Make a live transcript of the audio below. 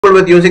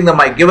with using the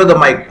mic. Give her the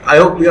mic. I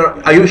hope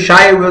are you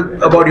shy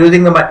about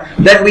using the mic?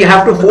 Then we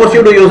have to force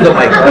you to use the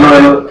mic.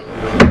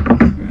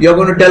 You're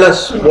going to tell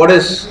us what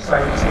is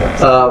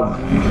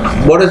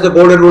the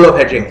golden rule of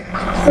hedging.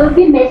 So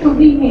the net would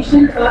be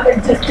initial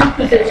adjusted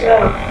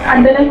position,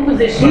 underlying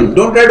position.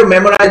 Don't try to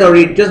memorize or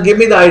read. Just give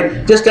me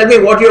just tell me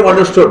what you have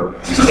understood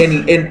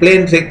in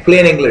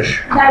plain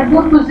English. That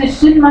the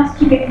position must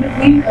remain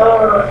between.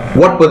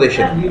 What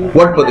position?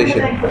 What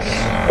position?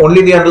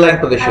 Only the underlying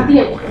position.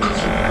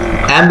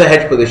 And the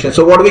hedge position.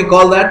 So what do we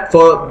call that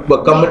for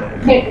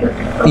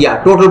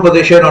yeah, total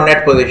position or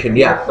net position.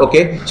 Yeah,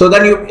 okay. So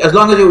then as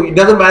long as it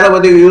doesn't matter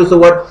whether you use the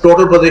word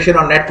total position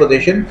or net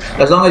position,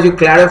 as long as you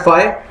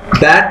clarify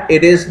that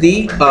it is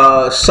the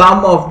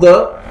sum of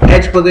the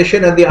hedge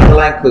position and the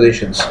underlying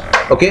positions.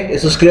 Okay,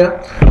 is this clear?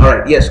 All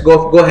right. Yes,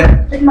 go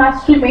ahead. It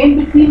must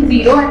remain between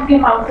 0 and the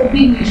amount of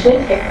the initial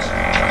hedge.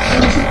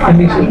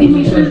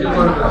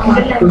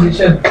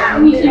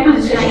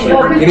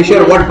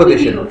 Initial what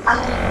position?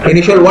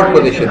 Initial what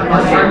position?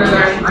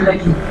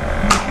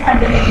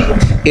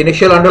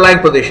 Initial underlying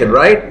position,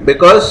 right?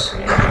 Because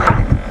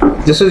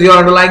this is your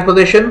underlying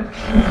position.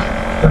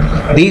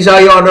 These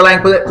are your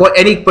underlying position for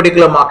any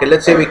particular market.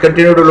 Let's say we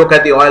continue to look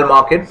at the oil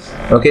market.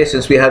 Okay,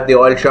 since we have the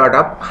oil chart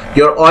up,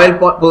 your oil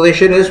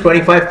position is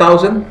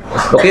 25,000.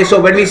 Okay, so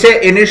when we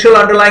say initial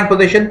underlying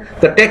position,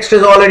 the text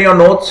is all in your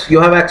notes. You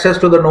have access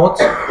to the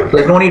notes.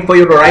 There's no need for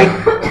you to write,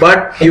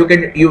 but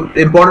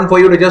important for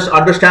you to just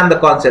understand the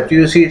concept.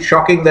 You see, it's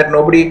shocking that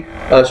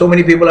so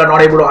many people are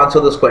not able to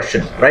answer this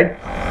question, right?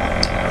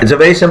 It's a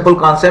very simple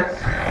concept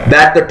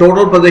that the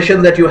total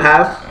position that you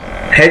have,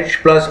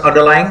 hedge plus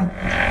underlying,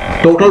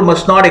 total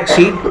must not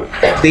exceed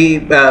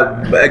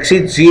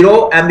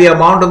 0 and the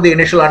amount of the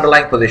initial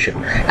underlying position.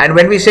 And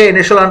when we say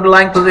initial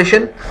underlying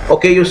position,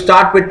 okay, you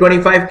start with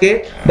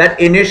 25k. That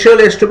initial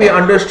is to be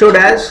understood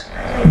as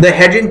the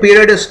hedging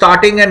period is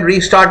starting and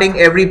restarting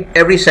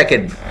every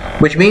second,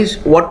 which means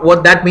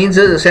what that means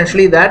is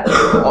essentially that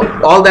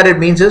all that it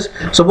means is,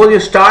 suppose you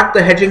start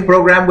the hedging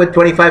program with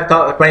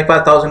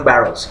 25,000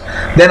 barrels.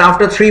 Then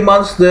after 3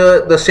 months,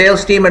 the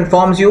sales team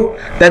informs you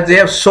that they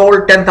have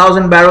sold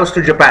 10,000 barrels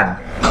to Japan.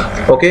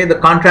 Okay, the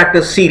contract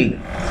is sealed.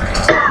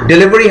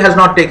 Delivery has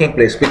not taken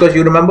place because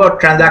you remember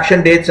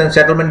transaction dates and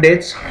settlement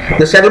dates.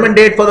 The settlement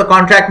date for the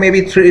contract may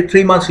be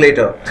three months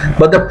later,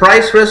 but the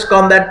price risk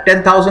on that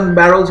 10,000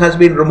 barrels has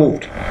been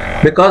removed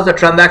because the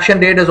transaction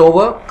date is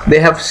over. They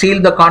have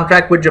sealed the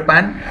contract with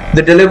Japan.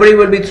 The delivery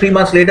will be 3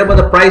 months later, but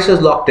the price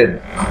is locked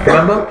in.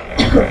 Remember,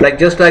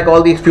 just like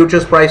all these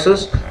futures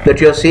prices that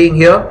you're seeing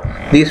here,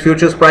 these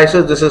futures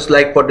prices, this is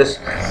like for this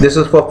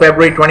is for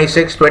February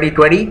 26,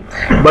 2020.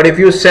 But if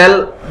you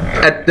sell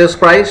at this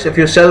price, if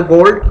you sell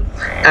gold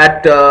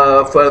at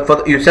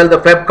you sell the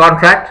Feb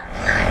contract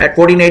at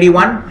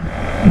 1481,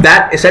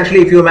 that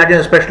essentially, if you imagine,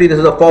 especially this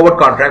is a forward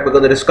contract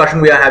because the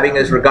discussion we are having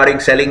is regarding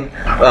selling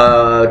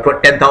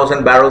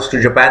 10,000 barrels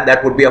to Japan.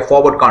 That would be a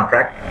forward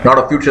contract, not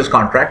a futures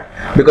contract,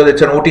 because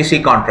it's an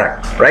OTC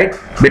contract, right,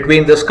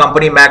 between this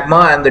company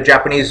Magma and the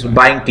Japanese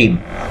buying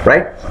team,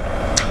 right?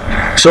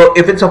 So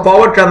if it's a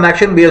forward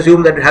transaction, we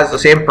assume that it has the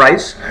same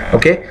price,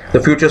 okay, the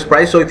futures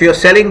price. So if you're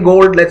selling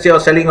gold, let's say you're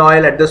selling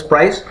oil at this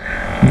price,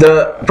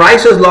 the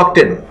price is locked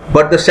in,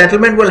 but the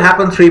settlement will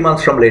happen 3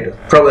 months from later,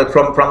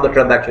 from the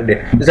transaction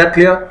date. Is that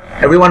clear?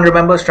 Everyone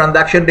remembers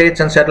transaction dates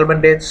and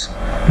settlement dates?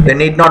 They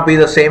need not be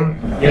the same.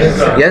 Yes,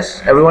 sir.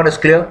 Yes, everyone is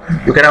clear.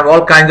 You can have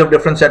all kinds of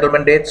different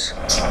settlement dates,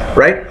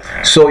 right?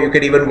 So you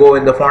can even go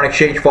in the foreign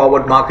exchange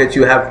forward markets.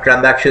 You have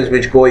transactions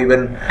which go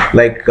even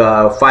like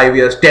 5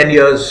 years, 10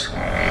 years.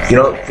 You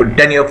know, for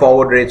 10-year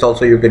forward rates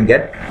also you can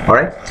get. All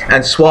right,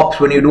 and swaps,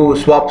 when you do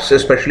swaps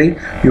especially,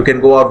 you can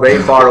go out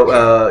very far,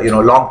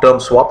 long-term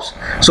swaps.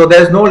 So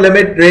there's no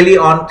limit really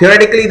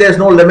theoretically there's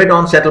no limit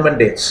on settlement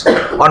dates,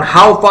 on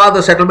how far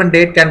the settlement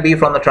date can be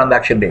from the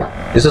transaction date.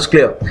 This is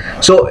clear.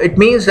 So it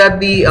means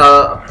that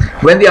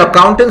when the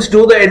accountants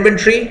do the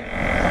inventory,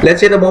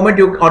 let's say the moment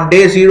on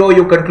day 0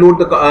 you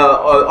conclude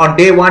on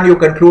day 1 you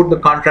conclude the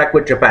contract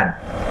with Japan.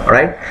 All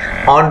right,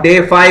 on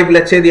day 5,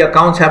 let's say the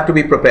accounts have to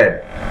be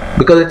prepared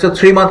because it's a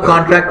 3-month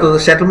contract, so the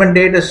settlement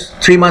date is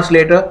 3 months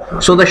later,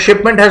 so the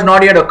shipment has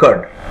not yet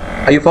occurred.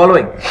 Are you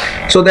following?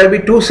 So there will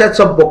be 2 sets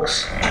of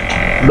books.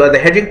 The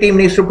hedging team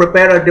needs to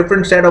prepare a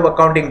different set of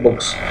accounting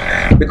books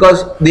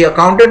because the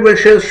accountant will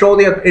show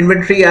the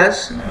inventory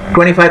as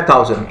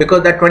 25,000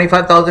 because that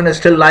 25,000 is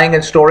still lying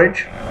in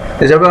storage.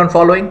 Is everyone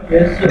following?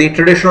 Yes, the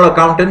traditional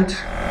accountant,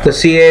 the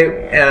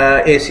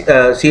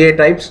CA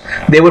types,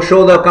 they will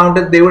show the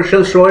accountant, they will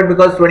still show it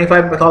because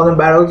 25,000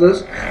 barrels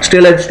is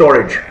still in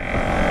storage.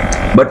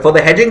 But for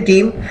the hedging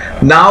team,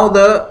 now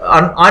the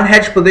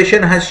unhedged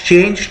position has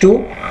changed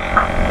to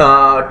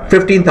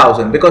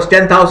 15,000 because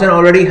 10,000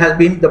 already has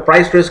been, the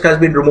price risk has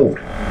been removed.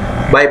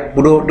 By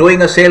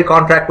doing a sale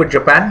contract with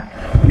Japan,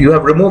 you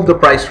have removed the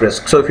price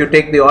risk. So if you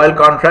take the oil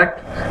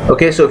contract,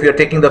 okay, so if you're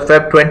taking the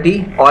Feb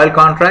 20 oil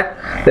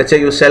contract, let's say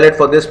you sell it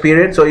for this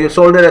period, so you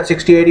sold it at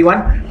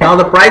 60.81. Now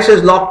the price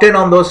is locked in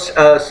on those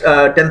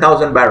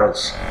 10,000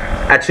 barrels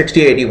at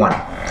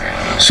 60.81.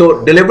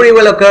 So delivery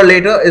will occur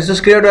later. Is this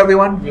clear to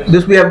everyone? Yes.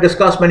 This we have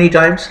discussed many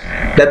times,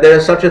 that there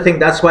is such a thing.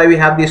 That's why we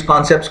have these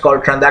concepts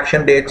called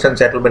transaction dates and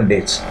settlement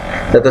dates.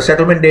 That the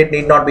settlement date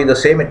need not be the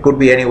same. It could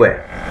be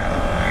anywhere.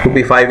 It could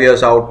be 5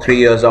 years out, 3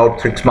 years out,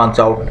 6 months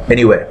out,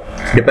 anywhere.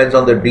 Depends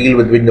on the deal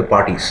between the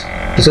parties.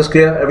 This is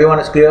clear? Everyone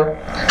is clear?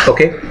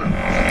 Okay.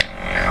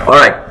 All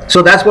right.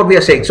 So that's what we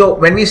are saying. So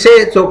when we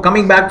say, so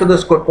coming back to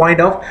this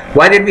point of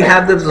why did we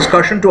have this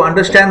discussion? To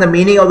understand the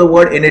meaning of the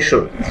word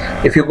initial.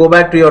 If you go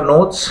back to your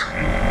notes,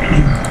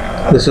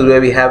 this is where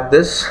we have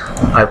this.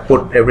 I've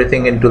put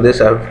everything into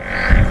this.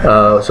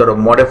 I've sort of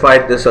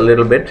modified this a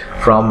little bit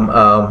from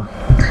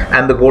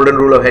and the golden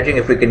rule of hedging.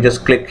 If we can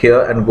just click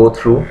here and go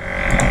through.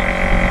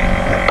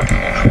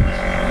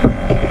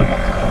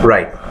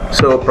 Right.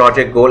 So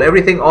project goal,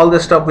 everything, all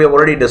this stuff we have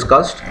already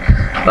discussed.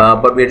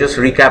 But we're just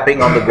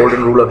recapping on the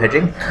golden rule of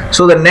hedging.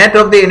 So the net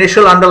of the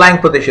initial underlying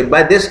position.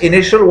 By this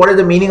initial, what is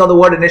the meaning of the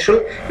word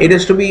initial? It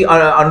is to be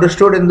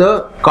understood in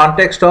the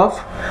context of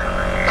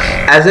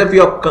as if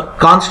you're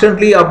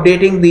constantly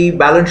updating the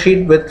balance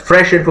sheet with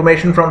fresh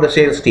information from the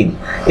sales team.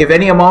 If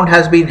any amount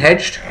has been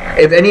hedged,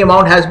 if any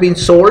amount has been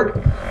sold,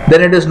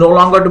 then it is no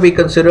longer to be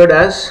considered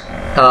as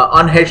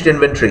unhedged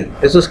inventory.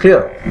 Is this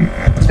clear?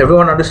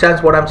 Everyone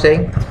understands what I'm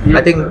saying? Yeah.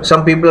 I think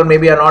some people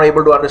maybe are not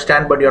able to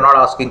understand, but you're not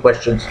asking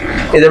questions.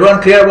 Is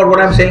everyone clear about what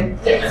I'm saying?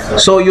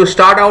 Yes. So you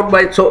start out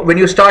by, so when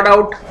you start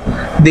out,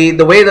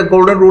 the way the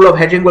golden rule of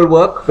hedging will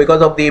work,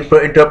 because of the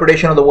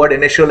interpretation of the word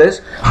initial,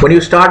 is when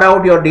you start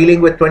out, you're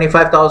dealing with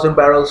 25,000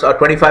 barrels or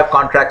 25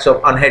 contracts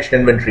of unhedged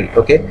inventory.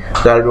 Okay,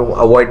 so I'll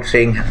avoid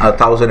saying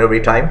 1,000 every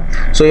time.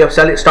 So you're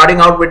starting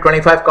out with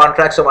 25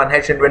 contracts of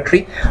unhedged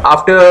inventory.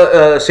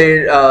 After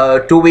say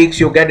 2 weeks,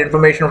 you get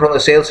information from the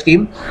sales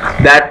team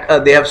that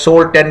they have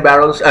sold 10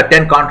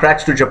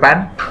 contracts to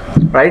Japan,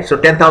 right? So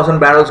 10,000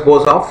 barrels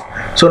goes off.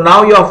 So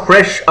now your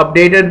fresh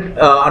updated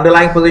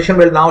underlying position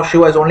will now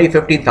show as only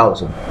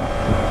 15,000.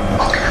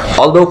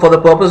 Although for the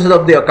purposes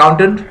of the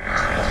accountant,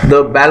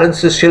 the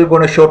balance is still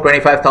going to show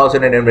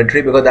 25,000 in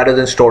inventory because that is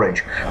in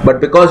storage. But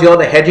because you're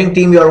the hedging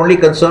team, you're only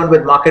concerned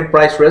with market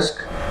price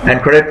risk and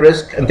credit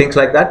risk and things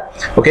like that.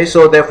 Okay,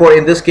 so therefore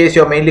in this case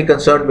you're mainly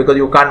concerned because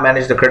you can't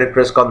manage the credit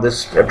risk on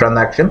this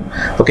transaction.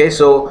 Okay,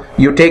 so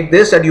you take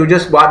this and you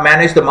just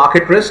manage the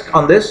market risk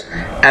on this,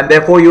 and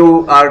therefore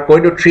you are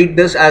going to treat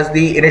this as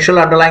the initial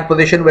underlying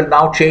position will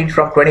now change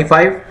from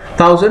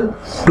 25,000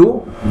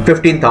 to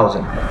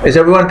 15,000. Is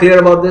everyone clear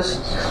about this?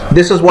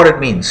 This is what it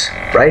means,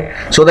 right?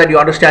 So that you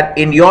understand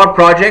in your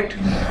project,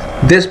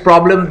 this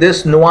problem,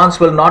 this nuance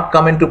will not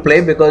come into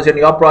play, because in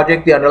your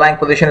project the underlying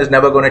position is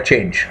never going to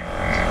change.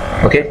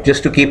 Okay,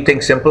 just to keep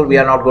things simple, we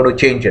are not going to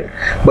change it.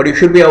 But you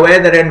should be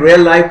aware that in real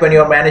life, when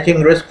you're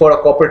managing risk for a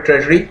corporate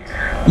treasury,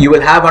 you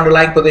will have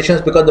underlying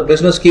positions because the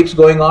business keeps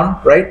going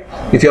on, right?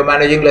 If you're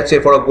managing, let's say,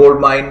 for a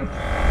gold mine,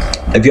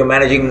 if you're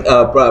managing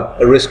a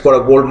risk for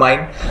a gold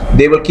mine,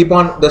 they will keep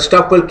on, the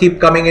stuff will keep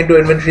coming into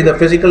inventory, the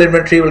physical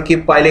inventory will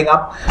keep piling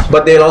up,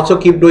 but they'll also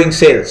keep doing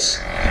sales.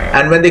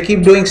 And when they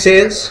keep doing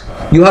sales,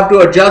 you have to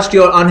adjust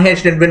your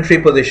unhedged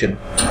inventory position.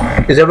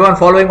 Is everyone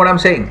following what I'm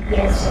saying?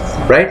 Yes.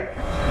 Right?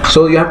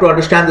 So you have to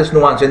understand this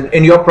nuance.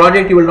 In your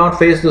project, you will not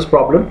face this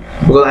problem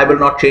because I will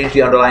not change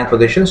the underlying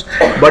positions.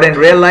 But in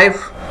real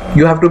life,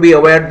 you have to be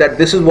aware that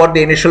this is what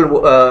the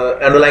initial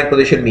underlying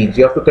position means.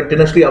 You have to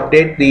continuously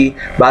update the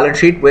balance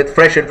sheet with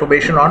fresh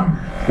information on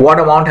what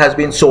amount has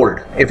been sold.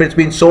 If it's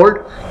been sold,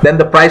 then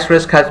the price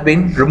risk has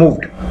been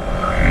removed,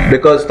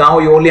 because now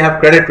you only have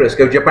credit risk.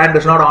 If Japan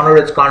does not honor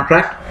its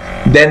contract,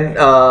 then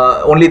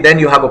only then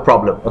you have a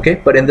problem. Okay,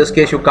 but in this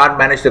case you can't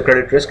manage the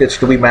credit risk. It's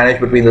to be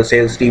managed between the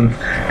sales team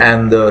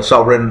and the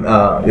sovereign,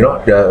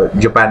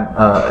 Japan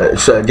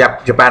as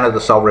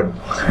the sovereign.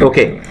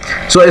 Okay,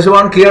 so is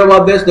everyone clear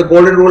about this, the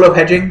golden rule of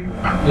hedging?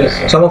 Yes,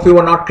 sir. Some of you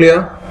were not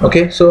clear.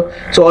 Okay, so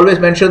always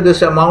mention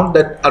this amount,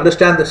 that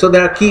understand this. So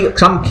there are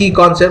some key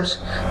concepts,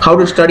 how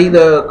to study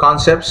the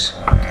concepts.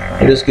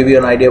 I'll just give you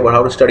an idea about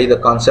how to study the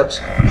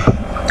concepts.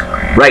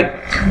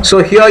 Right, so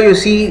here you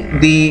see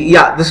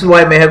this is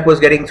why Mehak was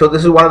getting, so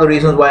this is one of the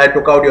reasons why I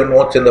took out your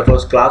notes in the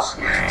first class,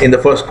 in the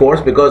first course,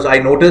 because I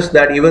noticed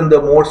that even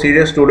the more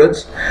serious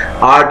students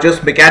are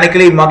just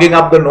mechanically mugging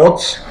up the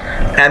notes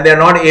and they're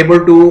not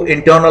able to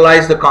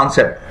internalize the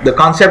concept. The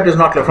concept is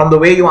not clear. From the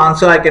way you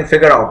answer, I can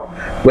figure out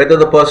whether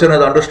the person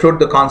has understood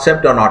the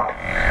concept or not.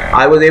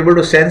 I was able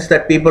to sense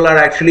that people are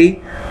actually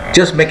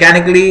just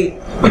mechanically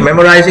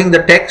memorizing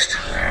the text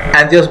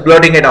and just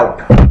blurting it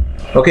out.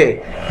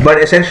 Okay,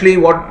 but essentially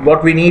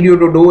what we need you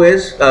to do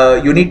is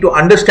you need to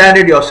understand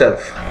it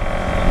yourself.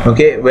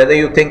 Okay, whether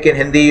you think in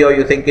Hindi or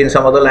you think in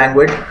some other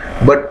language,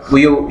 but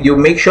you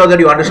make sure that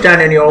you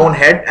understand in your own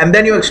head, and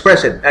then you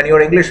express it. And your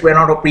English, we're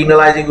not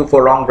penalizing you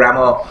for wrong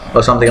grammar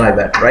or something like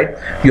that, right?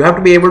 You have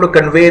to be able to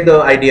convey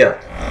the idea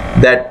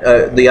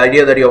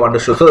that you have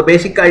understood. So the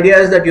basic idea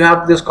is that you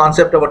have this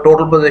concept of a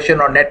total position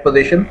or net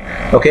position,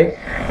 okay,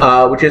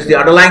 which is the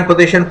underlying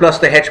position plus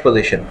the hedge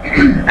position,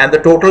 and the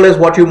total is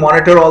what you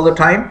monitor all the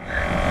time,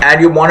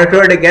 and you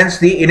monitor it against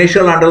the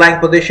initial underlying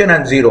position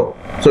and zero.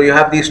 So you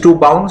have these two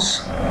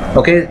bounds,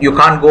 Okay, you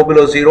can't go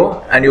below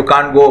 0 and you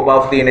can't go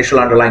above the initial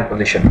underlying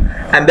position.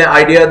 And the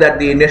idea that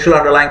the initial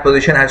underlying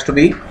position has to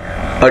be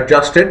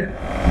adjusted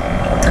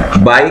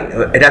by,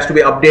 it has to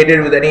be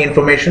updated with any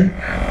information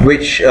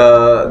which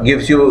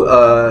gives you,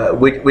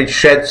 which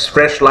sheds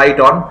fresh light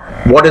on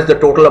what is the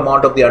total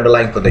amount of the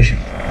underlying position.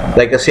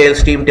 Like a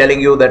sales team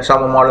telling you that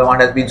some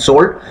amount has been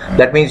sold,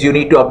 that means you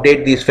need to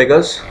update these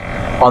figures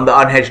on the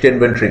unhedged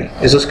inventory.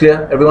 Is this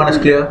clear? Everyone is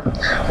clear?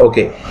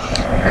 Okay.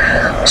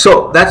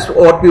 So that's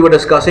what we were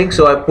discussing.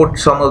 So I put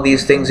some of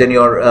these things in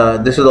your,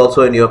 this is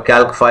also in your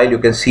calc file. You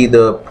can see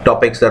the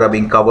topics that are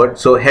being covered.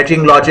 So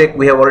hedging logic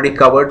we have already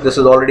covered. This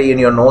is already in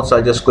your notes.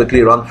 I'll just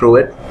quickly run through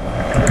it.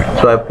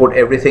 So I put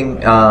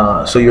everything,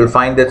 so you'll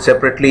find it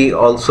separately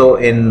also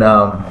in,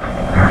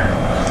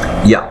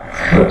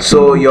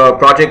 so your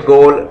project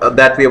goal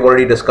that we have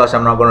already discussed,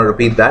 I'm not going to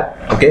repeat that.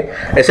 Okay,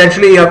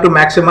 essentially you have to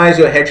maximize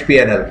your hedge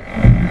P&L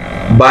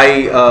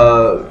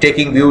by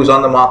taking views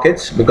on the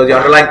markets, because the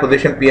underlying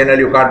position P&L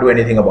you can't do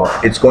anything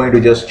about. It's going to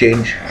just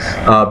change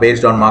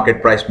based on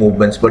market price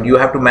movements, but you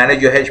have to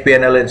manage your hedge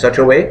P&L in such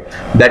a way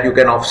that you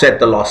can offset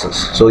the losses,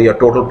 so your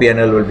total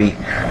P&L will be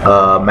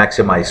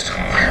maximized.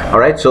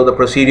 Alright, so the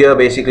procedure,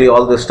 basically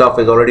all this stuff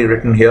is already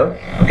written here.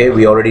 Okay,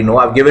 we already know.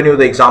 I've given you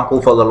the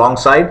example for the long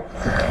side.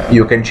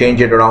 You can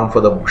change it around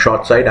for the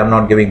short side. I'm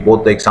not giving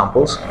both the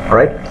examples.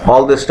 Alright,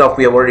 all this stuff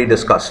we have already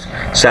discussed.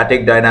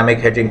 Static, dynamic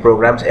hedging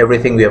programs,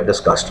 everything we have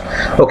discussed.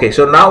 Okay,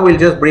 so now we'll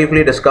just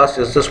briefly discuss,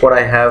 is this what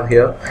I have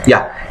here?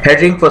 Yeah,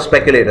 hedging for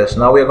speculators.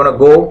 Now we are going to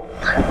go,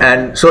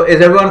 and so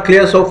is everyone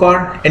clear so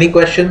far? Any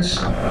questions?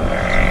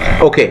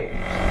 Okay.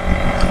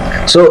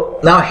 So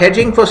now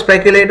hedging for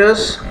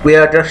speculators, we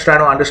are just trying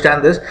to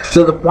understand this.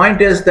 So the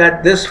point is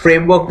that this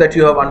framework that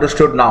you have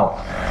understood now,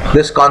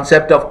 this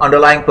concept of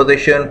underlying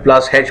position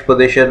plus hedge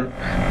position,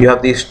 you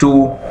have these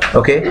two,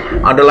 okay,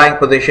 underlying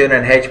position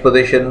and hedge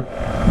position,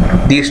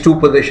 these two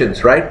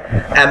positions, right?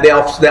 And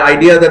the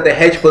idea that the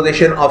hedge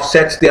position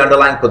offsets the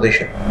underlying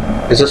position.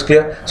 Is this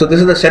clear? So this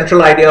is the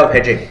central idea of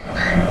hedging,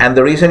 and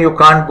the reason you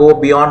can't go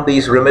beyond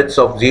these limits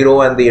of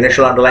 0 and the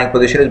initial underlying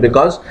position is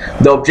because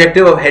the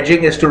objective of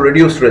hedging is to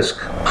reduce risk.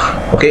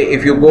 Okay,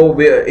 if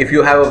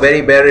you have a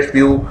very bearish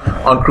view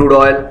on crude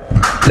oil,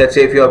 let's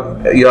say if you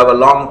have a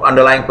long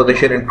underlying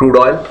position in crude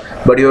oil,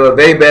 but you have a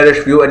very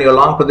bearish view and your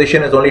long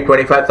position is only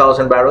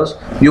 25,000 barrels,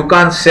 you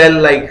can't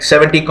sell like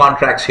 70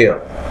 contracts here.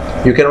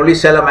 You can only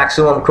sell a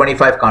maximum of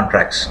 25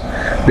 contracts,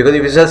 because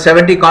if you sell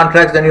 70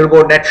 contracts, then you'll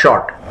go net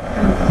short.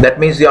 That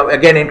means you have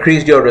again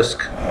increased your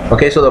risk.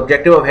 Okay, so the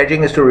objective of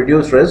hedging is to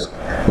reduce risk.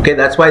 Okay,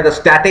 that's why the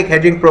static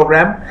hedging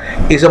program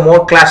is a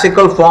more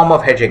classical form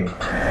of hedging,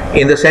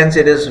 in the sense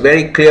it is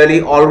very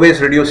clearly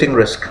always reducing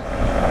risk.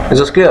 Is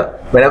this clear?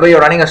 Whenever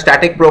you're running a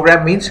static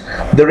program, means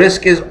the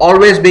risk is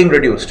always being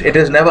reduced. It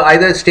is never,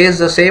 either it stays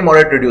the same or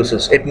it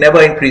reduces. It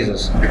never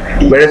increases.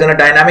 Whereas in a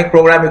dynamic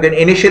program, you can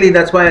initially,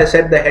 that's why I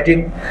said the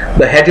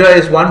hedger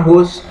is one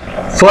whose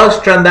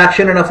first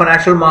transaction in a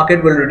financial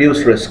market will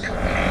reduce risk.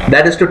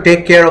 That is to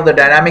take care of the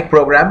dynamic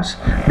programs,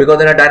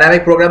 because in a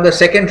dynamic program, the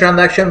second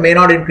transaction may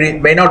not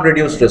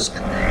reduce risk.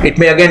 It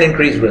may again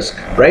increase risk,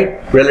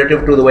 right?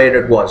 Relative to the way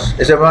it was.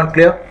 Is everyone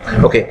clear?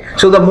 Okay.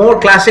 So the more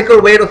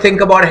classical way to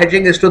think about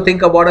hedging is to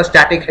think about a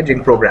static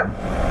hedging program.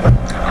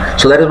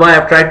 So that is why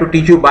I've tried to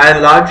teach you by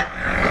and large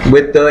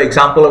with the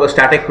example of a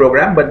static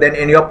program, but then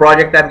in your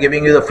project I'm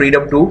giving you the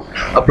freedom to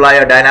apply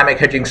a dynamic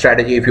hedging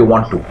strategy if you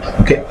want to.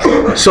 Okay.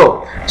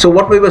 So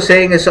what we were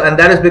saying is, and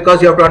that is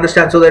because you have to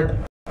understand, so that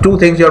two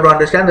things you have to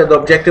understand, that the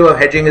objective of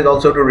hedging is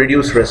also to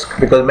reduce risk,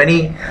 because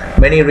many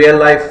real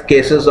life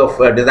cases of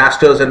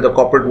disasters in the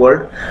corporate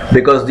world,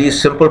 because these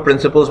simple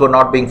principles were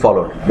not being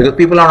followed, because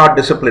people are not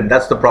disciplined.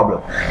 That's the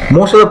problem.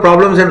 Most of the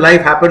problems in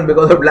life happen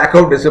because of lack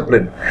of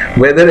discipline,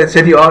 whether it's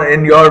in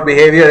your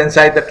behavior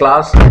inside the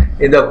class,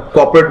 in the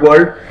corporate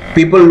world.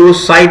 People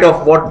lose sight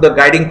of what the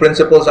guiding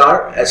principles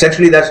are.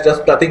 Essentially, that's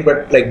just nothing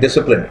but like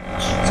discipline.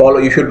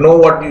 You should know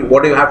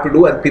what you have to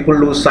do, and people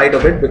lose sight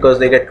of it because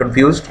they get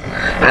confused.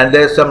 And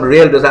there's some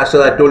real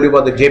disasters. I told you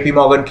about the JP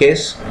Morgan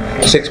case,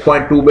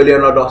 6.2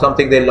 billion or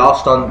something they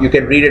lost on. You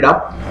can read it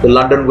up, the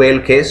London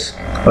whale case.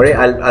 All right,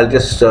 I'll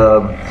just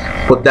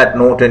put that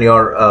note in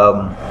your.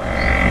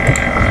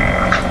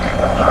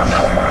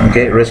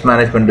 Okay, risk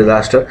management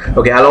disaster.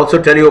 Okay, I'll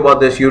also tell you about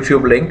this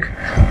YouTube link.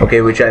 Okay,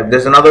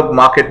 there's another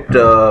market,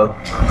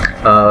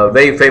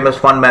 very famous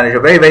fund manager,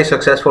 very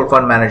successful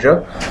fund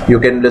manager. You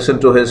can listen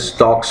to his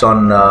talks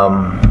on.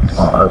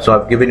 So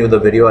I've given you the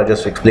video. I'll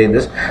just explain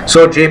this.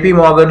 So JP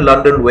Morgan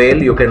London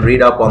whale. You can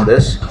read up on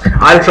this.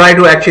 I'll try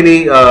to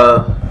actually.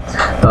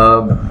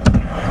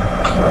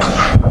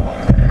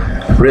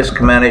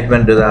 Risk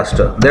management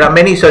disaster. There are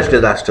many such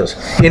disasters.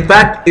 In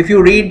fact, if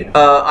you read,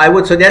 I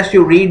would suggest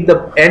you read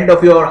the end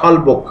of your Hull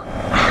book.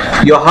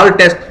 Your Hull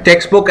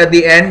textbook at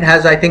the end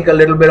has, I think, a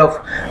little bit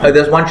of,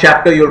 there's one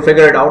chapter, you'll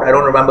figure it out. I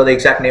don't remember the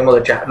exact name of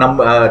the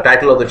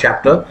title of the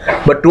chapter.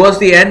 But towards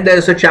the end,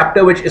 there's a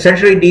chapter which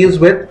essentially deals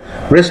with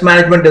risk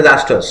management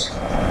disasters.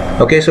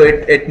 Okay, so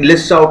it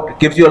lists out,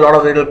 gives you a lot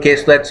of little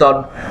caselets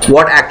on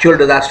what actual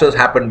disasters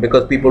happened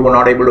because people were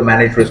not able to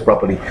manage risk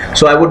properly.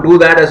 So I would do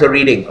that as a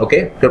reading.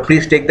 Okay, so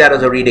please take that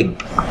as a reading.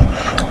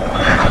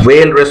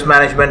 Whale risk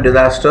management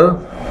disaster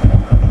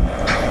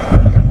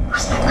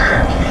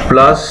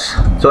plus,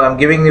 so I'm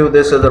giving you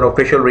this as an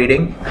official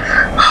reading.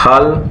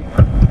 Hull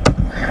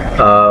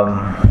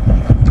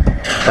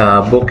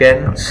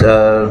bookends.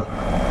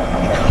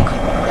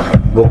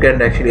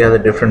 Bookend actually has a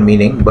different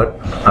meaning, but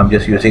I'm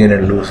just using it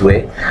in a loose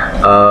way.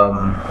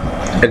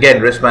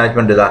 Again, risk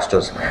management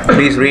disasters.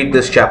 Please read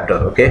this chapter,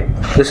 okay?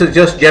 This is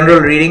just general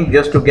reading,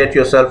 just to get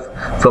yourself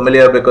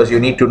familiar, because you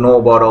need to know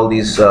about all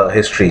these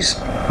histories.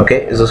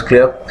 Okay, is this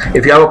clear?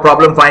 If you have a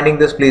problem finding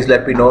this, please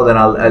let me know, then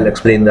I'll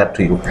explain that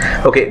to you.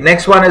 Okay,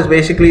 next one is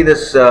basically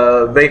this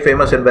very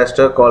famous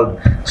investor called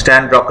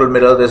Stan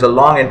Druckenmiller. There's a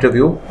long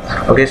interview.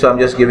 Okay, so I'm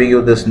just giving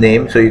you this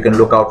name so you can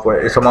look out for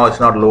it. Somehow it's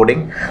not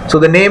loading. So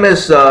the name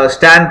is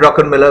Stan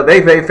Druckenmiller,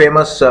 very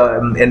famous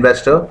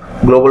investor,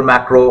 global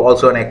macro,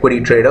 also an equity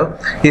trader.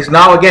 He's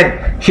now,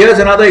 again, here's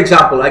another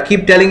example. I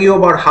keep telling you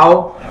about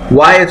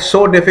why it's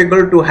so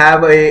difficult to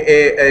have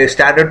a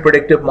standard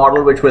predictive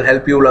model which will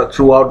help you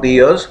throughout the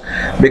years,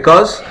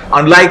 because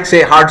unlike,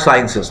 say, hard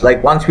sciences,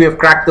 like once we have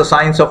cracked the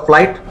science of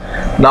flight,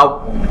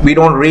 now we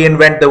don't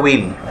reinvent the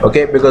wheel,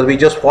 okay, because we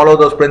just follow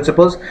those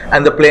principles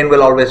and the plane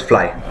will always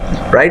fly,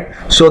 right?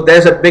 So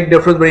there's a big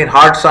difference between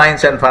hard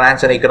science and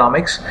finance and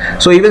economics.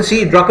 So even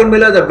see,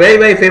 Druckenmiller is a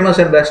very famous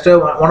investor,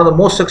 one of the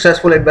most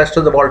successful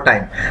investors of all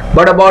time,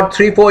 but about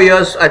 3-4 years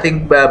I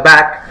think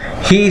back,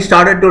 he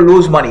started to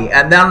lose money,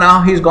 and then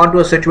now he's gone to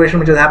a situation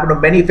which has happened to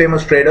many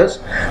famous traders.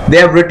 They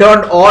have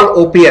returned all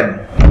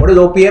OPM. What is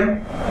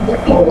OPM?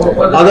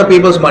 Other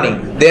people's money.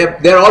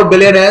 They're all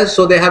billionaires,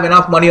 so they have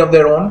enough money of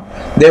their own.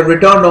 They've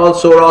returned all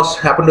Soros.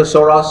 Happened to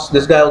Soros.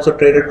 This guy also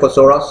traded for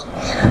Soros.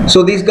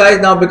 So these guys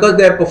now, because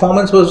their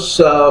performance was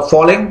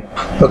falling,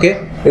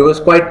 okay, it was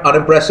quite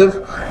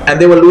unimpressive, and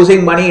they were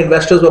losing money.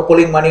 Investors were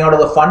pulling money out of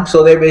the fund,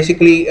 so they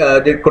basically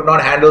they could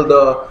not handle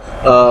the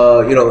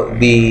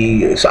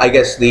I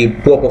guess the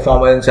poor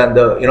performance and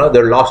the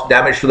the lost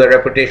damage to their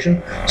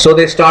reputation. So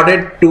they've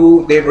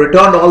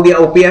returned all the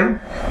OPM,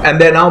 and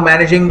they're now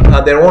managing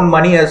their own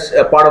money as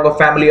a part of a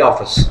family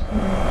office.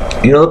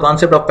 You know the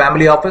concept of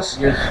family office?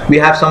 Yes. We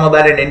have some of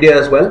that in India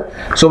as well.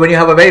 So when you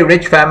have a very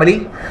rich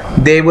family,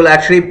 they will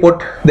actually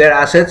put their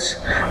assets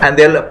and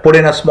they'll put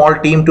in a small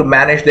team to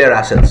manage their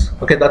assets.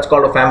 Okay, that's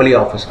called a family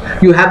office.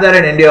 You have that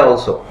in India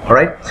also, all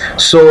right?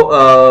 So,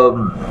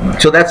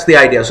 so that's the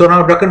idea. So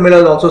now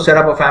Druckenmiller has also set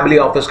up a family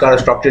office kind of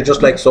structure,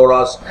 just like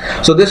Soros.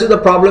 So this is the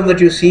problem that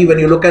you see when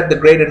you look at the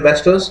great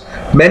investors.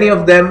 Many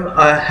of them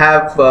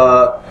have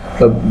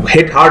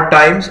hit hard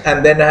times,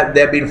 and then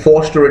they've been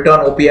forced to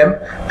return OPM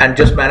and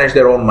just manage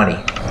their own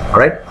money. All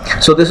right,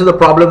 so this is the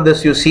problem.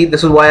 You see,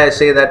 this is why I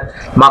say that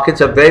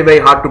markets are very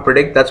hard to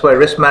predict. That's why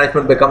risk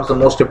management becomes the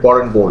most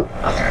important goal.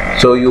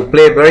 So you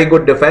play very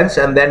good defense,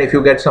 and then if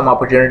you get some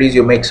opportunities,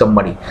 you make some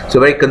money. It's a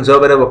very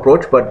conservative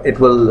approach, but it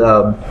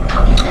will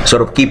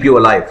sort of keep you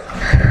alive.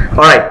 All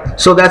right,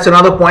 so that's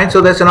another point.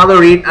 So there's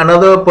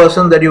another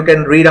person that you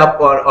can read up,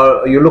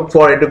 or you look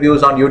for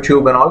interviews on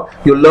YouTube and all.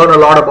 You'll learn a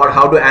lot about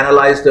how to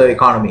analyze the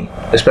economy,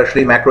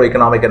 especially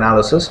macroeconomic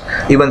analysis,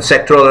 even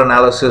sectoral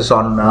analysis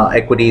on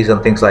equities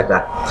and things like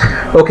that.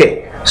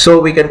 Okay, so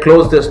we can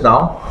close this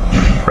now,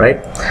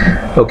 right?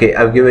 Okay,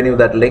 I've given you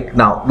that link.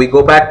 Now we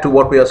go back to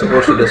what we are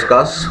supposed to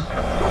discuss.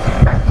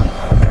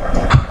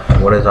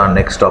 What is our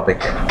next topic?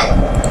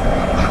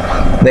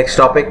 Next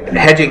topic,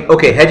 hedging.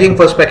 Okay, hedging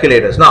for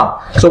speculators.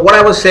 Now, so what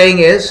I was saying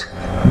is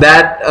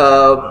that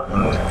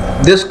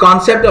this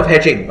concept of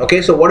hedging,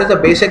 okay, so what is the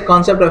basic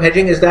concept of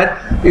hedging is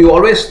that you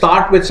always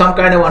start with some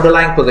kind of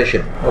underlying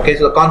position. Okay,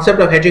 so the concept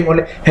of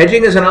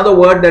hedging is another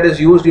word that is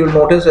used, you'll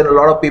notice, and a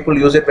lot of people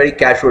use it very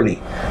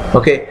casually.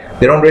 Okay,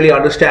 they don't really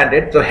understand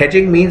it. So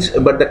hedging means,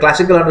 but the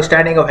classical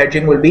understanding of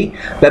hedging will be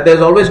that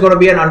there's always going to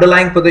be an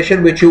underlying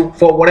position which you,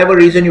 for whatever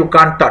reason, you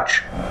can't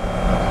touch.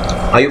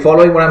 Are you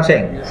following what I'm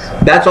saying?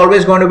 Yes. That's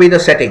always going to be the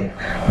setting.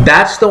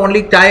 That's the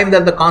only time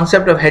that the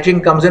concept of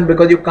hedging comes in,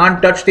 because you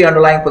can't touch the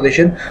underlying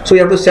position. So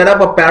you have to set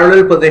up a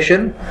parallel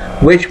position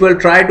which will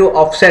try to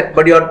offset,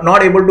 but you're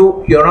not able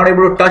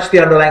to touch the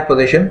underlying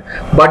position,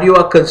 but you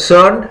are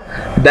concerned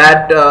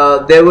that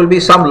there will be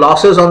some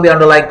losses on the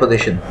underlying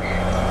position.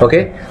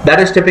 Okay, that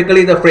is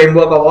typically the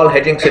framework of all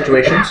hedging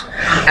situations,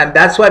 and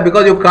that's why,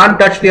 because you can't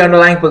touch the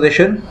underlying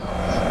position,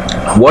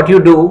 what you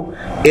do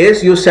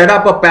is you set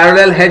up a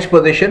parallel hedge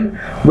position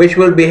which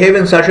will behave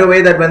in such a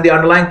way that when the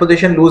underlying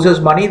position loses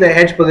money, the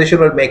hedge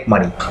position will make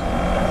money.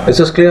 Is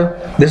this clear?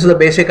 This is the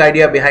basic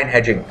idea behind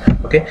hedging.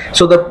 Okay,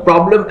 so the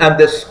problem and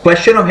this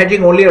question of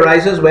hedging only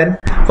arises when,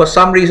 for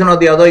some reason or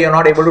the other, you're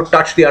not able to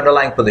touch the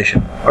underlying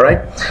position. All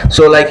right,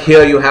 so like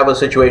here you have a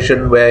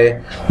situation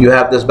where you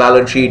have this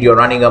balance sheet, you're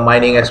running a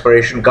mining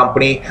exploration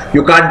company.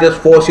 You can't just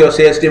force your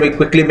sales team to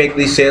quickly make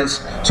these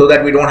sales so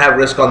that we don't have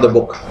risk on the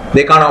book.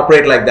 They can't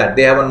operate like that.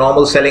 They have a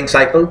normal selling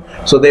cycle,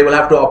 so they will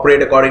have to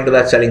operate according to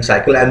that selling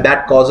cycle, and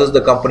that causes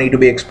the company to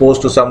be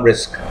exposed to some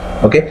risk.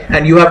 Okay,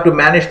 and you have to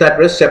manage that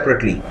risk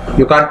separately.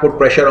 You can't put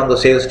pressure on the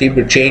sales team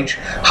to change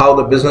how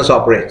the business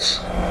operates.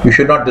 You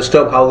should not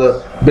disturb how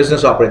the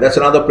business operates. That's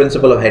another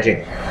principle of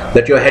hedging,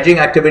 that your hedging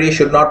activity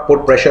should not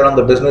put pressure on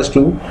the business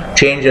to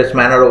change its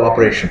manner of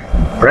operation,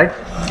 right?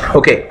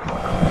 Okay,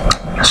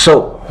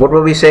 so what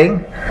were we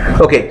saying?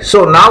 Okay,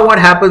 so now what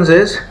happens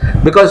is,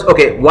 because,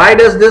 okay, why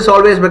does this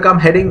always become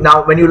heading?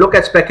 Now when you look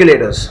at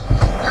speculators,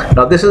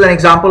 now this is an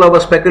example of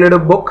a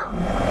speculative book.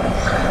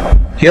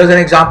 Here's an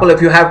example.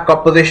 If you have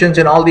positions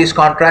in all these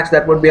contracts,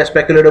 that would be a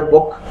speculative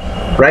book,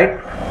 right?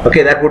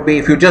 Okay, that would be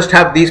if you just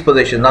have these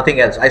positions, nothing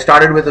else. I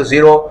started with a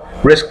zero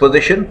risk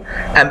position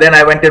and then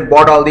I went and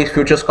bought all these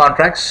futures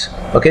contracts.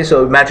 Okay,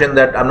 so imagine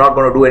that I'm not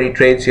going to do any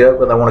trades here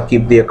because I want to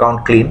keep the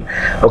account clean.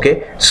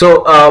 Okay,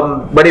 so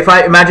but if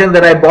I imagine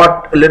that I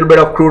bought a little bit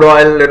of crude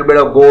oil, a little bit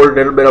of gold, a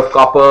little bit of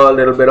copper, a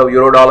little bit of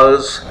euro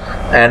dollars,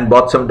 and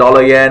bought some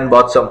dollar yen,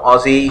 bought some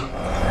Aussie.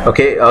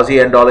 Okay,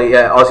 Aussie and dollar,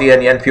 yeah, Aussie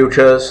and yen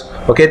futures.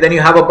 Okay, then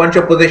you have a bunch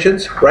of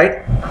positions,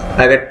 right?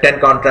 I get 10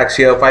 contracts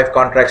here, 5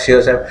 contracts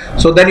here.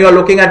 So then you are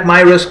looking at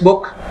my risk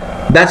book.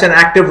 That's an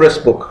active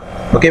risk book.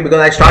 Okay, because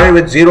I started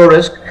with zero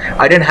risk.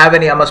 I didn't have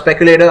any, I'm a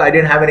speculator. I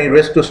didn't have any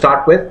risk to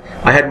start with.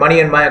 I had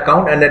money in my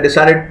account and I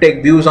decided to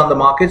take views on the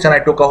markets and I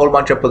took a whole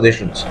bunch of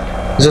positions.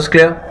 Is this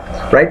clear?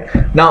 Right?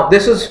 Now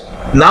this is,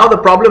 now the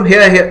problem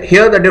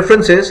here the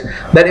difference is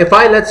that if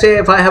I, let's say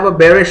if I have a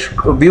bearish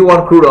view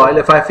on crude oil,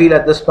 if I feel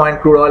at this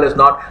point crude oil is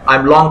not,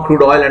 I'm long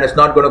crude oil and it's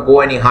not going to go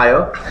any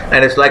higher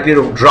and it's likely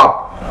to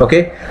drop.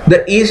 Okay,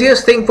 the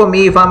easiest thing for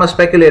me, if I'm a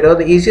speculator,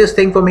 the easiest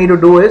thing for me to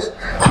do is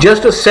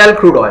just to sell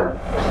crude oil.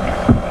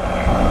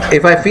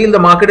 If I feel the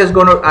market is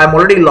going to, I'm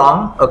already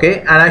long,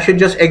 okay, and I should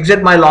just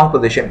exit my long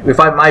position. If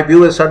my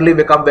view has suddenly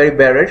become very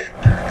bearish,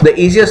 the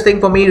easiest thing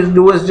for me to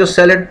do is just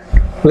sell it,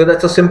 because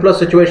that's a simpler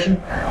situation.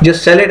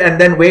 Just sell it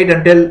and then wait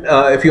until,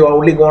 if you are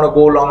only going to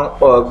go long,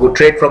 go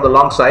trade from the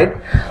long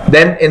side,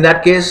 then in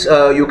that case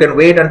you can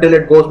wait until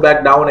it goes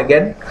back down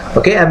again,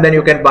 okay, and then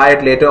you can buy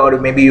it later, or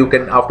maybe you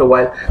can after a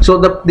while. So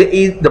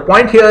the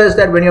point here is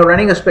that when you're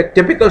running a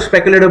typical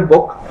speculative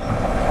book,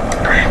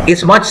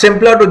 it's much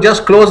simpler to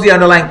just close the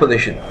underlying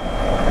position.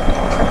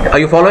 Are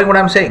you following what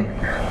I'm saying?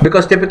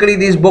 Because typically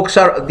these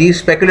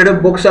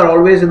speculative books are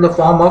always in the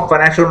form of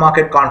financial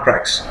market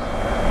contracts.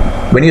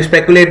 When you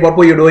speculate, what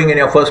were you doing in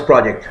your first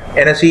project?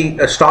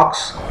 NSE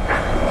stocks.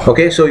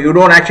 Okay, so you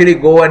don't actually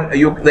go and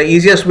the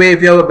easiest way,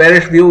 if you have a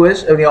bearish view,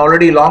 is when you're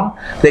already long,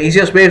 the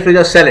easiest way is to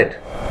just sell it,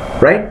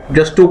 right?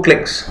 Just 2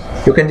 clicks.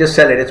 You can just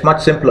sell it. It's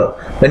much simpler.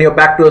 Then you're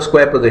back to a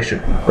square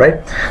position,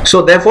 right?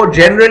 So therefore,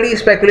 generally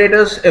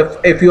speculators,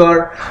 if you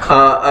are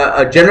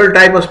a general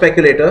type of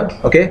speculator,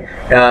 okay,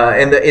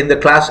 in the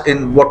class,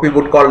 in what we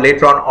would call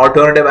later on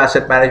alternative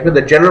asset management,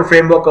 the general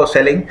framework of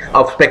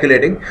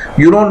speculating,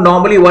 you don't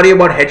normally worry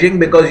about hedging,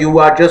 because you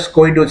are just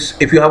going to,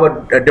 if you have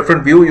a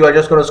different view, you are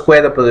just going to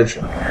square the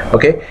position.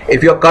 Okay,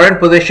 if your current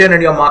position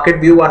and your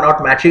market view are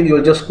not matching, you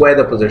will just square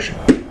the position.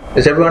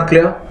 Is everyone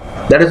clear?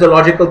 That is the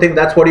logical thing.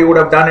 That's what you would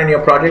have done in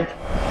your project,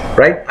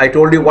 right? I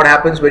told you what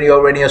happens when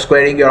you're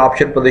squaring your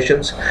option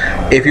positions.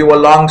 If you were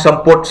long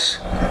some puts,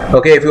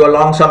 okay, if you were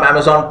long some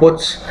Amazon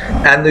puts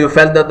and you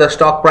felt that the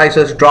stock price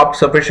has dropped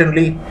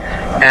sufficiently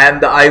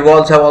and the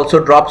eyeballs have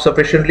also dropped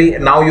sufficiently,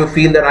 and now you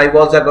feel that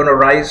eyeballs are going to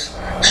rise,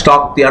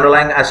 the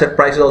underlying asset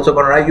price is also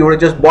going to rise, you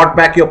would have just bought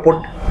back your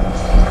put.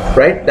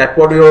 Right, that's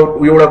what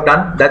you would have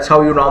done. That's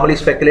how you normally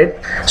speculate.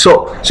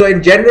 So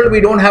in general, we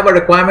don't have a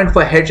requirement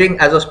for hedging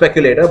as a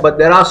speculator, but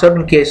there are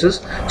certain cases.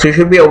 So you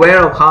should be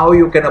aware of how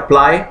you can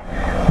apply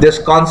this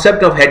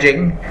concept of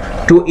hedging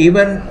to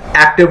even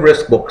active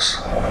risk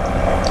books.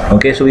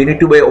 Okay, so we need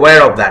to be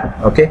aware of that.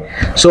 Okay,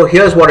 so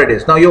here's what it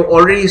is. Now you've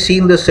already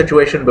seen this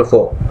situation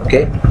before.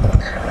 Okay,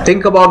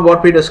 think about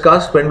what we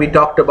discussed when we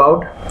talked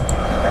about.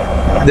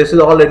 This is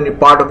all in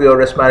part of your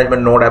risk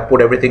management note. I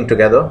put everything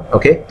together.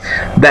 Okay,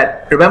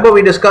 that remember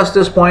we discussed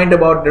this point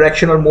about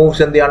directional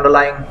moves in the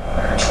underlying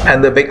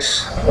and the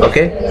VIX.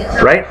 Okay,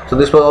 right? So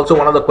this was also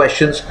one of the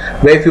questions.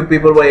 Very few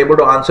people were able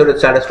to answer it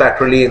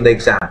satisfactorily in the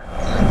exam.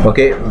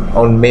 Okay,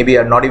 or maybe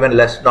not even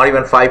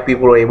 5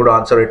 people were able to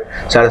answer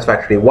it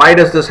satisfactorily. Why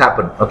does this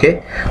happen?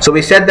 Okay, so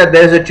we said that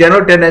there is a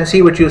general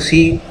tendency which you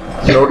see.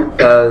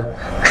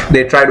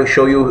 They try to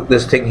show you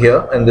this thing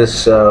here in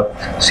this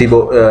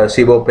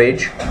SIBO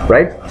page,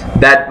 right?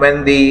 That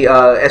when the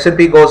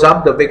S&P goes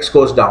up, the VIX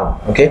goes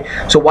down. Okay,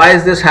 so why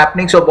is this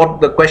happening? So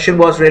what the question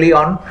was really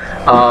on,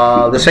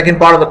 the second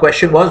part of the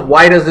question was,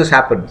 why does this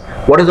happen?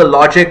 What is the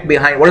logic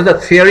behind, what is the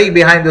theory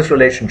behind this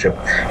relationship?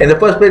 In the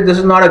first place, this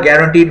is not a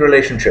guaranteed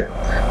relationship.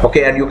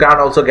 Okay, and you can't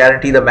also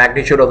guarantee the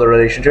magnitude of the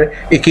relationship.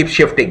 It keeps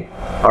shifting.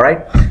 All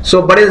right,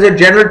 so but it's a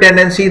general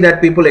tendency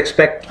that people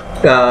expect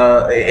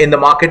in the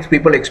markets.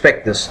 People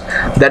expect this,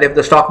 that if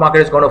the stock market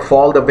is going to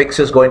fall, the VIX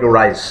is going to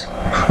rise.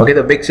 Okay,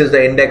 the VIX is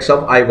the index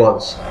of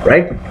eyeballs,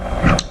 right?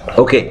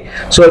 Okay,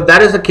 so if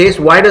that is the case,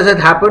 why does it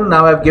happen?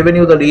 Now I've given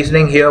you the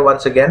reasoning here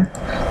once again.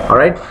 All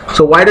right,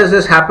 so why does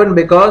this happen?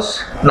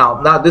 Because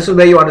now this is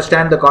where you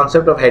understand the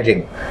concept of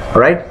hedging. All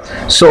right,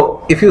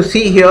 so if you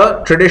see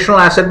here, traditional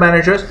asset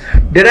managers,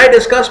 did I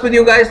discuss with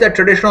you guys that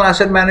traditional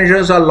asset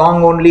managers are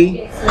long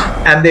only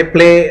and they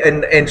play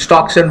in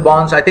stocks and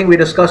bonds? I think we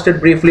discussed it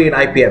briefly in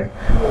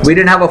IPM. We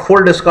didn't have a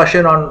full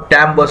discussion on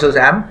TAM versus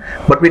AM,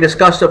 but we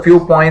discussed a few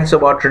points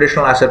about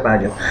traditional asset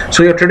managers.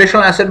 So your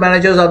traditional asset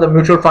managers are the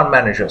mutual fund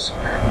managers.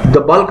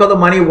 The bulk of the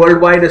money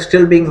worldwide is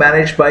still being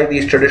managed by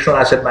these traditional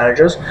asset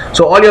managers.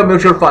 So all your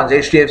mutual funds,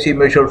 HDFC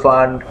mutual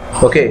fund,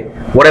 okay,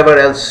 whatever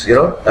else, you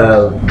know,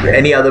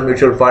 any other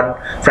mutual fund,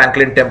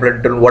 Franklin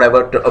Templeton,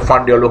 whatever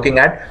fund you're looking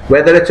at,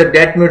 whether it's a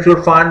debt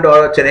mutual fund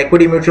or it's an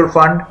equity mutual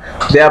fund,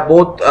 they are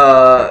both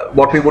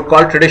what we would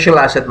call traditional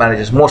asset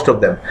managers, most of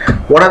them.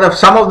 What are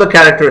some of the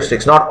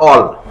characteristics, not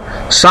all.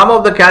 Some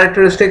of the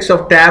characteristics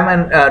of TAM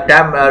and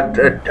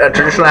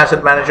traditional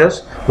asset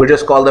managers, we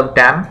just call them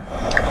TAM,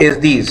 is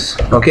these,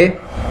 okay?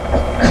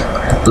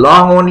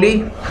 Long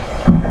only,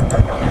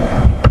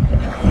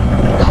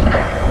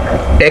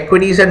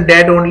 equities and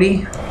debt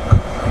only,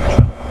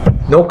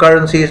 no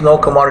currencies, no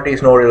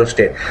commodities, no real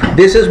estate.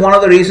 This is one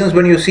of the reasons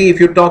when you see, if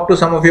you talk to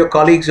some of your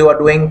colleagues who are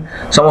doing,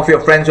 some of your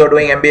friends who are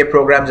doing MBA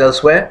programs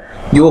elsewhere,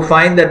 you will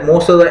find that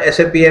most of the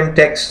SAPM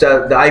texts,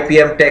 the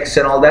IPM texts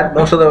and all that,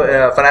 most of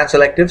the finance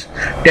electives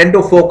tend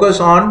to focus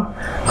on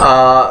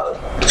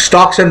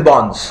stocks and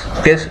bonds,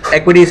 okay,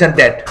 equities and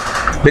debt,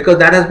 because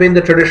that has been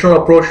the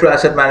traditional approach to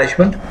asset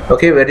management,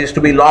 okay, where it is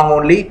to be long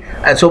only,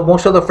 and so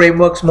most of the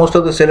frameworks, most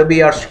of the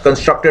syllabi are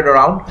constructed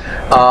around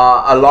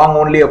a long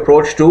only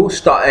approach to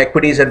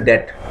equities and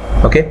debt.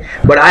 Okay,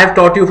 but I have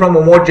taught you from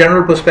a more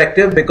general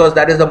perspective, because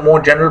that is the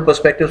more general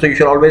perspective, so you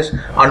should always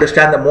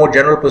understand the more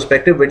general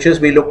perspective, which is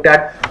we looked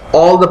at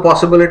all the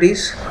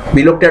possibilities,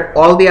 we looked at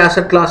all the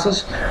asset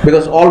classes,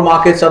 because all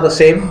markets are the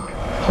same.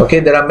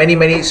 Okay, there are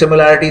many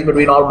similarities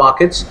between all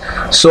markets,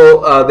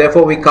 so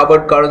therefore we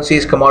covered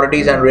currencies,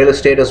 commodities and real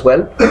estate as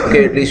well.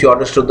 Okay, at least you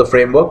understood the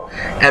framework.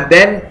 And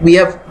then we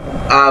have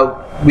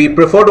we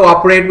prefer to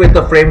operate with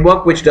the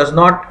framework which does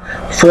not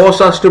force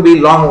us to be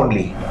long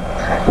only.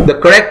 The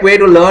correct way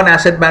to learn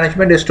asset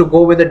management is to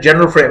go with a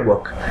general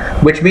framework,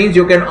 which means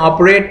you can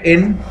operate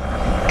in,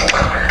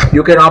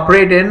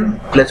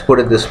 let's put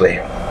it this way,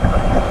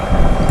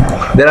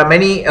 there are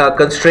many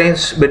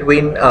constraints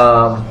between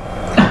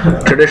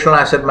traditional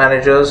asset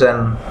managers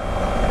and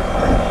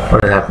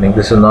what is happening.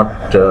 This is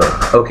not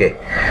okay.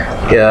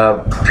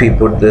 Yeah, if we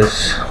put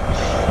this,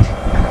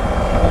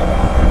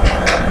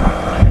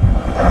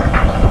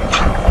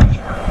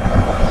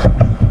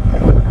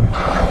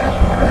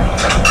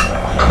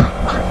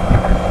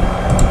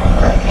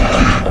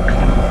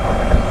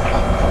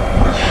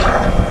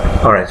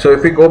 alright, so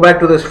if we go back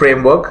to this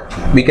framework,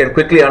 we can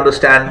quickly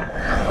understand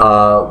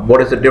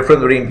what is the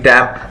difference between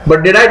TAM.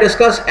 But did I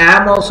discuss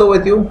AM also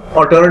with you?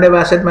 Alternative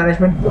asset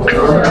management?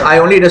 I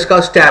only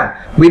discussed TAM.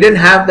 We didn't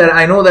have that.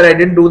 I know that I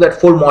didn't do that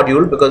full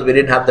module because we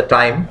didn't have the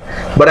time.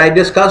 But I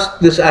discussed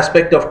this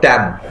aspect of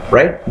TAM,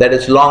 right? That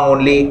is long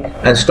only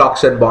and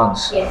stocks and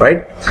bonds,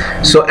 right?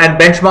 So, and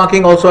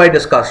benchmarking also I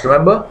discussed,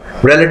 remember?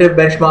 Relative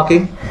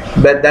benchmarking,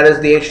 but that is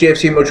the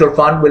HDFC mutual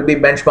fund will be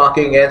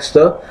benchmarking against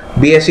the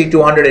BSE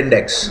 200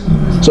 index.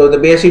 So the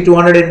BSE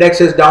 200 index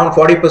is down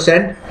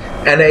 40%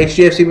 and the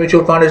HDFC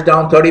mutual fund is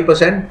down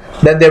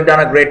 30%, then they've done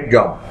a great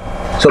job.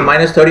 So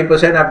minus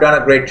 30%, I've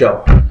done a great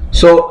job.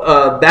 So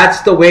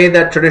that's the way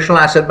that traditional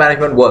asset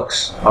management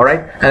works, all right?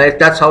 And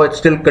that's how it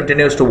still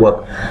continues to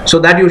work. So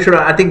that you should,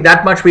 I think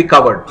that much we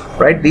covered,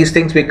 right? These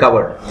things we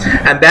covered.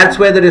 And that's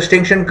where the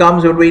distinction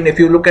comes between, if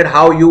you look at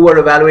how you were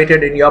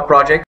evaluated in your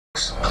projects,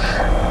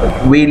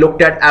 we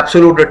looked at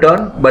absolute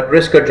return, but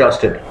risk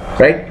adjusted,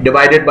 right?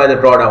 Divided by the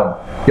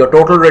drawdown. Your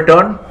total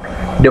return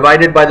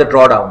divided by the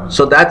drawdown.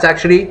 So that's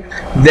actually,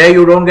 there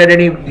you don't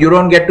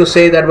get to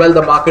say that, well,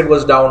 the market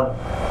was down,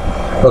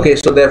 okay,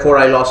 so therefore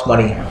I lost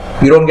money.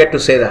 You don't get to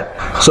say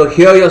that. So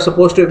here you're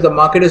supposed to, if the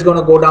market is going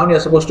to go down,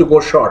 you're supposed to go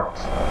short.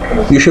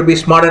 You should be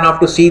smart enough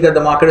to see that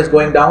the market is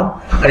going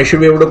down and you should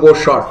be able to go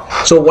short.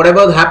 So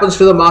whatever happens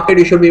to the market,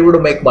 you should be able to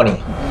make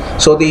money.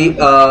 So the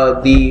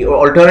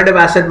alternative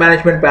asset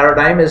management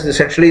paradigm is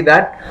essentially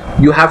that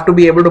you have to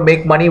be able to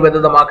make money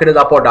whether the market is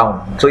up or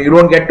down. So you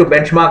don't get to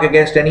benchmark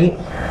against any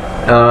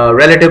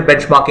relative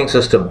benchmarking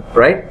system,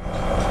 right?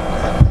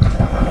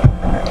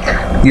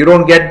 You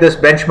don't get this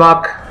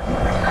benchmark,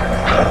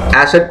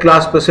 asset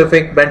class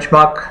specific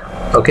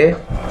benchmark, okay?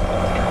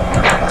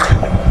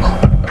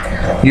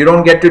 You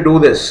don't get to do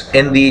this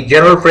in the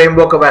general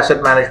framework of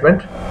asset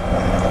management.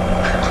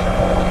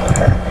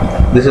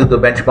 This is the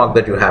benchmark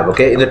that you have,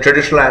 okay, in the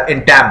traditional,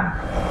 in TAM.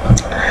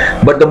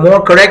 But the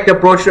more correct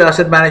approach to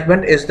asset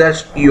management is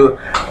that you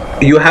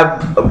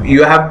have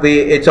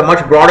it's a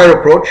much broader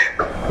approach,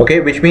 okay,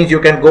 which means you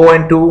can go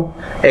into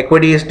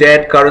equities,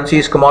 debt,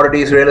 currencies,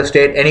 commodities, real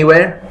estate,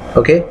 anywhere,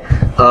 okay.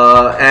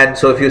 And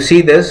so if you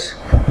see this,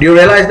 do you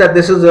realize that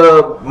this is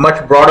a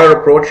much broader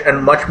approach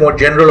and much more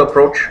general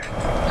approach?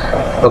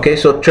 Okay,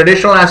 so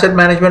traditional asset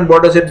management,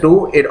 what does it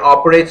do? It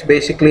operates,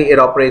 basically it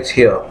operates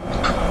here,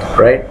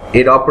 right?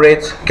 It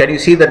operates, can you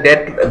see the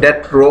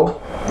debt row?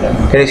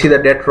 Can you see the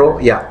debt row?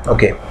 Yeah,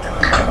 okay.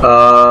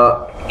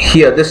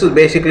 Here, this is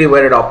basically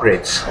where it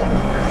operates.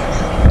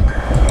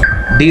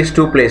 These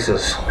two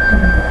places.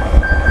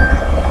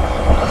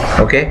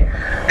 Okay,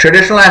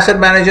 traditional asset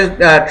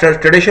management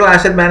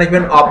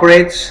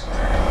operates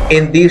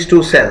in these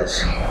two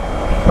cells.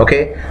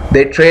 Okay,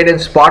 they trade in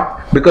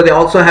spot because they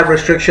also have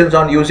restrictions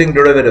on using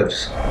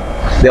derivatives.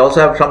 They also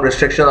have some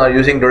restrictions on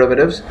using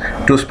derivatives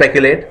to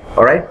speculate.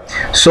 All right,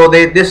 so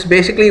this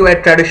basically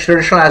where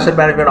traditional asset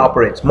management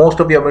operates. Most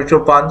of your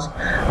mutual funds,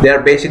 they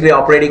are basically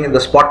operating in the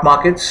spot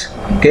markets.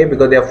 Okay,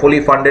 because they are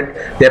fully funded,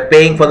 they are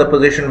paying for the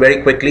position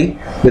very quickly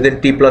within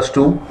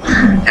T+2,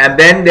 and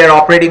then they are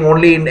operating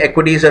only in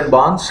equities and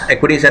bonds,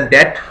 equities and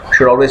debt.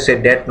 Should always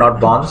say debt, not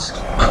bonds.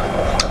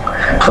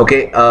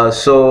 Okay,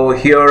 so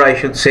here I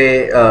should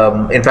say,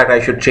 in fact I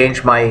should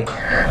change my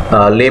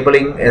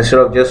labeling. Instead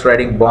of just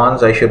writing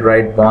bonds, I should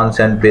write bonds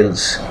and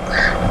bills.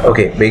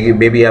 Okay,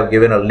 maybe I've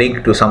given a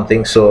link to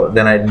something, so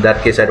then in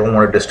that case I don't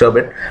want to disturb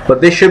it,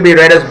 but this should be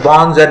read as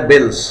bonds and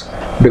bills,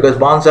 because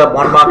bonds are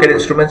bond market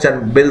instruments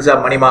and bills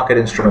are money market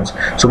instruments.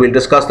 So we'll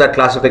discuss that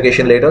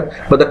classification later,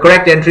 but the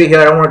correct entry here,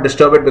 I don't want to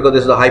disturb it because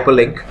this is a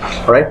hyperlink.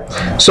 All right,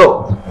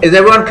 so is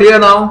everyone clear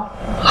now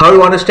how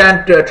you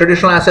understand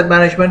traditional asset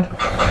management?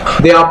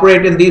 They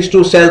operate in these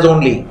two cells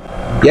only.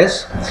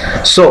 Yes.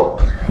 So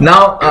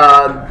now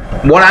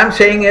what I'm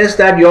saying is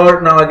that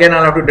now again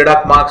I'll have to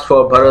deduct marks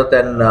for Bharat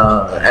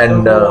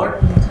and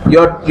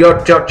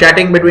you're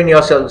chatting between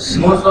yourselves.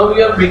 Most of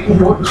you are making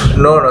notes.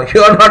 No,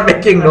 you are not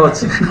making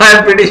notes.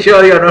 I'm pretty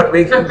sure you're not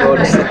making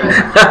notes.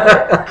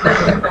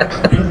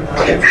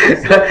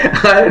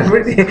 I'm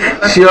pretty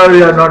sure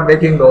you are not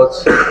making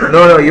notes.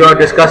 No, you are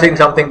discussing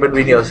something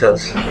between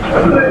yourselves.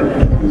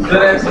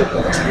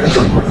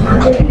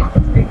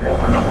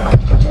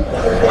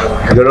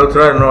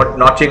 Garotra not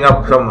notching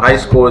up some high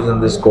scores in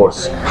this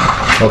course.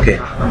 Okay,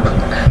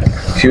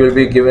 she will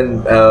be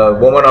given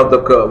woman of the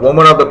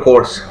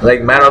course,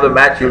 like man of the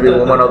match. You'll be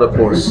woman of the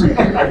course.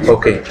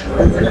 Okay.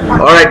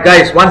 All right,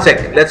 guys. 1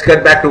 sec. Let's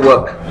get back to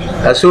work.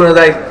 As soon as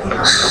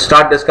I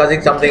start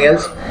discussing something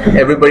else,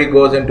 everybody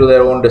goes into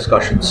their own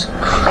discussions.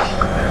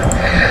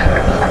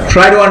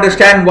 Try to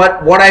understand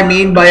what I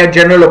mean by a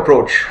general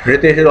approach.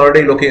 Ritesh is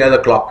already looking at the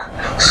clock.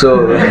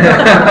 So,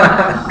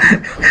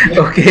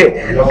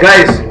 okay,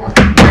 guys,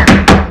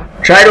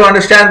 try to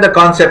understand the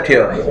concept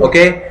here.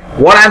 Okay,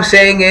 what I'm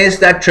saying is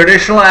that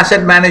traditional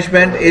asset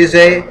management is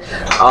a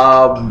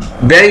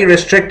very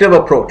restrictive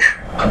approach,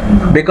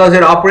 because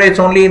it operates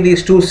only in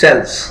these two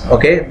cells.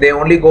 Okay, they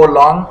only go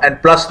long, and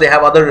plus they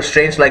have other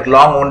restraints like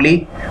long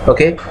only.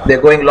 Okay,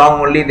 they're going long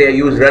only. They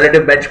use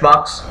relative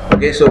benchmarks.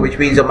 Okay, so which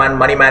means a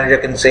money manager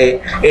can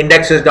say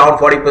index is down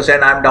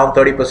 40%, I'm down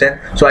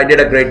 30%, so I did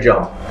a great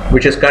job,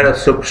 which is kind of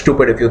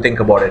stupid if you think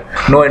about it.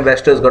 No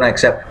investor is going to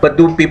accept, but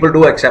people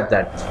do accept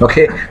that.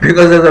 Okay,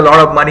 because there's a lot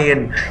of money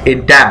in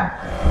TAM.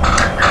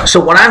 So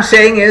what I'm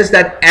saying is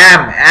that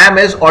AM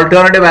is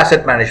alternative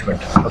asset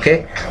management.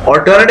 Okay,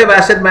 alternative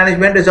asset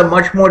management is a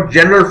much more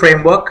general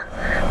framework,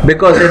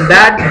 because in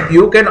that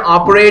you can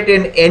operate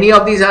in any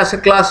of these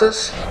asset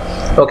classes.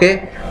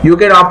 Okay, you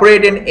can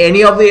operate in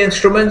any of the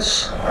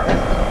instruments.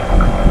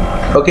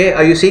 Okay,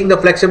 are you seeing the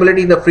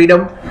flexibility, the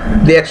freedom,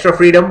 the extra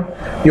freedom?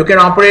 You can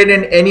operate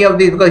in any of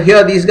these, because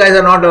here these guys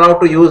are not allowed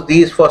to use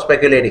these for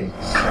speculating.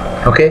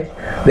 Okay,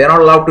 they are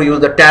not allowed to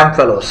use, the TAM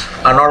fellows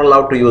are not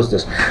allowed to use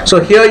this. So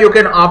here you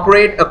can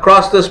operate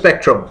across the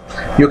spectrum.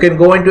 You can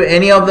go into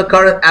any of the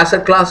current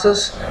asset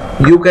classes,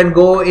 you can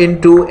go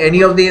into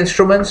any of the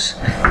instruments,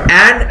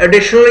 and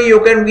additionally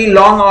you can be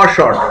long or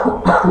short,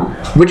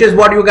 which is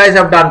what you guys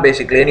have done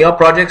basically in your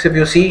projects. If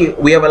you see,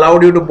 we have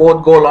allowed you to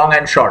both go long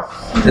and short.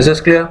 Is this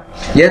clear?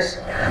 Yes.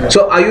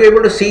 So are you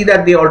able to see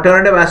that the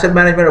alternative asset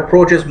management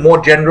approach is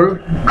more general?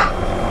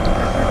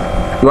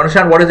 You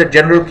understand what is a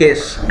general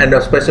case and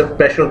a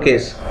special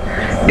case?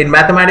 In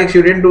mathematics,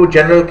 you didn't do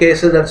general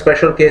cases and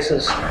special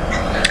cases.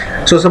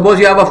 So suppose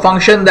you have a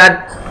function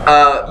that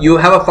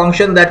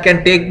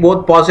can take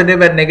both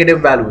positive and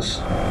negative values.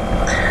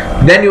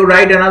 Then you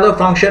write another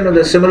function with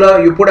a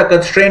similar, you put a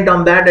constraint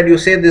on that and you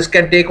say this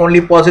can take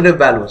only positive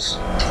values.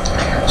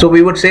 So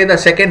we would say the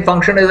second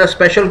function is a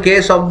special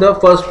case of the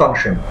first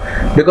function,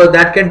 because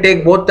that can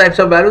take both types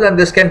of values and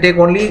this can take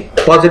only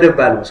positive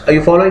values. Are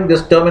you following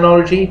this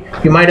terminology?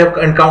 You might have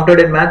encountered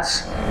in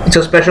maths. It's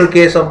a special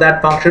case of that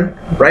function,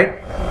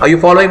 right? Are you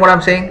following what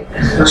I'm saying?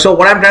 So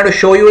what I'm trying to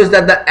show you is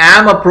that the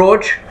AM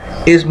approach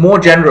is more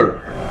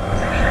general,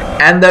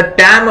 and the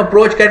TAM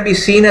approach can be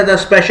seen as a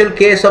special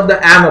case of the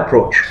AM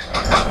approach,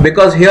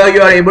 because here you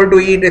are able to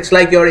eat, it's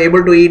like you're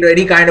able to eat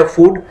any kind of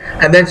food,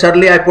 and then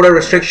suddenly I put a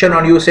restriction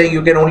on you saying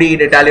you can only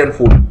eat Italian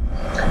food.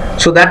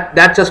 So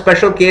that's a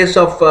special case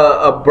of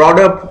a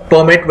broader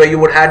permit where you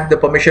would have the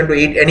permission to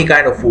eat any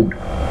kind of food.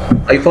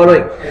 Are you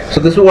following? So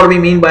this is what we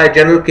mean by a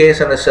general case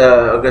and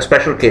a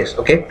special case.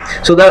 Okay.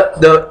 So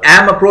the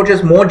AM approach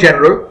is more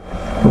general.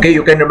 Okay,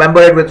 you can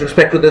remember it with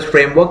respect to this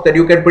framework, that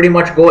you can pretty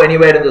much go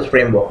anywhere in this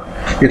framework.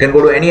 You can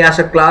go to any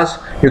asset class,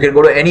 you can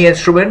go to any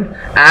instrument,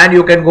 and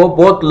you can go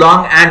both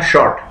long and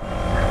short.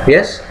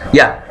 Yes?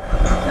 Yeah.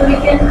 So we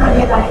can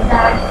derive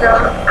that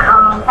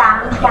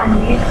TAM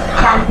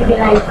can be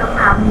derived from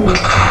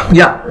AM.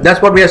 Yeah,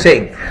 that's what we are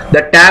saying.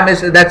 The TAM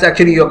is, that's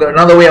actually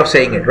another way of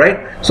saying it, right?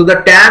 So the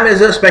TAM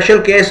is a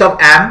special case of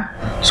AM.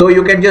 So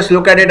you can just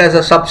look at it as a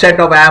subset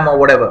of AM or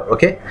whatever.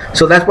 Okay.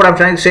 So that's what I'm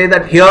trying to say,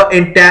 that here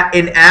in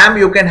AM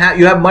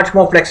you have much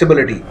more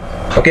flexibility.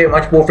 Okay,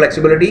 much more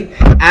flexibility,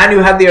 and you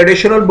have the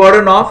additional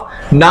burden of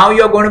now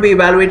you're going to be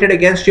evaluated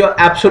against your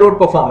absolute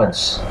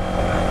performance.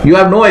 You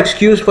have no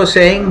excuse for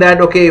saying that,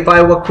 okay, if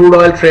I were a crude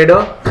oil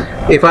trader,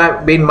 if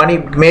I've been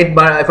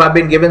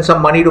given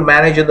some money to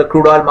manage in the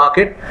crude oil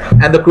market,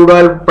 and the crude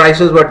oil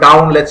prices were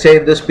down, let's say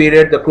in this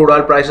period the crude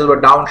oil prices were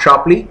down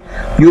sharply,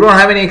 you don't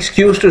have any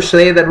excuse to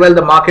say that, well,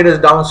 the market is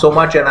down so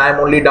much and I'm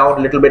only down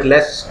a little bit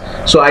less,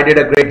 so I did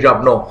a great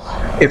job. No.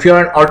 If you're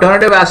an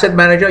alternative asset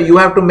manager, you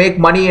have to make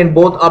money in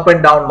both up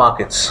and down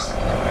markets,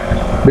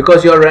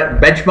 because your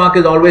benchmark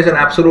is always an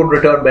absolute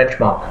return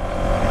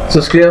benchmark. Is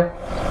this clear?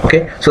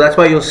 Okay, so that's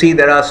why you'll see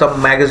there are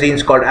some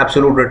magazines called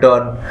Absolute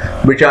Return,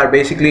 which are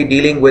basically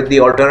dealing with the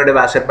alternative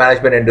asset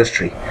management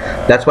industry.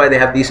 That's why they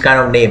have these kind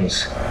of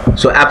names.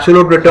 So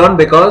Absolute Return,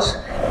 because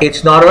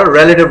it's not a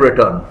relative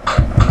return.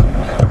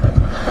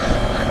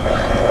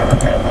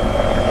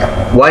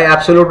 Why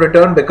Absolute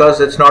Return? Because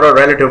it's not a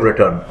relative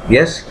return.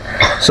 Yes.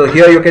 So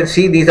here you can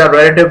see these are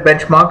relative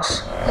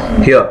benchmarks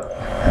here.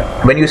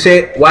 When you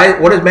say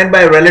what is meant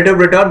by relative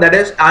return, that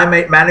is, I'm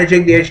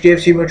managing the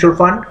HDFC mutual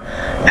fund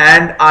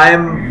and I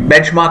am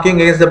benchmarking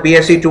against the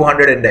BSE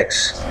 200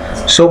 index.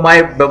 So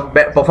my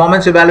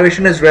performance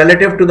evaluation is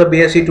relative to the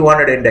BSE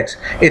 200 index.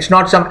 It's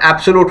not some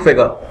absolute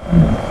figure.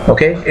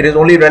 Okay, it is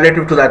only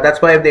relative to that.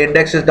 That's why if the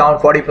index is down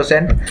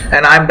 40%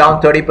 and I'm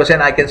down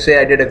 30%, I can say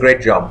I did a great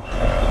job.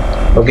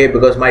 Okay,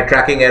 because my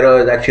tracking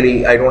error is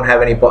actually, I don't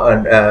have any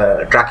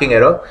tracking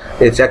error,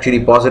 it's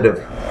actually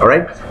positive. All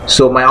right,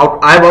 so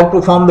I've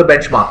outperformed the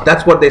benchmark.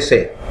 That's what they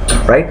say,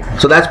 right?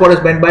 So that's what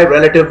is meant by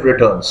relative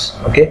returns.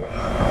 Okay,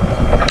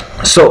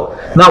 so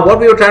now what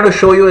we were trying to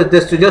show you is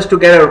this, just to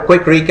get a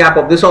quick recap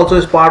of this. Also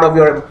is part of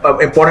your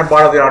important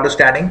part of your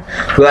understanding,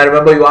 because I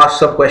remember you asked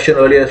some question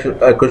earlier,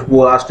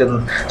 Kushbu asked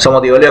in some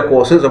of the earlier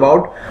courses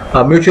about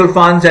mutual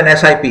funds and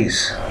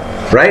SIPs,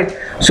 right?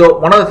 So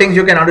one of the things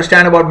you can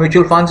understand about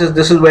mutual funds is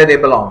this is where they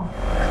belong.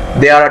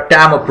 They are a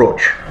TAM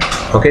approach.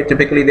 Okay,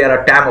 typically they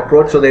are a TAM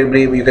approach, so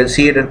you can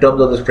see it in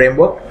terms of this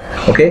framework.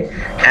 Okay,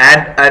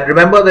 and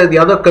remember that the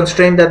other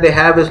constraint that they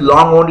have is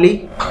long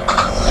only,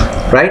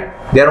 right?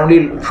 They are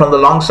only from the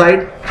long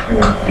side.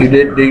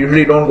 They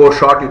usually don't go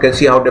short. You can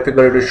see how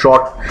difficult it is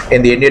short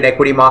in the Indian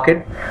equity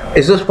market.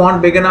 Is this font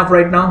big enough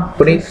right now,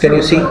 Puneet? Can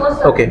you see?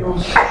 Okay,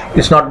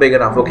 it's not big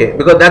enough. Okay,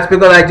 because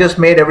I just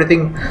made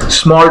everything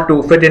small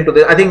to fit into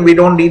this. I think we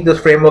don't need this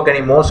framework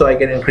anymore, so I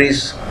can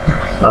increase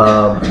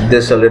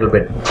this a little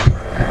bit.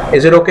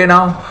 Is it okay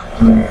now?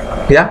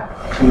 Yeah.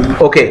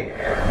 Okay.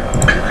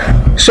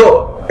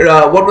 So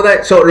what was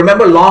I? So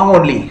remember, long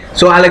only.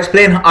 So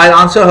I'll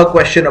answer her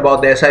question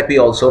about the SIP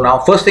also. Now,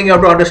 first thing you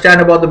have to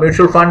understand about the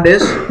mutual fund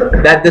is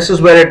that this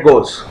is where it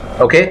goes.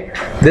 Okay,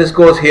 this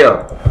goes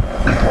here.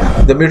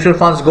 The mutual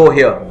funds go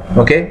here.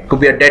 Okay, could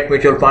be a debt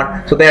mutual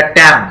fund. So they are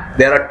TAM.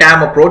 They are a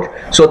TAM approach.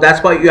 So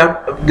that's why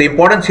the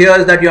importance here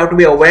is that you have to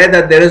be aware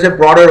that there is a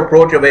broader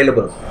approach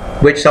available,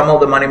 which some of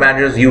the money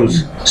managers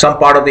use, some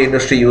part of the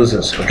industry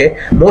uses. Okay,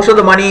 most of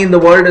the money in the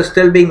world is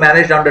still being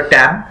managed under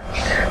TAM,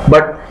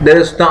 but there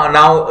is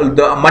now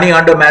the money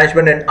under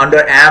management and under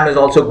AM is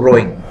also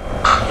growing.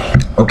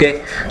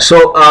 Okay,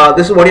 so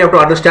this is what you have to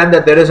understand,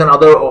 that there is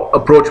another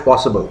approach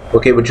possible.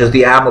 Okay, which is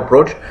the AM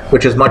approach,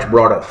 which is much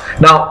broader.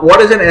 Now, what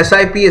is an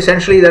SIP?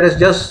 Essentially, that is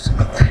just,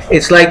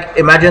 it's like,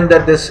 imagine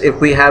that if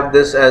we have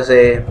this as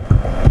a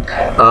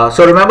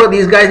so remember,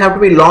 these guys have to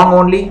be long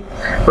only,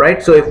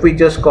 right? So if we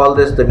just call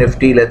this the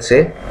Nifty, let's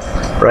say,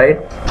 right?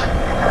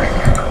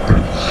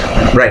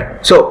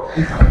 Right. So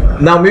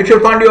now mutual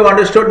fund you have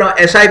understood. Now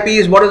SIP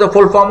is, what is the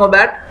full form of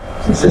that?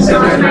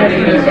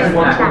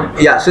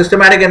 Yeah,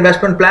 systematic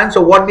investment plan.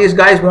 So what these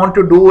guys want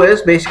to do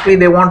is basically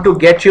they want to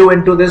get you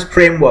into this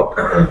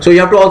framework. So you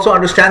have to also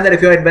understand that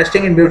if you're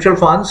investing in mutual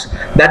funds,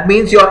 that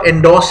means you're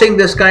endorsing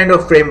this kind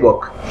of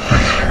framework.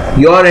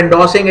 You're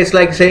endorsing, it's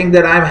like saying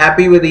that I'm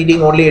happy with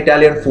eating only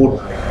Italian food.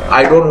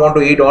 I don't want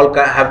to eat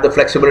have the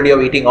flexibility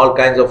of eating all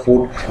kinds of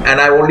food,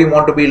 and I only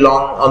want to be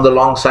long on the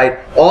long side.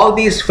 All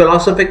these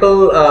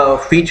philosophical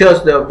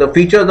features, the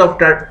features of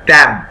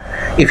TAM.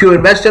 If you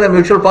invest in a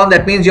mutual fund,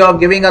 that means you're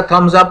giving a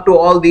thumbs up to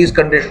all these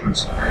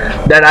conditions.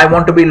 That I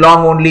want to be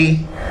long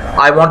only,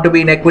 I want to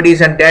be in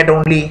equities and debt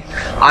only,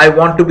 I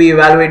want to be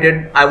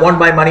evaluated, I want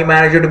my money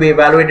manager to be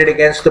evaluated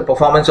against the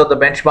performance of the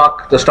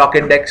benchmark, the stock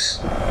index.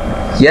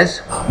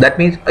 Yes, that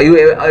means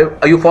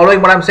are you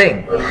following what I'm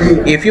saying?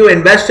 If you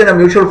invest in a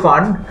mutual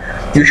fund,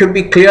 you should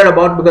be clear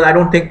about, because I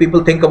don't think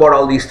people think about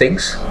all these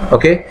things,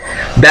 okay,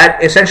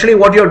 that essentially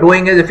what you're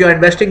doing is, if you're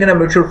investing in a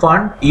mutual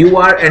fund, you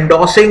are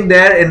endorsing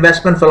their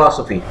investment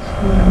philosophy,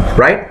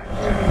 right?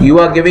 You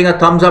are giving a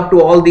thumbs up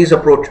to all these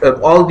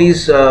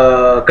conditions,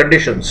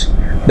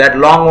 that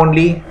long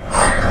only,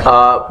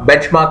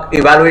 benchmark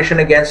evaluation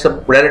against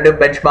the relative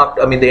benchmark,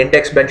 I mean the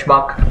index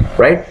benchmark,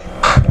 right?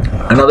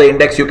 Another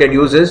index you can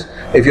use is,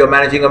 if you're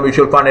managing a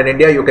mutual fund in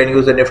India, you can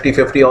use the Nifty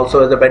 50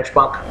 also as a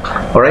benchmark.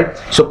 All right.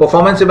 So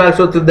performance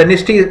evaluation. So the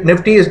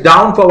Nifty is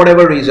down for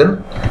whatever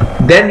reason,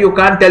 then you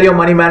can't tell your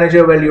money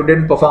manager, well, you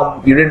didn't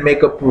perform, you didn't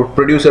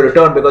produce a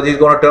return, because he's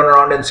going to turn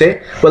around and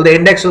say, well, the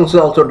index is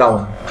also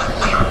down.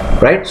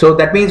 Right. So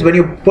that means when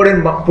you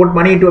put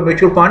money into a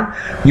mutual fund,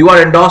 you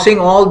are endorsing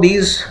all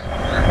these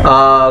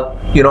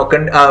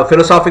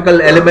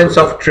philosophical elements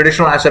of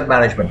traditional asset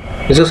management.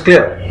 This is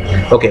clear.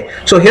 Okay,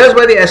 so here's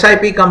where the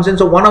SIP comes in.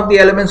 So one of the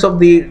elements of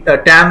the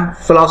TAM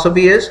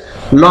philosophy is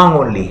long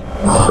only,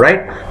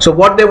 right? So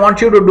what they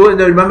want you to do is,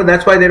 remember,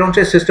 that's why they don't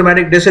say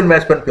systematic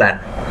disinvestment plan.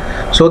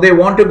 So they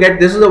want to get,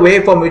 this is a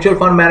way for mutual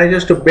fund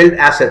managers to build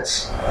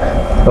assets.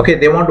 Okay,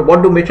 they want to,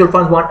 what do mutual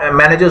funds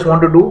managers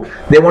want to do?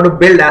 They want to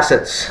build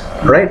assets,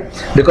 right?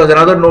 Because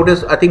another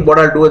notice, I think what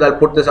I'll do is I'll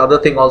put this other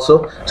thing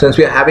also. Since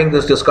we are having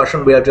this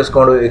discussion, we are just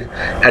going to,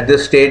 at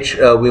this stage,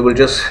 we will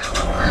just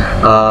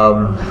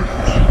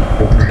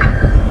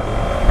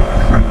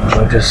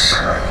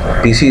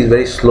PC is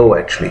very slow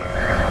actually,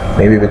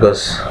 maybe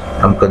because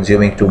I'm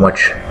consuming too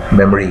much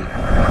memory.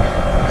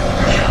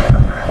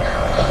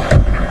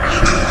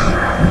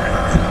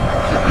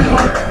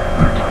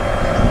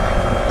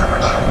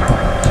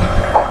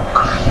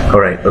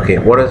 Alright, okay,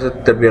 what is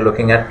it that we are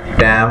looking at?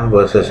 TAM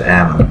versus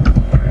AM.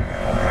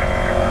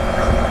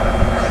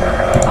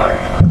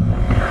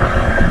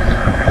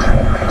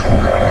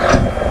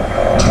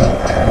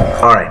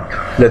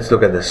 Alright, let's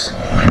look at this.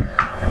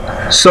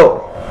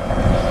 So,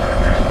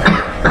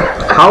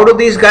 how do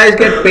these guys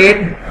get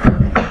paid?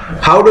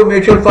 How do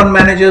mutual fund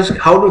managers,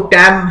 how do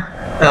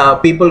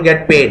TAM people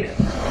get paid?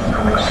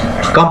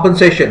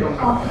 Compensation.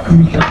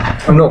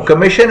 No,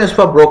 commission is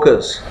for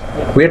brokers.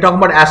 We are talking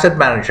about asset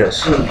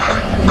managers.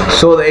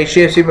 So the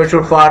HDFC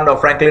mutual fund, or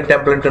Franklin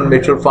Templeton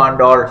mutual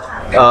fund, or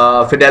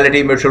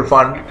Fidelity mutual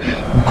fund,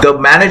 the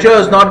manager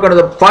is not going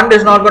to, the fund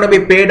is not going to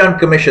be paid on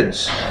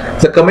commissions.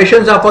 The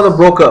commissions are for the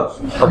broker.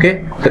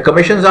 Okay, the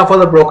commissions are for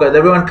the broker. Is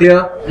everyone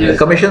clear? Yes. The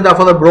commissions are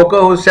for the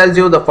broker who sells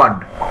you the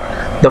fund.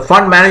 The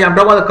fund manager, I'm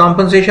talking about the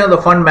compensation of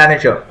the fund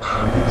manager.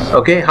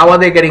 Okay, how are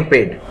they getting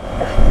paid?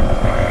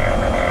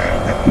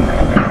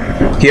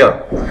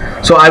 Here.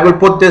 So I will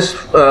put this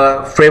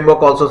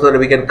framework also so that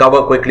we can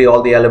cover quickly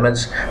all the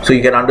elements, so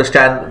you can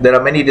understand there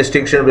are many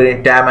distinctions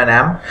between TAM and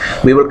AM.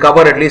 We will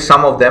cover at least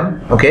some of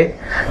them. Okay,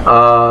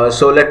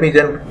 so let me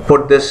then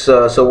put this.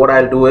 So what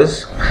I'll do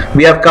is,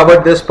 we have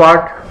covered this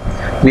part,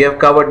 we have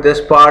covered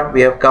this part, we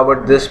have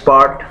covered this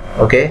part.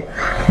 Okay,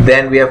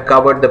 then we have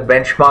covered the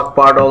benchmark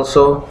part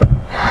also,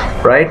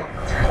 right?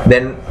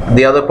 Then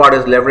the other part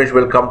is leverage.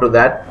 Will come to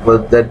that.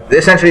 But that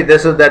essentially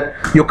this is that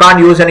you can't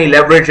use any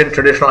leverage in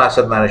traditional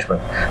asset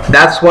management.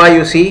 That's why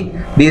you see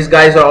these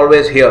guys are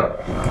always here.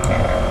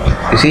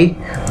 You see,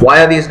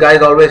 why are these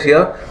guys always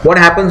here? What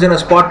happens in a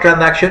spot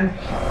transaction?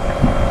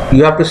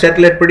 You have to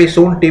settle it pretty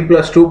soon,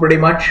 T+2 pretty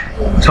much.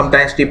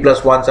 Sometimes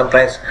T+1,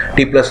 sometimes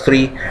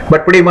T+3,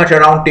 but pretty much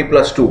around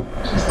T+2.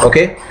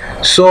 Okay,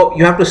 so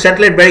you have to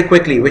settle it very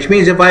quickly, which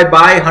means if I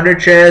buy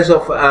 100 shares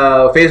of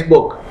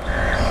Facebook,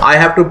 I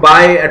have to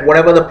buy at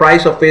whatever the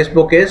price of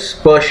Facebook is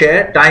per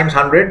share times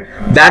 100.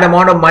 That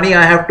amount of money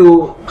I have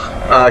to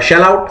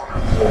shell out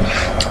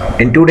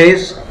in 2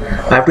 days.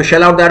 I have to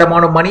shell out that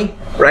amount of money,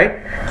 right?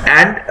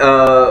 And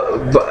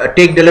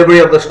take delivery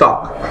of the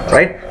stock,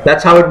 right?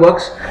 That's how it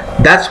works.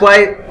 That's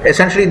why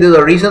essentially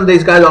the reason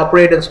these guys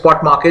operate in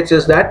spot markets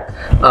is that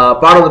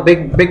part of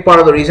the big part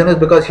of the reason is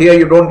because here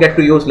you don't get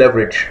to use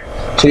leverage.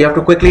 So you have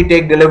to quickly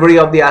take delivery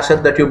of the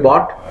asset that you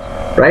bought,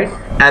 right?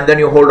 And then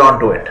you hold on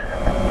to it.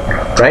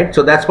 Right,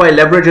 so that's why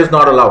leverage is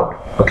not allowed.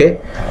 Okay,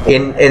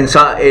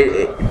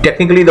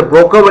 technically the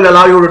broker will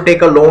allow you to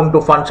take a loan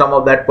to fund some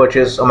of that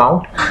purchase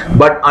amount,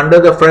 but under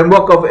the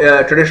framework of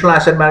traditional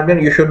asset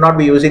management, you should not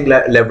be using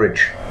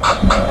leverage.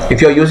 If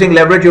you're using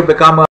leverage, you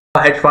become a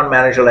hedge fund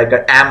manager, like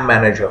an AM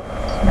manager.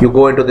 You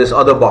go into this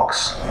other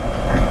box.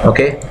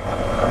 Okay.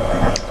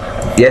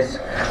 Yes.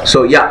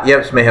 So yeah,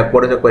 yes, Mehak,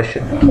 what is the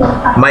question?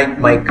 Mike.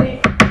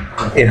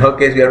 In her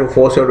case, we have to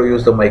force her to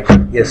use the mic.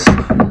 Yes.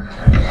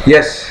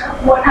 Yes.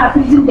 What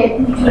happens in debt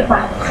mutual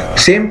fund?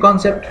 Same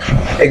concept,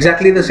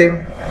 exactly the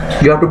same.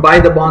 You have to buy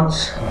the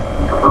bonds.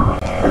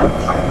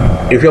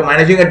 If you're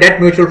managing a debt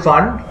mutual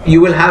fund,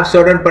 you will have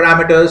certain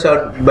parameters,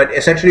 but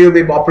essentially you'll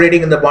be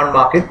operating in the bond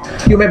market.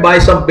 You may buy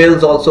some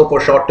bills also for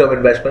short-term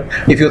investment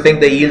if you think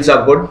the yields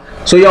are good.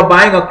 So you're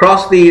buying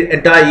across the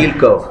entire yield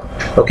curve.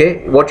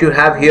 Okay, what you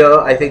have here,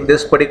 I think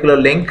this particular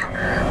link,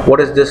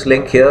 what is this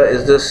link here?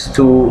 This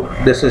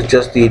is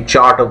just the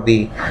chart of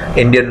the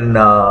Indian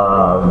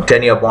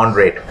 10-year bond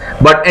rate.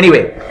 But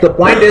anyway, the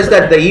point is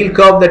that the yield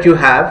curve that you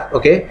have,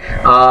 okay,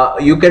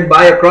 you can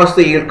buy across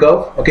the yield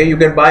curve. Okay, you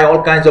can buy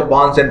all kinds of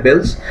bonds and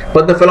bills,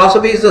 but the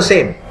philosophy is the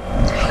same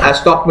as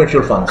stock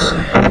mutual funds.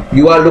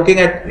 You are looking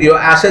at your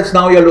assets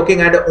now, you're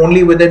looking at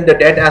only within the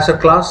debt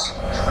asset class.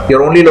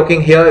 You're only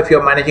looking here if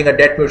you're managing a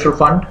debt mutual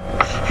fund.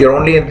 You're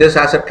only in this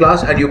asset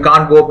class and you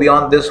can't go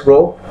beyond this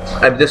row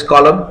and this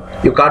column.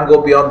 You can't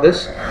go beyond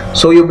this.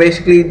 So you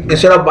basically,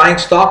 instead of buying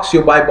stocks,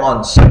 you buy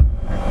bonds.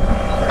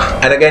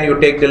 And again, you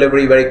take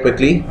delivery very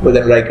quickly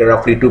within like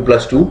roughly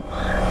 2+2.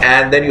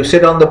 And then you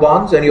sit on the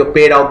bonds and you're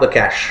paid out the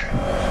cash.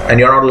 And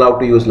you're not allowed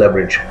to use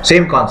leverage.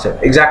 Same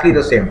concept, exactly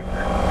the same.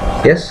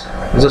 Yes?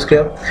 Is this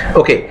clear?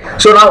 Okay.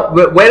 So now,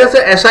 where does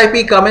the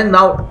SIP come in?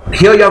 Now,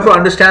 here you have to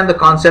understand the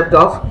concept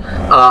of,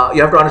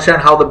 you have to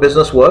understand how the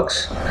business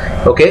works.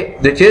 Okay,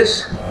 which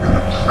is,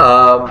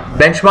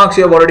 benchmarks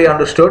you have already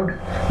understood.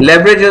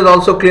 Leverage is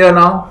also clear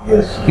now.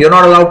 Yes. You're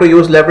not allowed to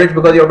use leverage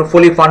because you have to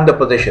fully fund the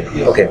position.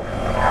 Yes. Okay.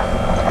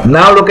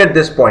 Now look at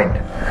this point.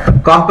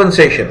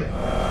 Compensation.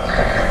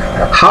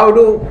 How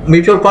do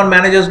mutual fund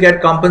managers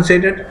get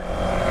compensated?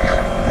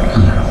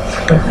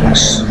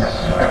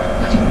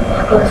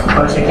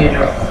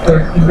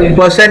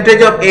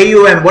 Percentage of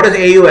AUM. What is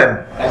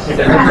AUM?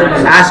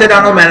 Asset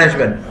under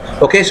management.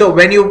 Okay, so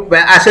when you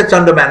assets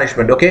under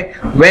management. Okay,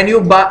 when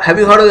you buy, have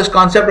you heard of this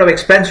concept of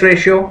expense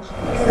ratio?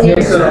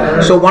 Yes,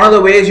 sir. So one of the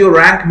ways you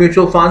rank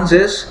mutual funds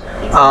is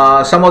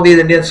some of these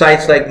Indian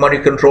sites like Money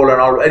Control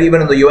and all, and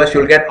even in the US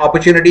you'll get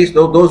opportunities.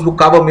 Those who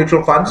cover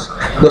mutual funds,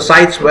 the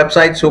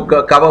websites who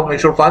cover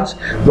mutual funds,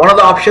 one of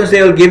the options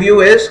they will give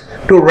you is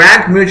to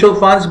rank mutual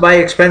funds by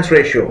expense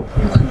ratio.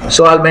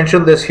 So I'll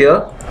mention this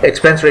here.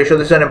 Expense ratio.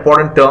 This is an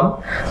important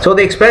term. So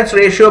the expense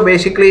ratio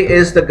basically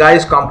is the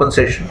guy's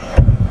compensation.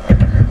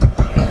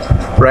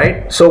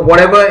 Right, so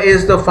whatever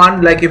is the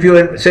fund, like if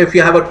you say if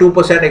you have a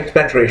 2%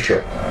 expense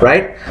ratio,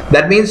 right,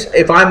 that means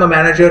if I'm a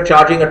manager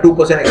charging a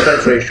 2%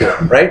 expense ratio,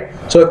 right,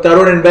 so if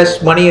Tarun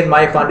invests money in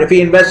my fund, if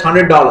he invests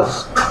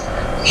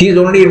 $100, he's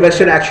only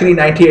invested actually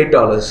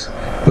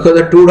 $98 because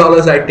the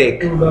 $2 I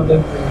take.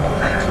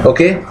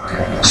 Okay,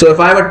 so if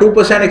I have a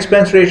 2%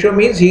 expense ratio,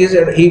 means he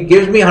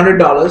gives me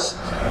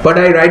 $100, but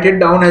I write it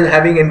down as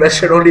having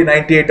invested only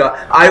 $98.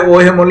 I owe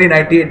him only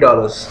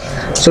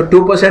 $98. So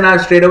 2%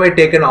 I've straight away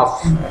taken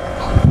off.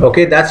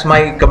 Okay, that's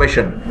my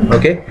commission.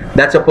 Okay,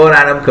 that's a per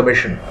annum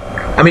commission.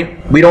 I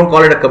mean, we don't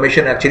call it a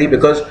commission actually,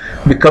 because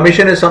the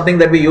commission is something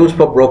that we use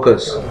for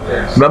brokers.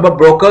 Remember,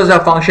 brokers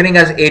are functioning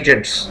as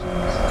agents.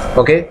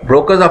 Okay,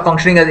 brokers are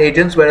functioning as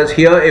agents, whereas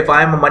here, if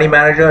I am a money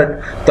manager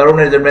and Tarun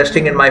is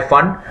investing in my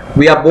fund,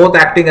 we are both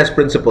acting as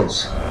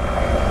principals.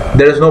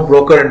 There is no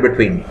broker in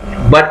between.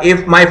 But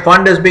if my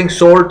fund is being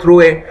sold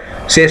through a,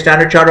 say,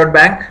 Standard Chartered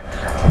Bank,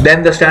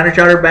 then the Standard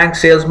Chartered Bank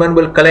salesman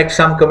will collect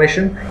some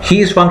commission.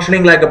 He is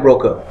functioning like a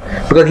broker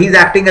because he's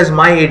acting as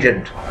my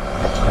agent.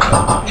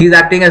 He's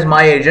acting as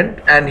my agent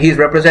and he's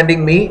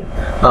representing me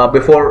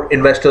before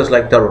investors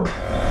like Tarun.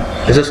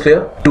 Is this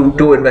clear?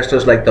 To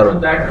investors like Tarun. So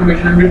that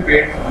commission will be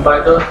paid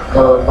by the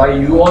by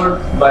you or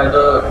by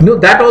the? No,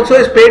 that also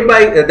is paid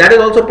by. That is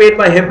also paid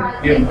by him.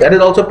 Yeah. That is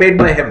also paid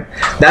by him.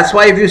 That's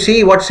why if you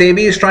see what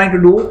SEBI is trying to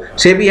do,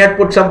 SEBI had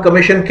put some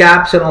commission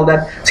caps and all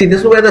that. See,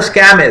 this is where the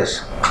scam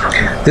is.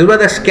 This is where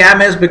the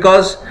scam is,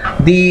 because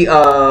the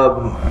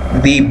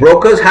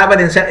brokers have an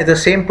incentive. It's the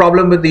same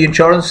problem with the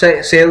insurance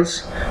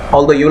sales,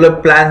 all the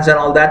ULIP plans and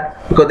all that,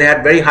 because they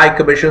had very high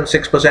commissions,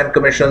 6%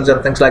 commissions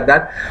and things like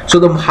that. So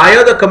the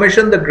higher the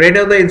commission, the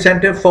greater the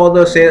incentive for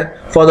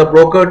the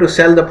broker to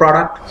sell the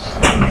product,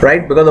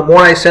 right? Because the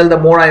more I sell, the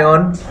more I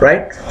earn,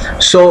 right?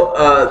 So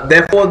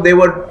therefore,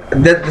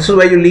 this is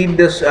where you lead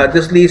this.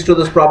 This leads to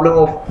this problem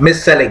of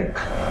mis-selling.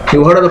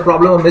 You heard of the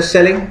problem of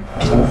mis-selling?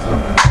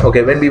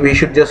 Okay, we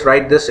should just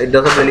write this. It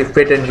doesn't really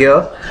fit in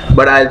here,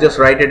 but I'll just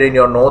write it in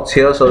your notes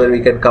here so that we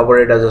can cover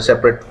it as a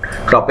separate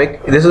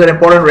topic. This is an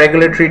important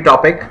regulatory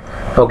topic.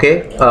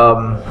 Okay.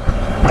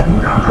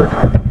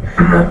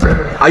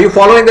 Are you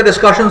following the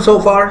discussion so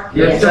far?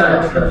 Yes,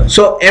 sir.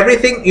 So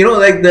everything,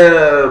 like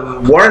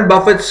the Warren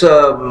Buffett's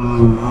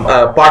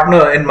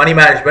partner in money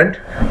management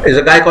is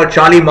a guy called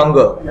Charlie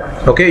Munger.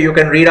 Okay, you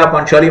can read up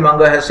on Charlie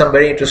Munger. Has some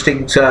very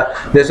interesting.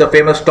 There's a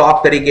famous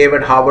talk that he gave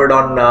at Harvard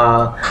on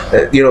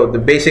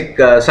the basic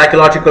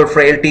psychological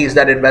frailties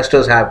that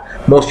investors have.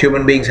 Most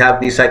human beings have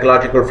these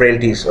psychological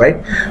frailties,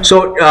 right?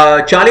 So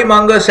Charlie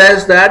Munger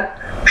says that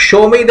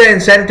show me the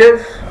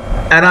incentive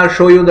and I'll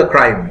show you the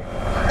crime.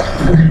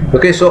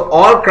 Okay, so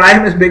all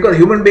crime is because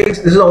human beings,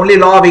 this is the only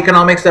law of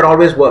economics that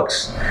always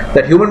works,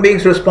 that human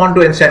beings respond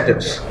to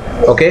incentives.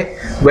 Okay,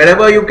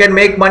 wherever you can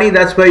make money,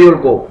 that's where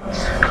you'll go.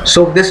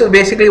 So this is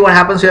basically what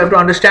happens. You have to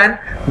understand,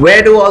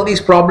 where do all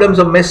these problems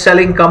of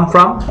mis-selling come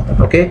from?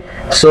 Okay,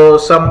 so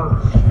some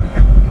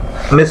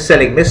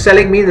mis-selling.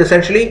 Mis-selling means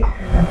essentially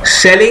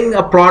selling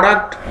a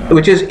product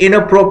which is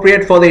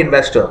inappropriate for the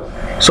investor.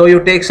 So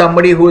you take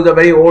somebody who is a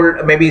very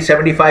old, maybe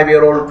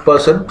 75-year-old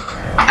person,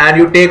 and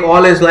you take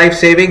all his life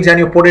savings and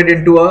you put it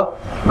into a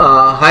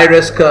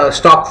high-risk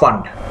stock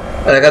fund,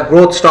 like a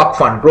growth stock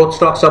fund. Growth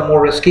stocks are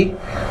more risky.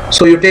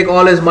 So you take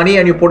all his money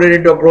and you put it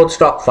into a growth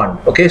stock fund.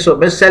 Okay, so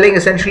mis-selling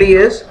essentially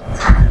is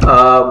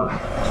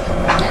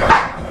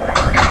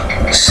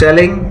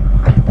selling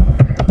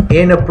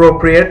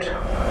inappropriate.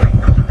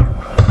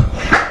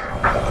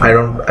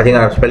 I think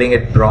I'm spelling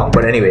it wrong,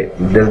 but anyway,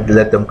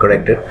 let them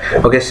correct it.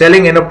 Okay,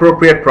 selling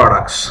inappropriate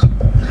products.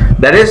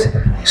 That is,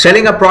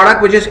 selling a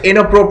product which is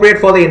inappropriate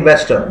for the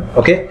investor.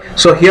 Okay,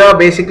 so here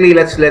basically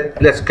let's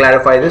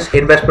clarify this.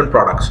 Investment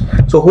products.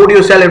 So who do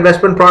you sell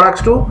investment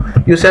products to?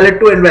 You sell it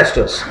to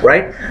investors,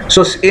 right?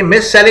 So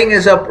mis-selling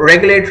is a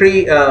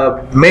regulatory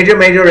major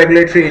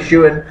regulatory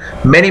issue in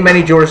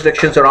many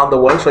jurisdictions around the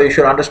world. So you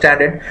should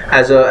understand it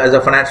as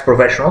a finance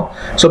professional.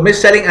 So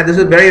mis-selling, and this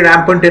is very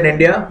rampant in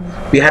India.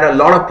 We had a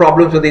lot of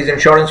problems with these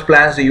insurance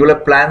plans, the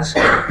ULIP plans,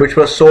 which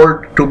were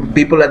sold to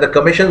people, and the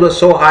commissions were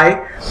so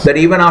high that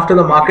even after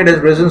the market has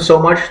risen so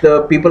much,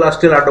 the people are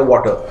still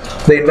underwater.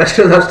 The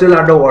investors are still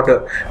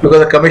underwater because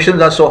the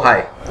commissions are so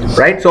high,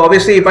 right? So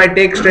obviously, if I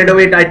take straight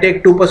away, I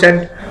take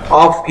 2%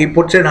 off. He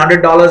puts in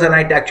 $100, and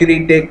I actually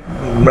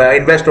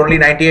invest only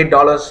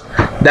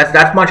 $98.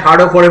 That's much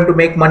harder for him to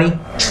make money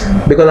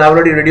because I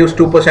already reduced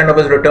 2% of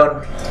his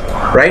return,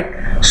 right?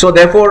 So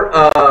therefore,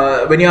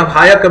 when you have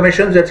higher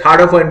commissions, it's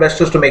harder for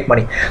investors to make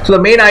money. So the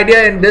main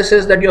idea in this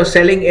is that you're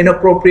selling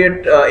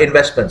inappropriate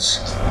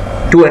investments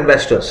to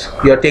investors.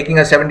 You're taking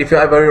a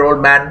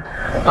 75-year-old man,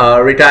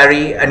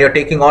 retiree, and you're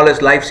taking all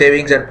his life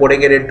savings and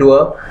putting it into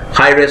a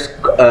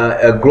high-risk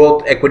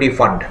growth equity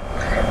fund,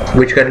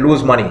 which can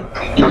lose money,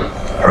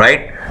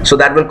 right? So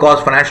that will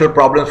cause financial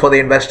problems for the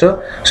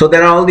investor. So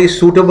there are all these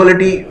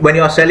suitability when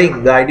you're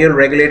selling. The ideal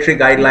regulatory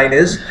guideline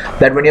is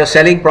that when you're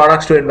selling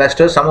products to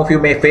investors, some of you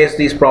may face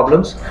these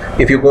problems.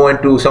 If you go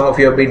into, some of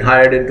you have been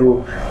hired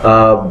into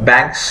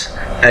banks,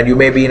 and you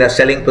may be in a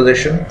selling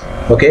position,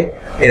 okay,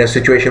 in a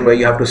situation where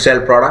you have to sell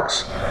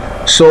products.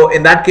 So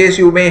in that case,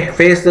 you may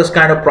face this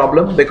kind of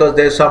problem because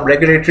there's some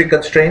regulatory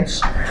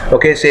constraints.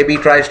 Okay,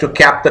 SEBI tries to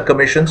cap the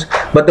commissions,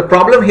 but the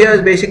problem here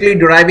is basically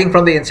deriving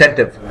from the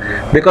incentive,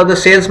 because the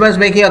salesman is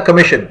making a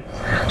commission.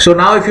 So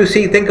now if you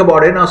think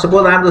about it, now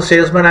suppose I'm the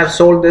salesman, I've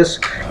sold this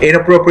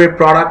inappropriate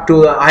product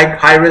to a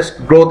high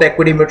risk growth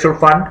equity mutual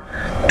fund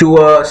to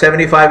a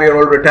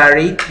 75-year-old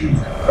retiree,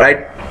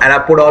 right? And I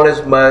put all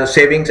his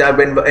savings. I've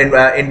been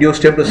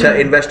induced him to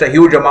invest a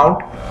huge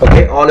amount,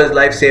 okay, all his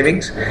life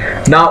savings.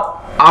 Now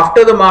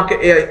after the market,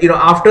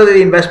 after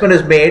the investment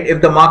is made,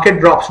 if the market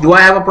drops, do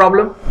I have a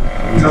problem?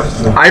 No.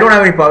 I don't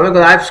have any problem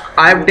because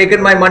I've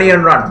taken my money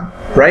and run,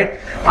 right?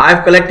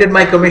 I've collected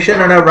my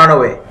commission and I've run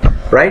away,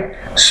 right?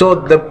 So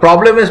the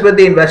problem is with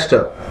the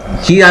investor.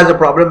 He has a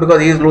problem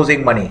because he is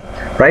losing money,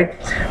 right?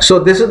 So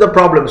this is the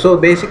problem. So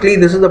basically,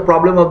 this is the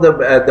problem of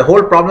the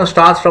whole problem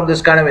starts from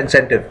this kind of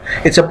incentive.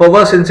 It's a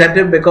perverse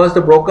incentive because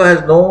the broker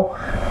has no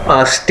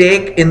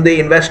stake in the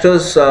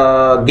investor's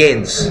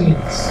gains.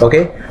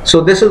 Okay,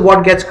 so this is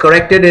what gets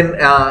corrected in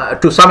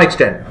to some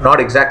extent, not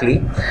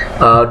exactly,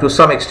 to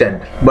some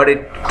extent, but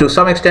to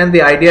some extent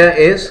the idea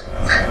is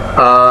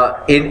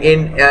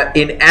in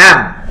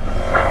AM.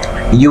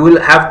 You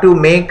will have to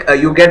make,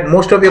 you get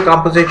most of your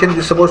compensation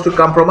is supposed to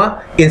come from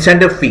a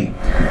incentive fee,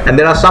 and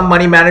there are some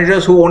money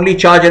managers who only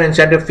charge an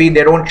incentive fee.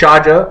 They don't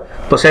charge a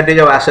percentage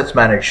of assets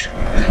managed.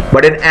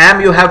 But in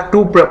AM you have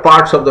two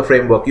parts of the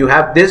framework. You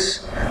have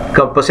this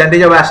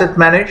percentage of assets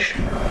managed,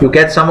 you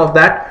get some of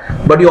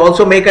that, but you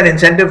also make an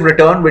incentive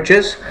return which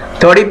is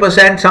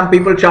 30%. Some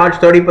people charge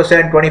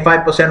 30%,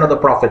 25% of the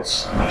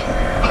profits.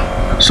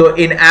 So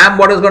in AM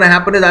what is going to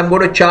happen is I'm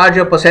going to charge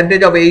a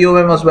percentage of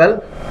AUM as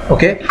well,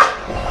 okay,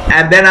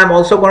 and then I'm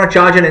also going to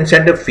charge an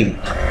incentive fee.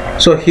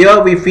 So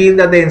here we feel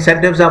that the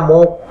incentives are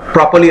more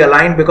properly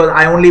aligned because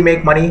I only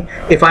make money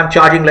if I'm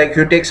charging, like if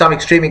you take some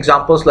extreme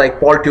examples like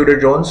Paul Tudor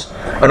Jones,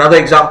 another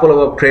example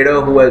of a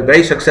trader who was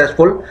very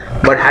successful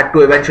but had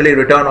to eventually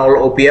return all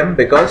OPM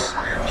because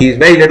he's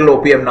very little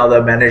OPM now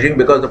they're managing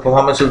because the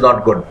performance is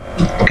not good.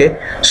 Okay,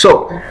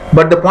 so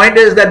but the point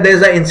is that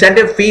there's an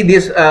incentive fee.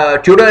 This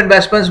Tudor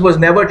Investments was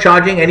never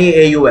charging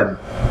any AUM.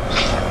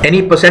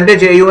 Any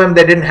percentage AUM,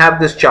 they didn't have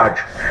this charge.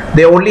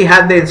 They only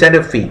had the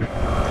incentive fee.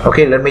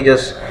 Okay, let me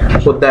just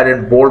put that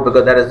in bold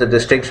because that is the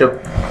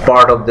distinctive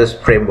part of this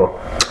framework.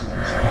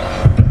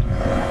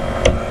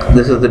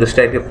 This is the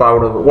distinctive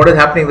part of what is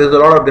happening. There's a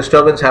lot of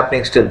disturbance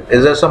happening still.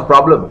 Is there some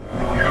problem?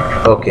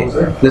 Okay,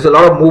 there's a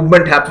lot of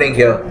movement happening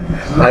here.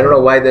 I don't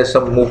know why there's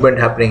some movement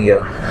happening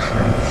here.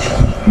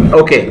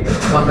 Okay.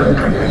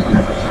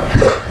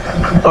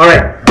 All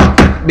right.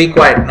 be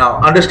quiet now.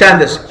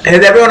 Understand this.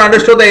 Has everyone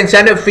understood the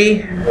incentive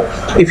fee?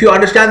 If you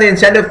understand the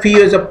incentive fee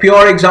is a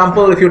pure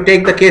example, if you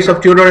take the case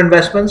of Tudor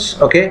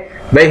Investments, okay,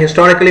 very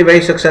historically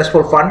very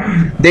successful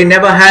fund, they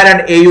never had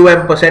an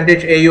AUM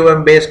percentage,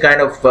 AUM based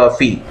kind of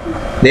fee.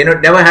 They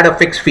never had a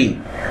fixed fee.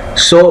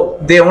 So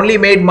they only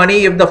made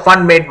money if the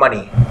fund made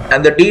money,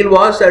 and the deal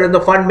was that if the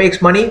fund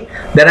makes money,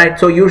 then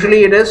so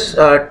usually it is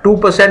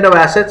 2% of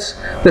assets,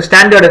 the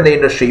standard in the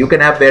industry. You can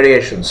have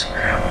variations.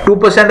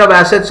 2% of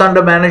assets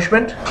under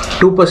management,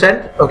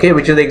 2%, okay,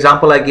 which is the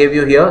example I gave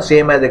you here,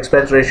 same as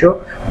expense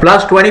ratio,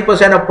 plus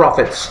 20% of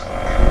profits.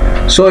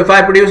 So if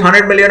I produce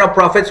 100 million of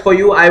profits for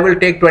you, I will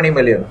take 20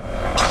 million.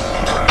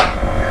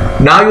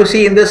 Now you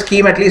see in this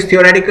scheme, at least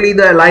theoretically,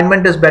 the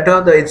alignment is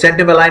better, the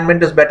incentive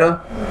alignment is better,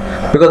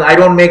 because I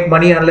don't make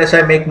money unless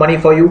I make money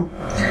for you.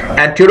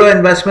 And Tudor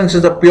Investments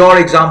is a pure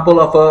example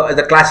of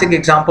the classic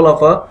example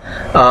of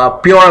a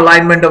pure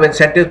alignment of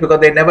incentives, because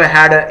they never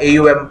had a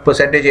AUM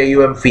percentage,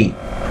 AUM fee.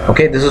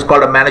 Okay, this is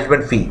called a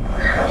management fee.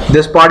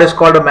 This part is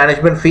called a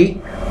management fee.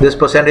 This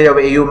percentage of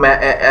AUM,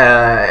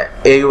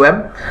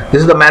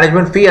 this is the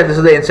management fee, and this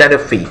is the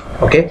incentive fee.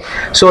 Okay,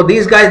 so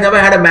these guys never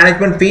had a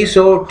management fee,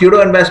 so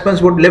Tudor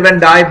Investments would live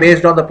and die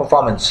based on the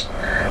performance,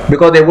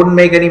 because they wouldn't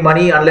make any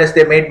money unless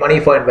they made money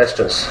for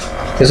investors.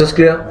 This is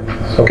clear?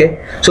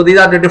 Okay, so these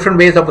are the different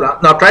ways of,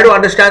 now try to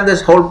understand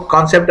this whole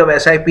concept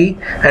of SIP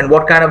and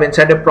what kind of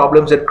incentive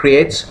problems it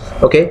creates.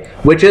 Okay,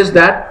 which is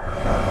that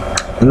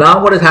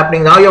now what is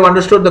happening, now you have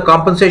understood the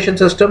compensation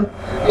system.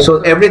 So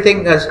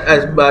everything, as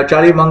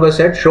Charlie Munger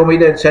said, show me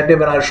the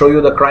incentive and I'll show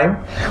you the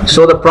crime.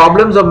 So the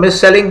problems of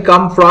mis-selling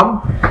come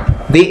from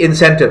the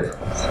incentive.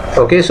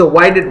 Okay, so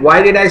why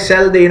did I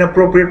sell the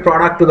inappropriate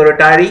product to the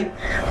retiree?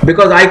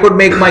 Because I could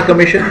make my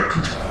commission.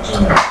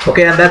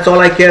 Okay, and that's all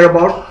I care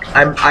about.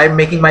 I'm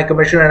making my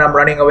commission and I'm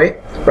running away,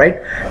 right?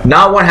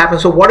 Now what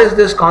happens? So what is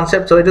this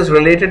concept? So it is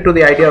related to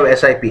the idea of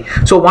SIP.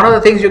 So one of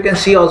the things you can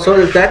see also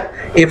is that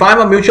if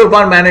I'm a mutual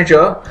fund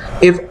manager,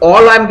 if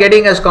all I'm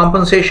getting as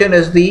compensation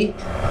is the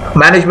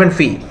management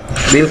fee,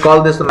 we'll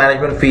call this the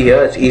management fee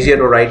here, it's easier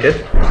to write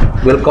it.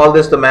 We'll call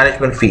this the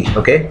management fee,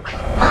 okay?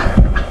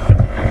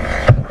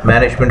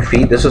 Management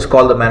fee, this is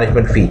called the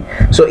management fee.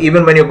 So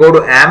even when you go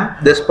to AM,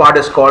 this part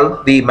is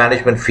called the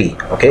management fee,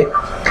 okay?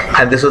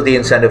 And this is the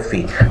incentive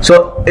fee.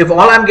 So if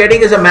all I'm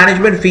getting is a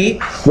management fee,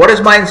 what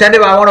is my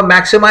incentive? I want to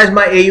maximize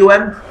my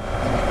AUM.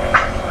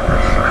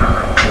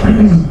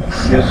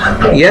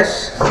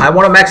 Yes, I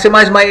want to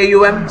maximize my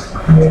AUM.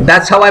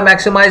 That's how I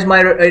maximize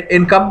my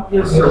income,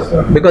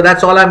 because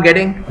that's all I'm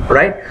getting,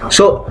 right?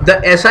 So the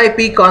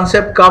SIP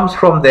concept comes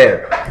from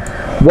there.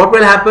 What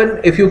will happen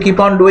if you keep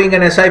on doing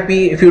an SIP?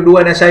 If you do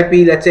an SIP,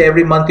 let's say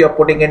every month you're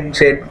putting in,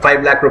 say,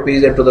 5 lakh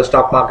rupees into the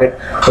stock market,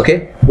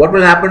 okay? What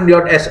will happen?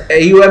 Your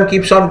AUM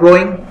keeps on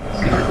growing,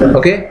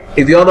 okay?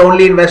 If you're the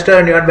only investor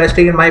and you're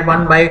investing in my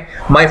fund,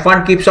 my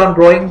fund keeps on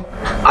growing.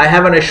 I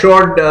have an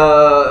assured,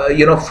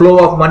 flow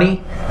of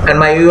money, and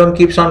my AUM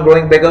keeps on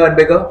growing bigger and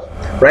bigger,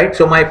 right?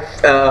 So my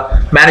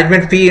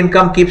management fee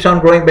income keeps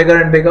on growing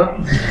bigger and bigger.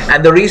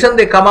 And the reason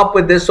they come up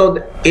with this,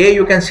 so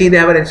you can see they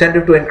have an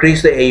incentive to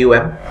increase the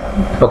AUM,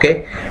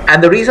 okay?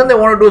 And the reason they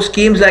want to do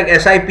schemes like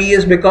SIP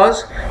is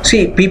because,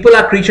 see, people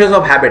are creatures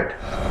of habit.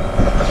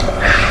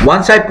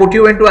 Once I put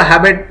you into a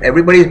habit,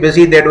 everybody is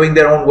busy, they're doing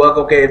their own work,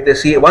 okay? If they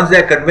see, once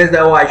they're convinced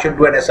that, oh, I should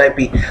do an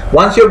SIP.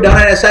 Once you've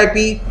done an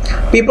SIP,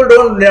 people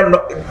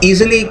don't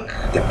easily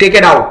take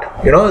it out,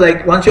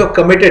 like once you're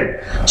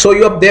committed. So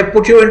they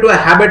put you into a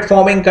habit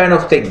forming kind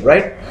of thing,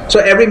 right? So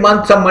every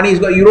month some money is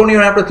going, you don't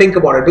even have to think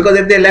about it, because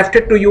if they left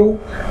it to you,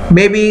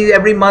 maybe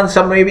every month,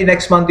 maybe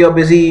next month you're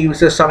busy,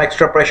 there's some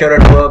extra pressure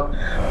at work,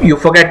 you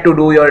forget to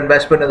do your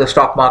investment in the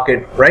stock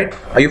market, right?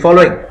 Are you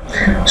following?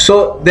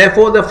 So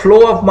therefore the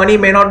flow of money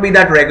may not be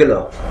that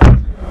regular.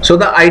 So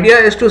the idea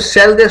is to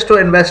sell this to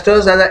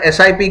investors as a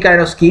SIP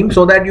kind of scheme,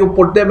 so that you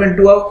put them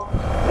into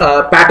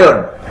a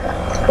pattern.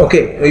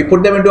 Okay, you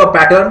put them into a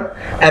pattern,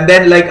 and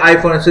then, like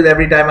for instance,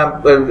 every time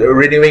I'm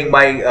renewing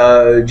my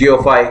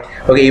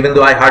GeoFi, okay, even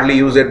though I hardly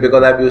use it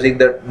because I'm using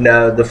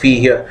the fee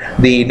here,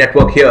 the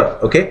network here,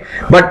 okay.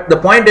 But the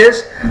point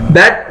is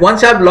that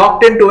once I've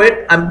locked into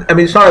it,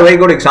 it's not a very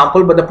good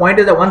example, but the point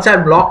is that once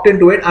I've locked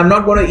into it, I'm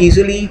not going to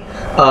easily,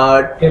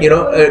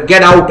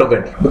 get out of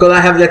it, because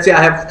let's say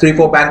I have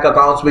 3-4 bank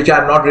accounts which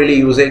I'm not really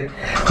using,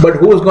 but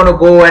who's going to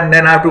go and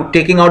then I have to,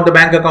 taking out the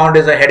bank account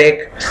is a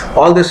headache,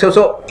 all this.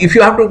 So if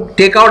you have to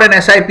take out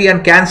an SIP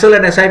and cancel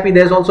an SIP,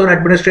 there's also an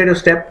administrative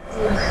step.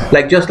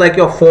 Just like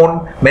your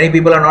phone, many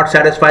people are not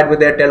satisfied with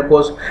their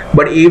telcos,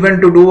 but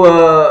even to do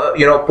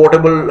a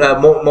portable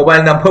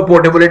mobile number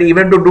portability,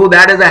 even to do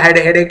that is a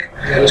headache.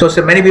 So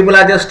many people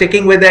are just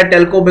sticking with their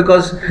telco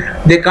because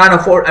they can't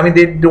afford,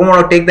 they don't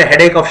want to take the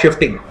headache of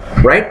shifting,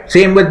 right?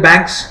 Same with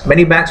banks.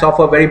 Many banks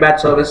offer very bad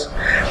service,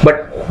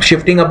 but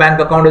shifting a bank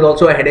account is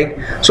also a headache.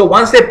 So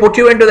once they put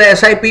you into the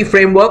SIP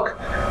framework,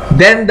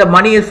 then the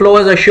money flow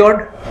is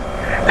assured.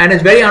 and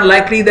it's very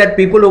unlikely that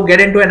people who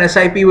get into an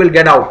SIP will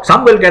get out.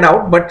 Some will get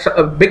out, but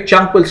a big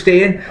chunk will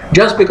stay in,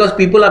 just because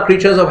people are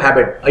creatures of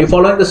habit. Are you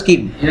following the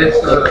scheme? Yes,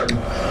 sir.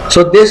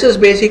 So this is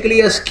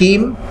basically a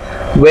scheme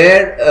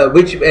where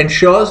which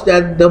ensures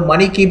that the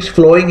money keeps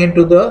flowing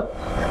into the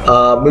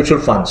mutual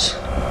funds,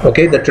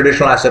 okay, the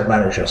traditional asset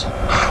managers.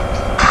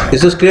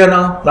 Is this clear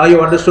now? Now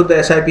you understood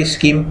the SIP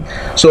scheme.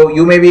 So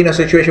you may be in a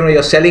situation where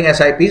you're selling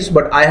SIPs,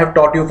 but I have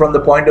taught you from the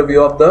point of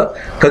view of the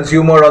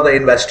consumer or the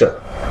investor,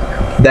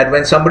 that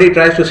when somebody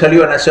tries to sell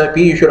you an SIP,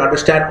 you should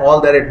understand all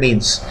that it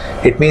means.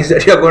 It means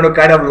that you're going to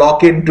kind of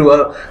lock into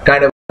a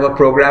kind of a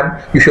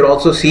program. You should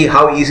also see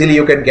how easily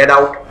you can get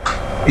out.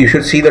 You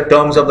should see the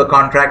terms of the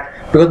contract,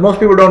 because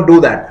most people don't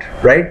do that,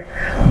 right?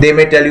 They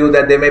may tell you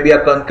that there may be a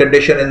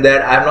condition in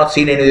there. I have not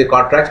seen any of the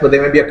contracts, but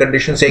there may be a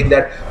condition saying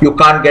that you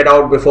can't get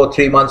out before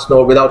 3 months,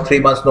 without 3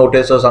 months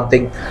notice or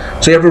something.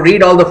 So you have to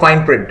read all the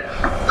fine print.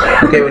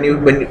 Okay,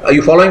 are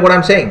you following what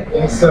I'm saying?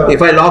 Yes, sir.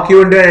 If I lock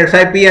you into an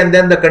SIP and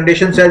then the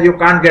condition says you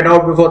can't get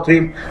out before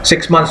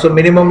 6 months, so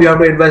minimum you have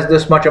to invest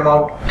this much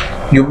amount,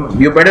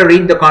 you better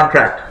read the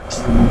contract.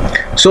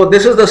 So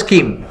this is the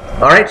scheme.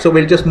 All right, so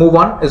we'll just move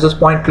on. Is this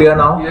point clear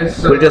now? Yes,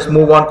 sir. We'll just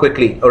move on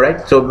quickly. All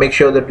right, so make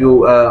sure that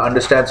you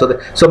understand.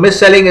 So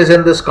mis-selling is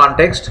in this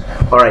context.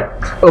 All right,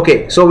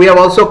 okay, so we have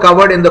also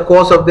covered in the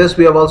course of this,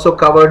 we have also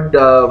covered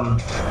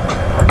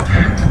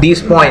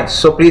these points.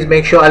 So please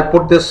make sure, I'll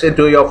put this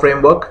into your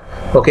framework.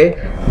 Okay,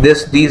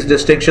 these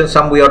distinctions,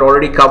 some we are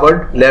already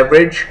covered: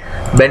 leverage,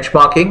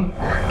 benchmarking,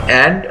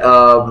 and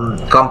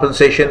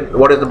compensation.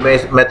 What is the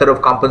method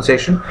of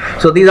compensation?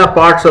 So these are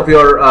parts of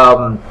your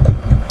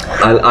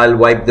I'll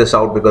wipe this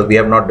out because we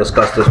have not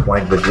discussed this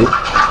point with you.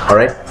 All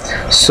right,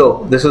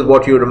 so this is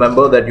what you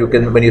remember, that you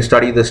can, when you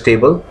study this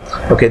table,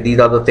 okay, these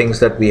are the things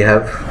that we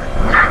have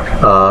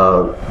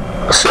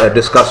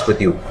discussed with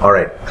you. All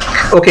right,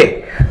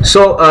 okay,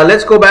 so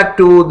let's go back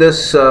to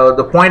this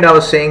the point I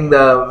was saying,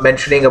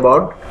 mentioning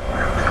about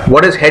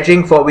what is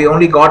hedging for. We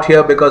only got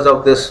here because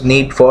of this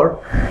need for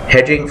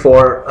hedging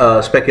for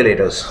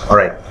speculators. All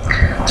right,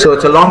 so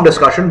it's a long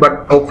discussion,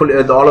 but hopefully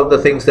all of the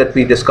things that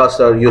we discussed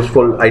are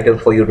useful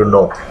items for you to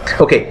know.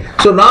 Okay,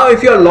 so now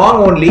if you're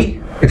long only,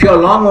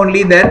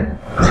 then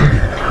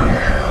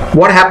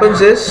what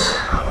happens is,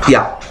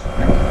 yeah,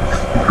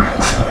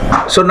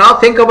 so now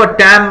think of a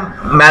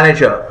TAM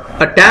manager.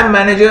 A TAM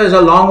manager is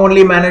a long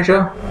only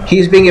manager.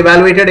 He's being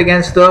evaluated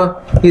against the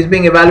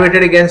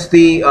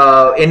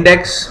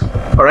index.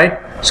 All right,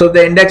 so if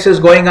the index is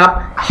going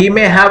up, he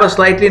may have a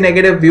slightly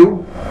negative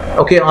view,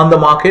 okay, on the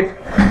market,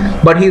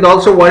 but he's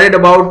also worried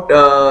about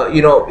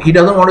he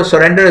doesn't want to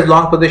surrender his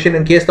long position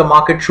in case the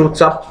market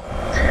shoots up.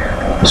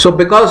 So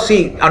because,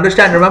 see,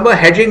 understand, remember,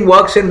 hedging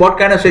works in what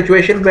kind of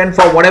situation? When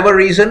for whatever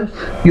reason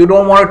you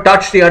don't want to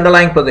touch the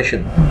underlying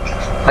position.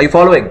 Are you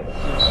following?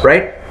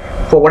 Right?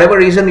 For whatever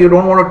reason you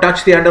don't want to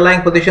touch the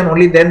underlying position,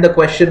 only then does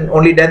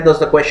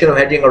the question of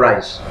hedging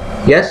arise.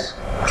 Yes?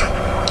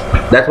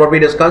 That's what we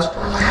discussed.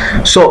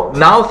 So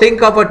now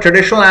think of a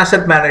traditional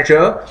asset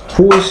manager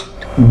who's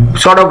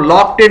sort of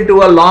locked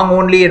into a long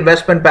only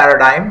investment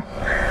paradigm.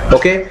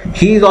 Okay,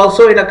 he's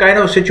also in a kind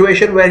of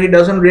situation where he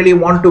doesn't really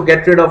want to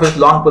get rid of his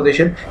long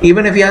position,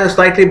 even if he has a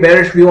slightly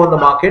bearish view on the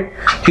market.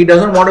 He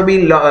doesn't want to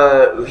be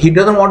he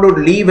doesn't want to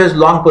leave his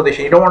long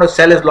position. He don't want to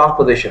sell his long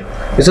position.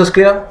 Is this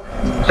clear?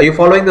 Are you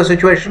following the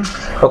situation?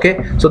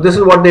 Okay, so this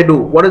is what they do.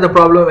 What is the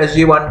problem,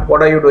 SG1?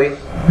 What are you doing?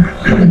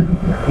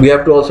 We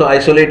have to also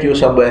isolate you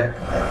somewhere.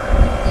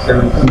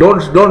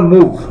 Don't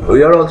move.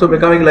 You're also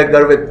becoming like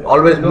Garvit,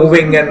 always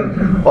moving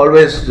and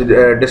always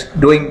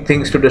doing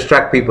things to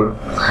distract people.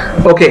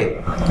 Okay.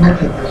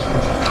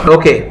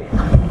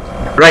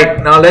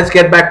 Right, now let's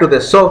get back to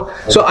this. So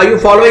are you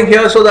following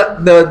here? So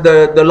that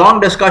the long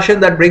discussion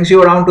that brings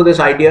you around to this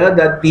idea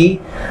that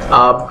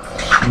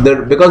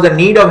because the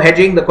need of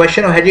hedging, the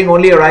question of hedging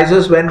only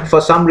arises when for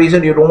some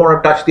reason you don't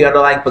want to touch the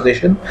underlying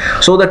position.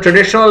 So the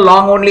traditional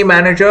long only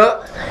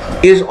manager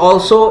is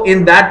also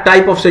in that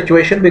type of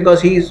situation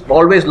because he's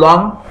always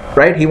long,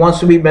 right? He wants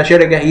to be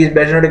measured against, he's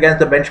measured against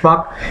the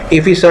benchmark.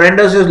 If he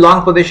surrenders his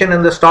long position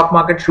and the stock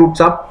market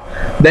shoots up,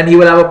 then he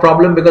will have a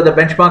problem because the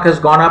benchmark has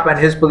gone up and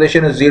his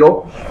position is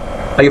zero.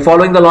 Are you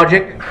following the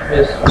logic?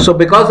 Yes. So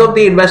because of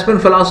the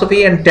investment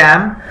philosophy and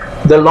TAM,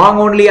 the long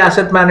only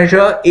asset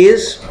manager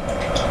is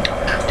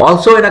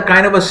also in a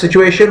kind of a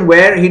situation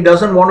where he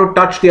doesn't want to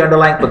touch the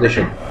underlying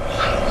position.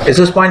 Is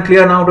this point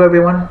clear now to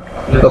everyone?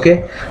 Yes.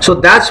 Okay, so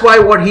that's why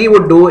what he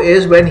would do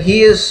is when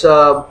he is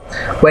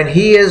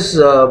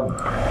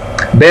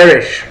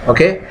bearish,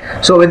 okay,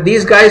 so when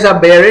these guys are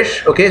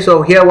bearish, okay,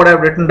 so here what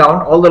I've written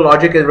down, all the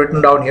logic is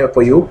written down here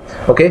for you,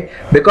 okay,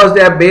 because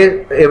they are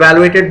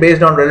evaluated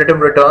based on relative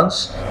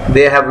returns,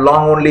 they have a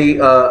long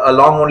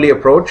only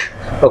approach,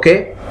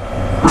 okay,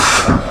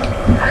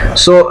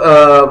 so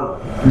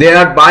they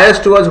are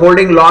biased towards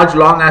holding large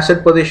long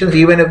asset positions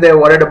even if they are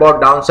worried about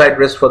downside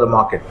risk for the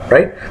market,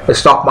 right? The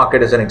stock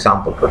market is an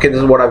example. Okay, this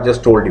is what I've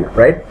just told you,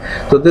 right?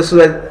 So this is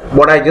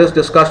what I just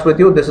discussed with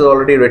you, this is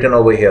already written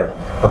over here.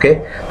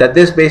 Okay, that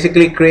this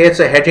basically creates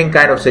a hedging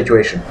kind of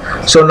situation.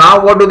 So now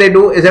what do they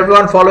do? Is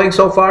everyone following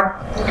so far?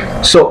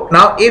 So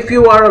now if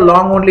you are a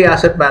long only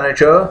asset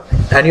manager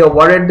and you're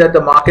worried that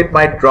the market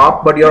might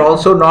drop, but you're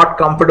also not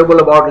comfortable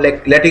about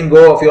letting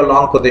go of your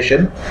long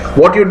position,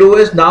 what you do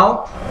is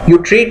now you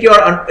treat your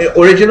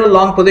original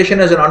long position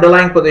as an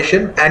underlying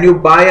position and you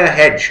buy a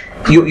hedge.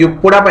 You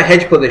put up a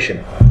hedge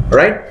position,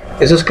 right?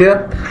 Is this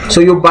clear? So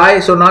you buy,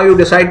 so now you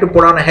decide to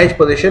put on a hedge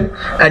position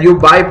and you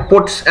buy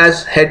puts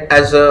as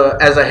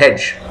a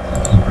hedge,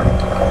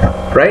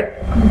 right?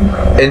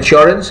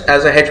 Insurance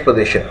as a hedge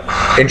position.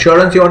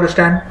 Insurance, you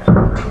understand?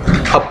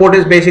 A put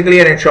is basically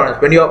an insurance.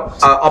 When your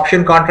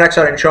option contracts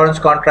are insurance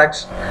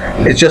contracts,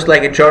 it's just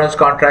like insurance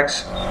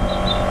contracts,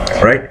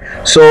 right?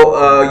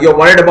 So you're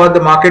worried about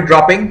the market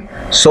dropping,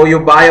 so you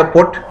buy a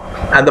put,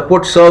 and the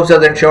put serves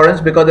as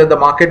insurance because if the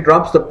market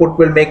drops, the put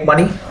will make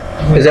money.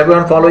 Is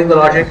everyone following the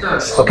logic?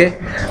 Okay.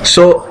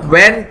 So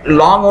when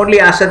long only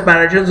asset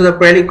managers is a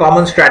fairly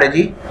common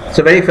strategy. It's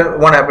a very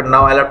what happened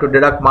now? I'll have to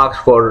deduct marks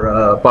for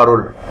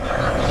Parul.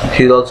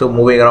 She's also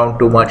moving around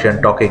too much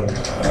and talking.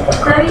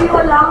 Sir, you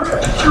allowed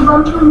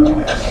Shubham to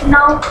move.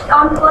 Now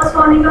on first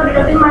warning you're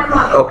deducting my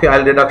mark. Okay,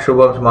 I'll deduct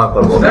Shubham's mark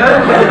also. No,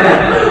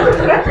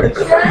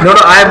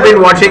 I have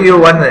been watching you.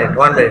 1 minute.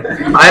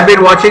 I have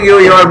been watching you.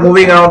 You are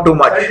moving around too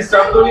much.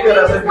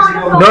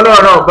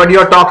 No. But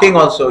you're talking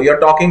also. You're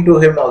talking to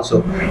him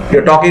also.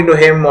 You're talking to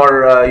him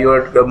or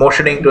you're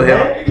motioning to him.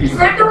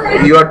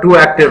 You are too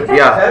active.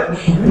 Yeah.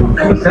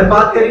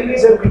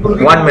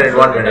 1 minute.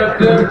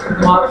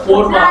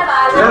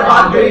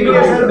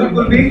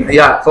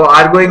 Yeah. For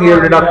arguing,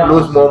 you'll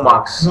lose more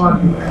marks.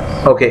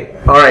 Okay.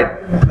 All right.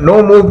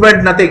 No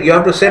movement. Nothing. You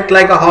have to sit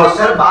like a horse.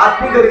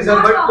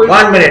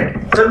 1 minute.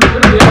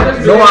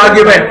 No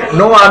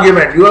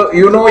argument.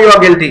 You know you are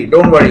guilty.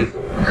 Don't worry.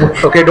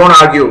 Okay, don't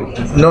argue.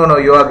 No,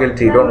 you are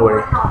guilty. Don't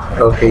worry.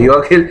 Okay, you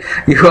are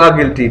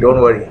guilty. Don't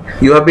worry.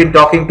 You have been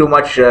talking too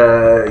much.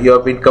 You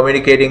have been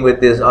communicating with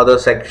this other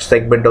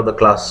segment of the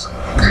class.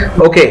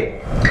 Okay.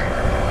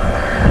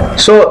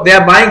 So they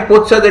are buying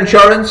puts as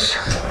insurance.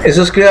 Is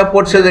this clear?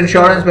 Puts as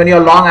insurance when you're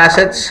long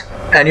assets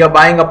and you're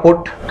buying a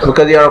put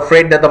because you're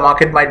afraid that the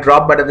market might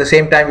drop, but at the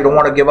same time you don't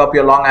want to give up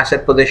your long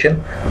asset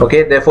position.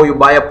 Okay, therefore you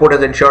buy a put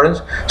as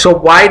insurance. So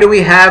why do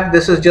we have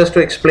this? Is just to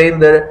explain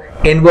the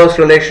inverse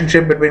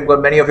relationship between,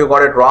 because many of you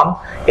got it wrong,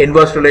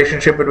 inverse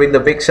relationship between the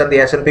VIX and the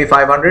S&P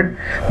 500.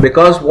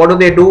 Because what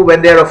do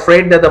when they're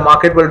afraid that the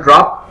market will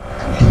drop?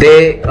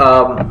 They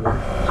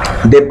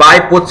buy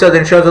puts as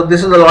insurance. So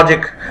this is the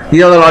logic.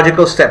 These are the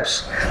logical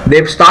steps.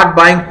 They start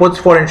buying puts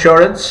for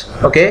insurance,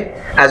 okay,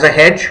 as a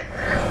hedge.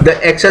 The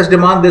excess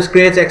demand, this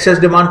creates excess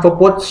demand for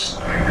puts,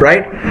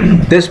 right?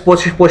 This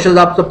pushes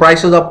up the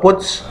prices of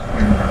puts.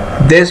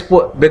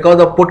 Because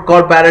of put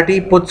call parity,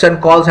 puts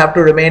and calls have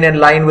to remain in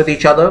line with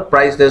each other.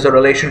 Price, there's a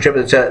relationship.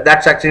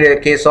 That's actually a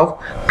case of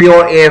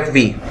pure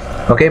AFV.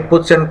 Okay,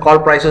 puts and call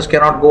prices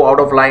cannot go out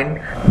of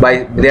line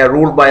they are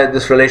ruled by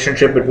this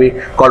relationship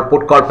called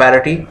put call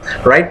parity,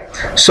 right?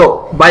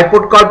 So by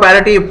put call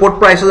parity, if put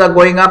prices are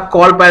going up,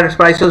 call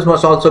prices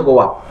must also go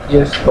up.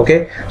 Yes.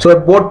 Okay, so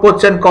if both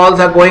puts and calls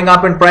are going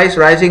up in price,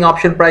 rising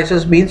option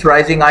prices means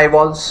rising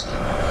eyeballs.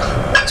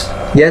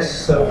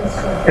 Yes,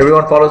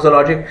 everyone follows the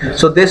logic.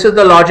 So this is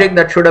the logic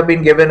that should have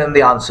been given in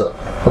the answer.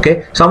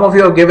 Okay, some of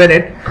you have given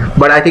it,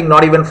 but I think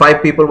not even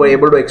 5 people were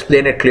able to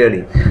explain it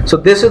clearly. So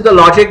this is the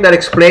logic that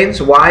explains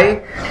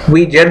why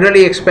we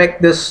generally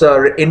expect this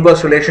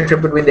inverse relationship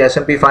between the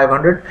S&P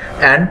 500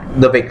 and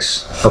the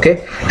VIX.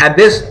 Okay, and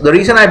the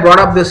reason I brought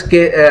up this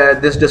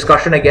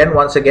discussion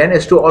once again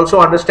is to also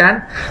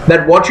understand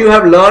that what you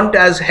have learned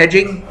as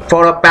hedging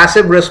for a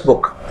passive risk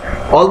book,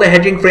 all the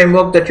hedging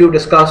framework that you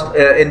discussed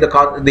in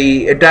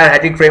the entire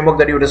hedging framework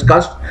that you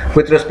discussed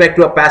with respect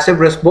to a passive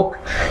risk book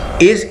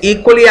is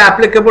equally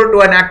applicable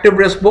to an active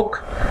risk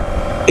book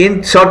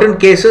in certain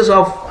cases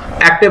of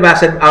active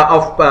asset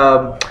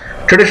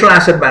traditional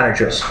asset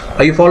managers.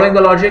 Are you following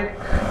the logic?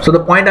 So the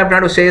point I'm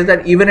trying to say is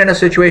that even in a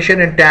situation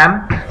in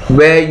TAM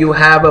where you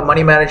have a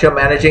money manager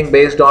managing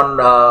based on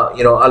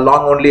a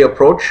long only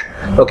approach,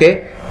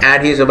 okay,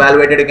 and he's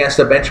evaluated against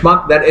the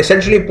benchmark, that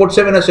essentially puts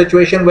him in a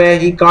situation where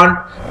he can't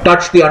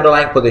touch the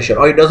underlying position,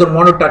 or he doesn't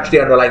want to touch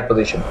the underlying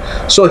position.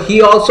 So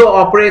he also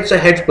operates a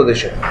hedge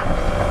position.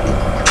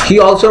 He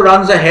also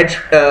runs a hedge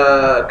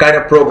kind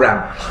of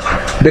program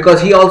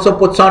because he also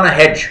puts on a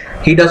hedge.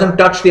 He doesn't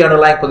touch the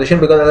underlying position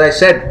because, as I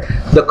said,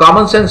 the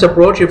common sense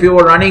approach, if you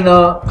were running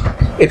a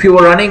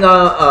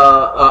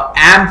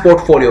AM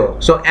portfolio,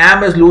 so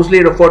AM is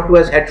loosely referred to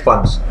as hedge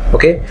funds.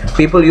 Okay,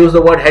 people use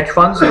the word hedge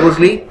funds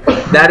loosely.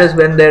 That is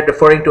when they're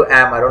referring to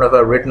AM. I don't know if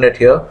I've written it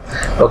here.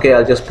 Okay,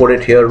 I'll just put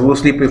it here.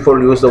 Loosely, people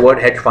use the word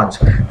hedge funds.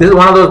 This is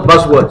one of those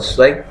buzzwords.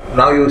 Like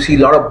now, you see a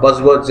lot of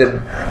buzzwords in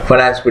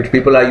finance, which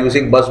people are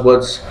using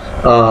buzzwords.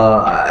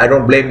 I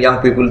don't blame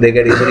young people; they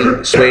get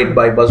easily swayed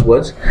by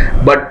buzzwords.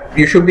 But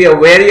you should be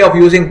wary of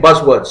using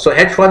buzzwords. So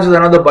hedge funds is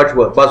another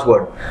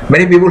buzzword.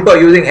 Many people who are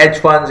using hedge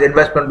funds,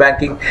 investment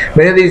banking,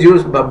 many of these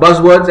use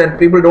buzzwords and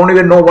people don't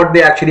even know what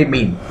they actually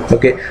mean.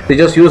 Okay, they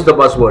just use the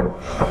buzzword.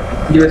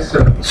 Yes,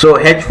 sir. So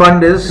hedge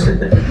fund is,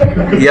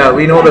 yeah,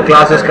 we know the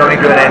class is coming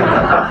to an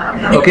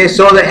end. Okay,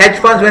 so the hedge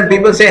funds, when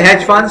people say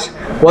hedge funds,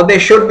 what they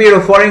should be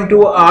referring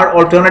to are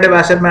alternative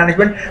asset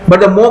management, but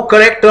the more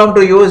correct term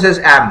to use is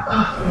AM.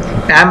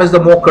 AM is the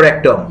more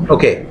correct term.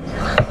 Okay,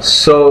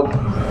 so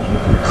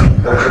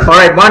all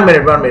right, 1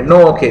 minute.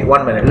 No, okay,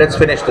 1 minute. Let's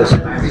finish this.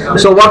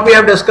 So what we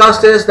have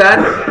discussed is that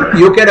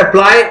you can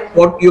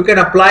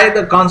apply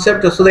the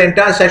concept. So the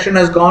entire session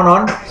has gone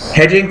on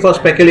hedging for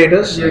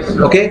speculators.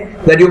 Okay,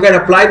 that you can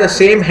apply the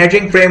same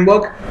hedging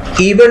framework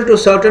even to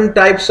certain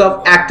types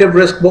of active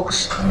risk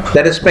books,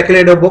 that is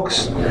speculator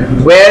books,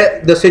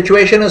 where the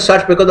situation is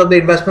such because of the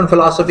investment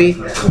philosophy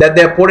that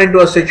they are put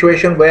into a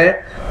situation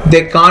where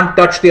they can't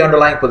touch the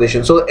underlying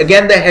position. So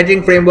again, the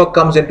hedging framework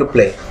comes into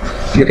play.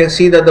 You can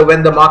see that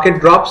when the market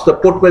drops, the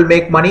put will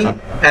make money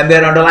and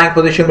their underlying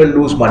position will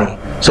lose money.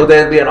 So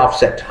there will be an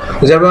offset.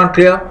 Is everyone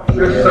clear?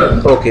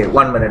 Okay,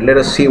 1 minute. Let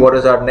us see what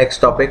is our next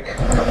topic.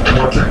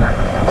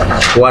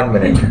 1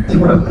 minute.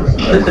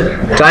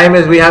 Time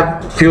is, we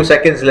have few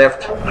seconds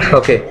left.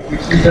 Okay.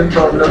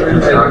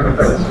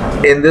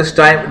 In this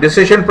time,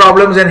 decision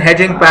problems and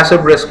hedging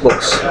passive risk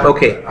books.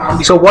 Okay.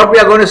 So what we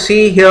are going to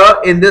see here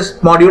in this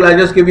module, I'll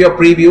just give you a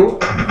preview.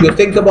 You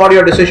think about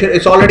your decision.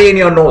 It's already in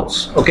your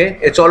notes. Okay.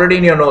 It's already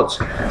in your notes.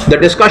 The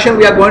discussion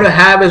we are going to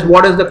have is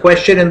what is the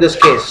question in this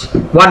case.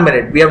 1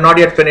 minute. We have not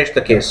yet finished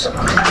the case.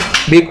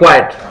 Be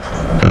quiet.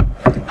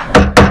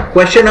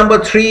 Question number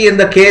 3 in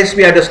the case,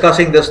 we are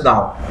discussing this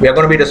now. We are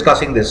going to be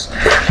discussing this.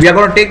 We are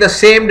going to take the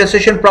same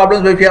decision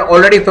problems which we are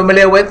already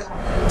familiar with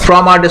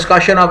from our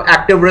discussion of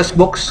active risk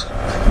books,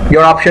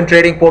 your option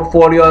trading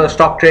portfolio,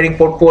 stock trading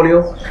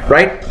portfolio,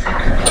 right?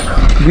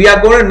 We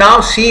are going to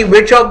now see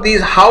which of these,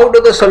 how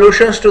do the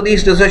solutions to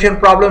these decision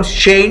problems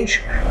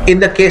change in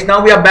the case.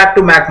 Now we are back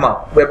to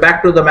magma. We're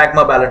back to the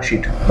magma balance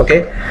sheet.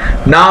 Okay.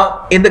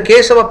 Now in the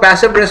case of a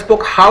passive risk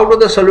book, how do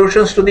the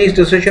solutions to these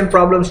decision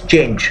problems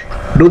change?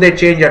 Do they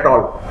change at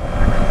all?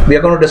 We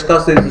are going to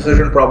discuss these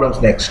decision problems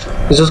next.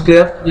 This is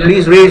clear? Yes.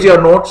 Please raise your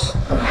notes.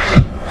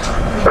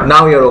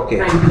 Now you're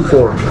okay.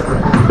 4.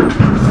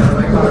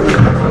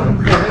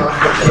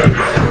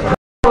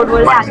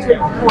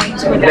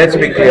 Let's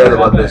be clear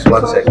about this.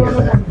 1 second.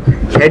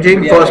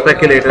 Hedging for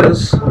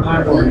speculators.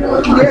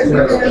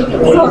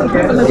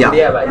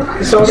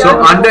 Yeah. So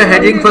under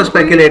hedging for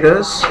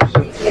speculators,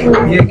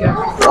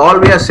 all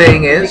we are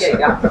saying is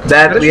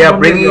that we are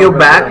bringing you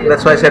back.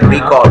 That's why I said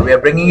recall. We are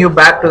bringing you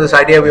back to this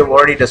idea we have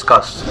already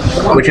discussed,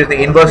 which is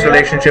the inverse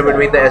relationship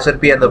between the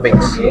S&P and the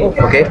VIX.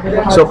 Okay.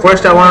 So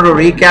first I wanted to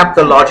recap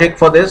the logic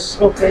for this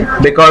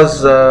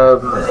because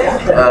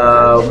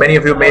many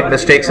of you made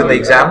mistakes in the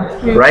exam,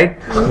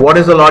 right? What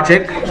is the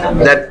logic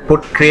that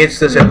creates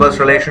this inverse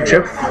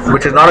relationship,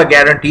 which is not a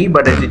guarantee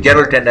but it's a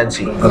general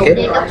tendency?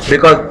 Okay,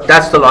 because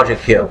that's the logic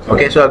here.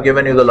 Okay, so I've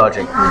given you the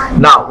logic.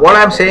 Now what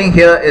I'm saying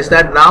here is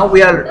that now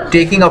we are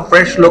taking a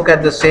fresh look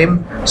at the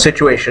same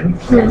situation.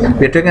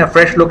 We're taking a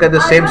fresh look at the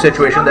same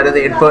situation, that is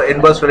the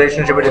inverse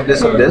relationship between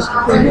this and this,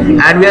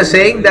 and we are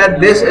saying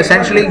that this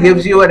essentially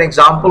gives you an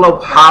example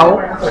of how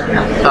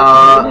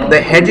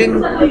the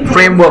hedging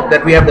framework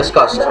that we have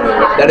discussed,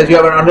 that is you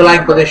have an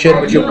underlying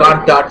position which you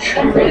can't touch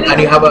and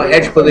you have a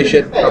hedge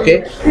position,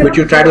 okay, which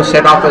you try to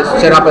set up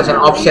as an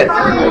offset.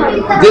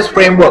 This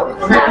framework,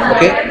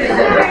 okay,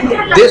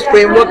 this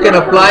framework can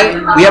apply.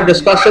 We have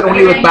discussed it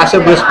only with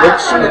passive risk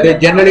books. Okay,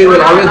 generally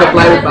will always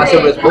apply with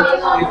passive risk books.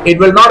 It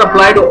will not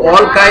apply to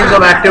all kinds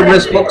of active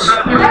risk books,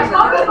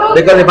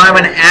 because if I'm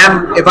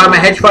a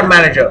hedge fund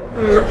manager,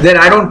 then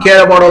I don't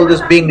care about all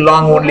this being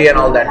long only and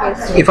all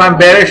that. If I'm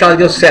bearish, I'll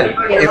just sell.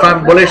 If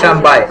I'm bullish,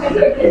 I'm buy.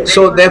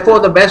 So therefore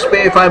the best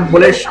way, if I'm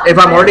bullish, if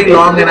I'm already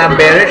long and I'm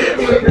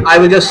bearish, I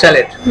will just sell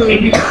it.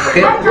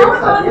 Okay,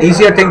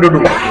 easier thing to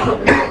do.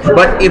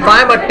 But if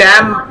I'm a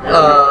TAM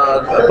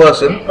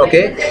person,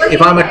 okay,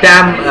 if I'm a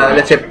TAM,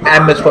 let's say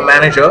TAM is for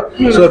manager,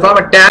 so if I'm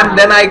a TAM,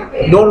 then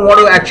I don't want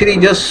to actually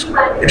just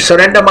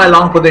surrender my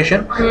long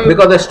position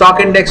because the stock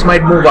index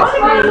might move up.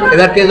 In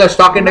that case, the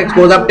stock index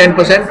goes up 10%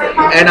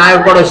 and I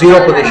have got a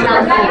zero position.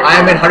 I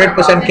am in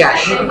 100%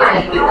 cash.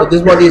 So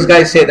this is what these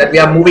guys say, that we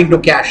are moving to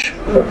cash,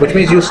 which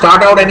means you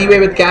start out anyway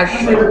with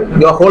cash.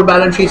 Your whole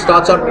balance sheet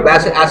starts out,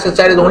 asset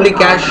side is only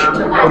cash,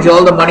 which is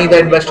all the money the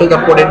investors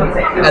have put in,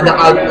 and the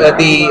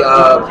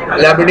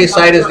liability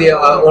side is the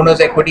owner's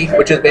equity,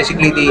 which is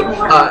basically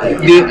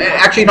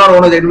actually not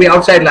owner's, it will be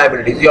outside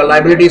liabilities. Your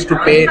liabilities to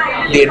pay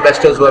the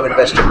investors who have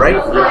invested,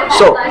 right?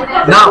 So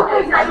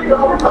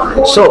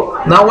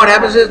now what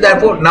happens is,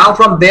 therefore now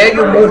from there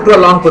you move to a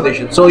long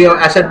position. So your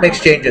asset mix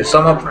changes.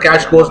 Some of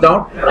cash goes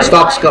down,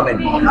 stocks come in.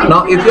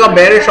 Now if you are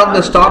bearish on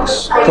the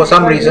stocks for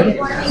some reason,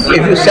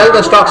 if you sell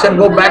the stocks and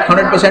go back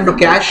 100% to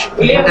cash,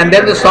 and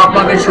then the stock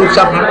market shoots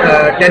up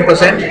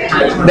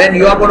 10%, then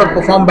you are going to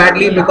perform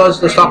badly because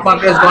the stock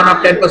market has gone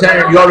up 10%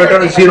 and your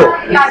return is 0%. zero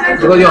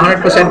because you're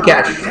 100%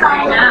 cash.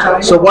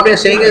 So what we're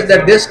saying is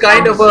that this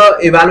kind of a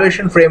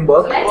evaluation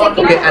framework,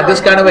 okay, and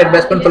this kind of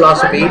investment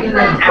philosophy,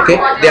 okay,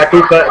 they are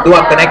two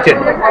are connected,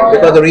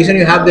 because the reason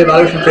you have the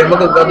evaluation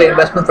framework is because the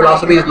investment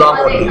philosophy is long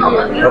only.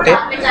 Okay,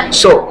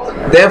 so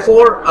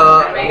therefore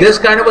this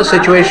kind of a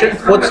situation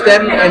puts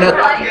them in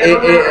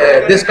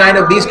these kind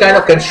of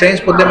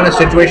constraints put them in a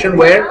situation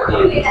where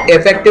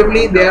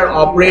effectively they are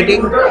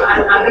operating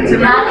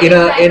in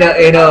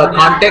a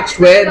context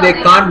where they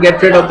can't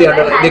get rid of the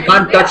underlying, they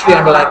can't touch the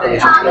underlying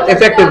position.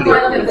 Effectively,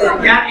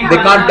 they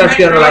can't touch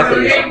the underlying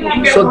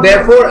position. So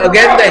therefore,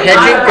 again, the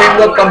hedging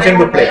framework comes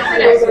into play.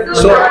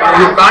 So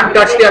you can't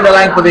touch the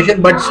underlying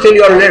position, but still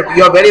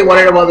you're very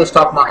worried about the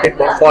stock market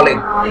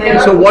falling.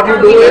 So what you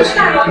do is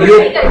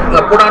you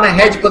put on a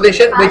hedge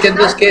position, which in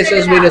this case,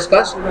 as we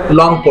discussed,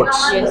 long puts.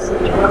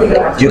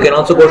 You can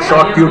also go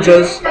short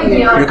futures.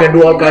 You can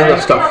do all kinds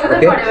of stuff.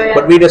 Okay,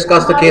 but we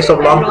discussed the case of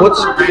long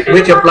puts,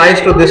 which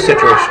applies to this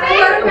situation,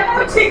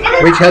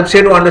 which helps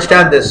you to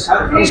understand this.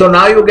 So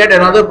now you get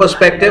another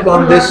perspective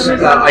on this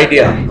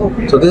idea.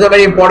 So this is a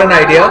very important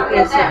idea,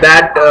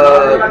 that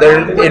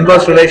the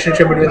inverse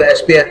relationship between the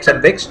SPX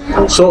and VIX.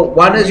 So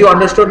one is you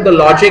understood the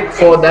logic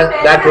for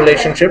that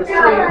relationship,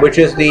 which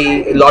is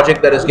the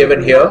logic that is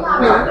given here.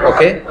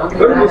 Okay,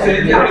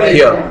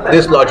 here,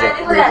 this logic,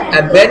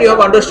 and then you have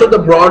understood the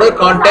broader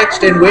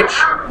context in which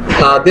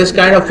this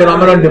kind of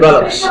phenomenon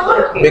develops,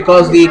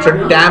 because the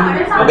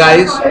TAM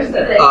guys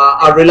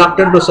are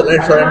reluctant to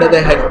surrender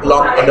their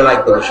long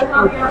underlying position.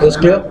 Is this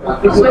clear?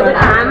 So the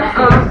AM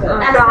from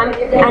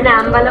an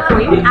AM wala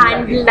point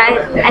and like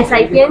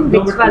SIP and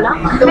VIX wala,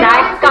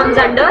 that comes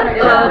under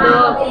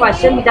the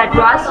question that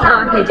was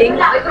hedging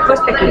for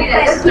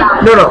speculators.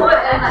 No.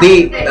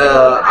 The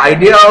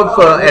idea of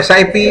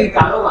SIP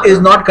is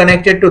not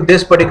connected to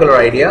this particular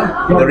idea.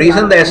 The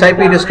reason the SIP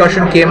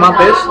discussion came up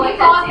is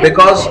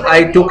because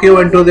I took you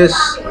into this.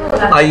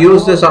 I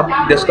use this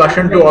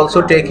discussion to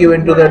also take you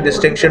into the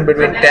distinction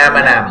between TAM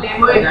and AM.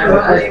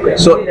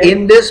 So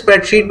in this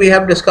spreadsheet we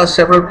have discussed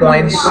several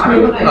points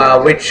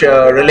which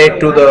relate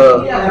to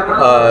the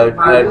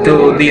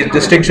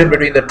distinction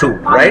between the two,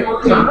 right?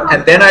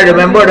 And then I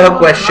remembered her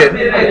question,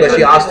 because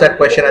she asked that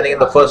question I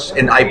think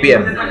in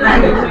IPM,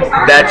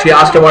 that she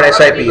asked about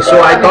SIP.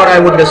 So I thought I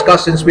would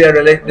discuss, since we are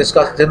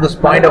discussing this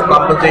point of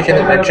compensation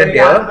is mentioned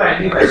here,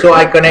 so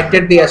I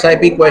connected the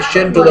SIP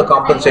question to the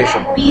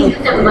compensation,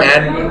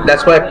 and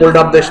that's why I pulled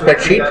up the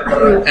spreadsheet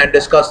and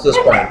discussed this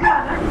point.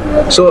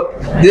 So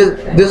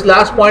this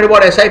last point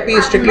about SIP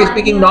is strictly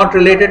speaking not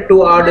related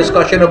to our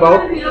discussion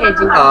about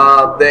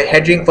the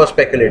hedging for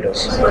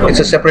speculators. It's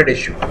a separate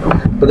issue.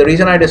 But the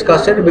reason I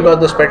discussed it is because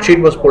the spreadsheet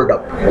was pulled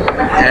up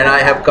and I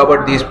have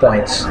covered these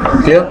points.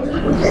 Clear?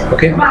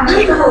 Okay.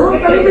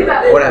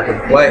 What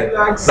happened? Why?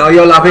 Now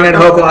you're laughing at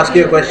her for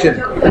asking a question.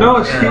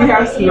 No, she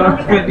has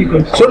not many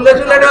questions. So let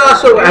her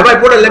ask. So have I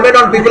put a limit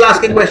on people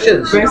asking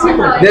questions?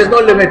 There's no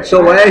limit.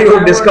 So why are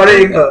you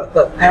discouraging her?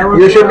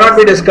 You should not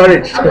be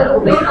discouraged.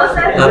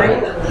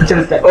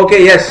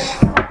 Okay,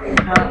 yes.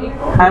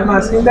 I'm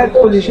asking that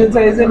position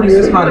size in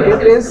US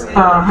market is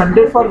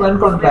 100 for one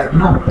contract.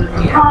 No.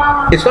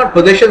 It's not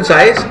position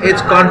size,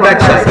 it's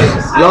contract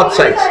size, lot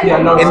size. Yeah,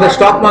 lot in the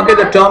stock market,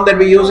 the term that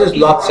we use is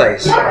lot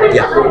size.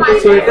 Yeah.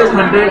 So it is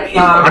 100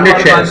 100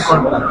 for shares.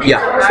 one contract.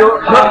 Yeah. So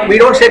no, we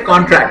don't say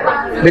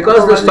contract,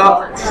 because the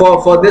stock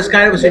for this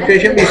kind of a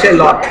situation we say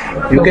lot.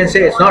 You can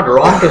say it's not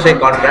wrong to say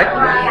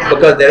contract,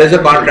 because there is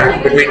a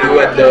contract between you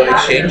and the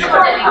exchange,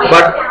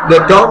 but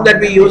the term that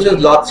we use is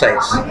lot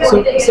size.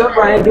 So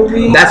why do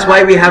we? That's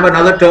why we have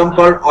another term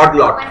called odd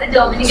lot.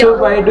 So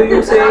why do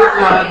you say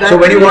that? So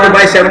when you want to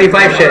buy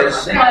 75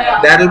 shares,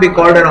 that will be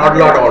called an odd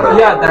lot order.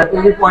 Yeah, that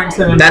will be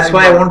 0.7. That's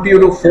why I want you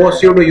to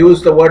force you to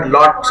use the word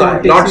lot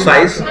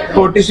size,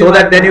 so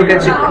that then you can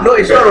see. No,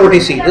 it's not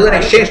OTC. This is an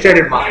exchange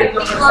traded market.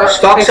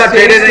 Stocks are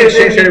traded in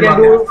exchange traded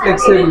market.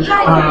 Flexible.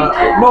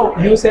 No,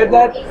 you said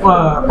that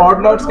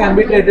odd lots can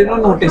be traded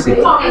on OTC.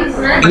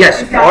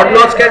 Yes, odd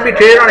lots can be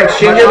traded on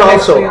exchanges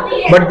also,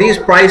 but these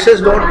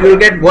prices you'll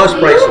get worse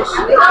prices.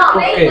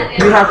 Okay,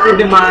 you have to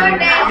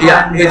demand.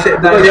 Yeah,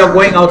 because you're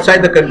going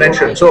outside the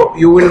convention, so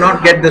you will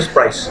not get this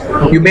price.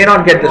 You may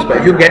not get this price.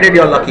 If you get it,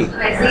 you're lucky.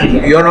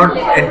 You're not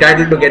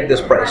entitled to get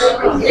this price.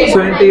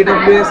 So in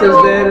TWS, is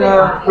there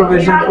a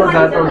provision for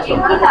that also?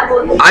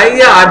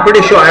 I'm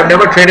pretty sure. I've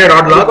never traded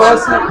odd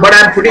lots, but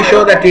I'm pretty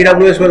sure that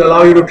TWS will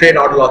allow you to trade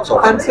odd lots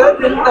also. And sir,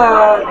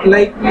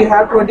 like we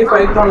have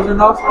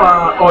 25,000 of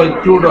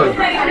crude oil.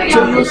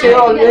 So you say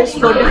always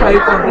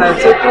 25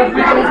 contracts. It could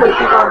be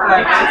 250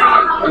 contracts.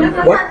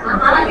 What?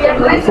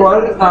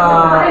 For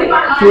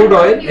crude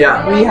oil,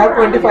 yeah, we have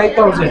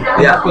 25,000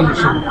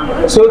 position.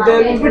 So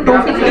there will be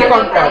 250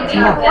 contracts.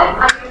 No?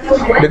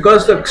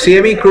 Because the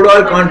CME crude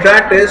oil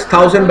contract is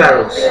 1,000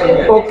 barrels.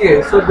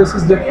 Okay, so this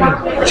is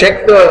different. Let's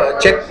check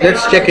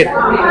it.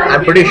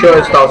 I'm pretty sure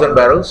it's 1,000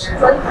 barrels,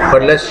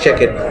 but let's check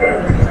it.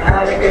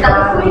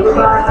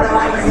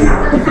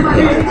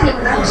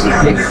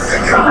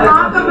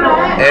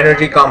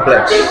 Energy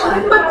complex.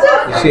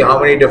 You see how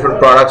many different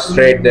products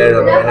trade there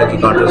on the energy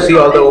complex. See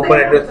all the open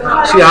interest.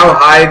 See how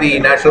high the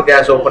natural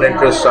gas open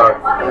interests are.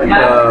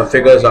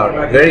 Figures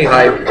are very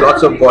high.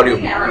 Lots of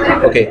volume.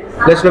 Okay,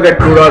 let's look at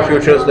crude oil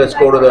futures. Let's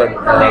go to the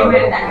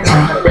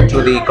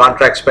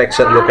contract specs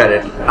and look at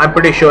it. I'm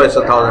pretty sure it's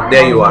 1,000.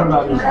 There you are.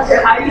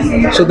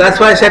 So that's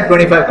why I said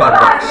 25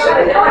 contracts.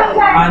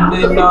 And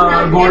in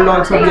gold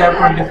also we have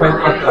 25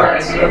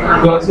 contracts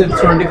because it's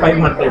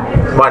 2,500.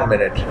 1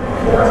 minute.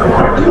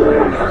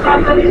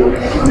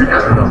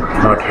 No,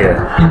 not here.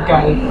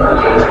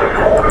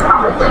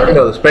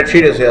 No, the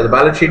spreadsheet is here. The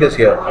balance sheet is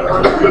here.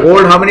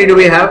 Gold, how many do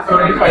we have?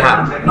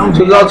 Half.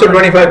 So there's also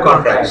 25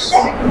 contracts.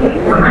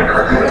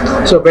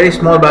 So very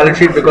small balance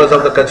sheet because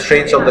of the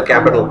constraints of the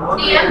capital.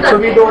 So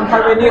we don't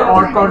have any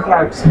odd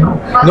contracts.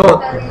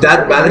 No,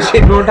 that balance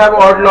sheet Don't have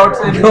odd lots.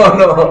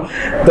 No.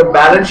 The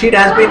balance sheet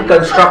has been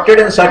constructed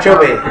in such a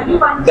way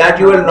that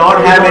you will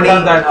not have any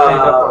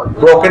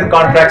broken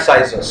contract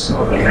sizes.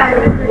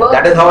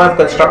 That is how I've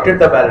constructed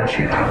the balance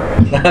sheet,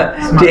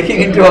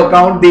 taking into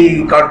account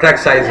the contract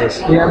sizes.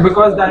 Yeah,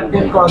 because that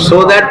can cause.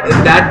 So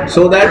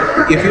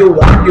that if you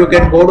want, you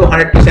can go to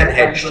 100%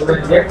 hedged,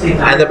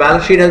 and the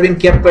balance sheet has been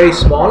kept very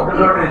small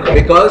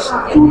because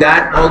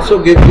that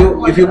also gives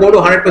you. If you go to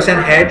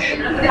 100% hedge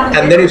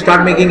and then you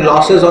start making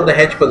losses on the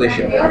hedge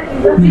position,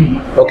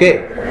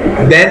 okay,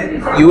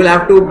 then you will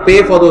have to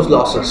pay for those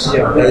losses.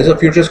 There is a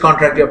futures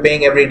contract you're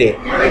paying every day.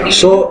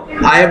 So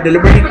I have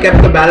deliberately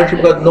kept the balance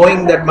sheet because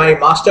knowing that my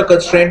master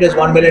constraint is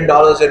 $1 million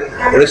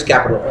in risk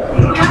capital,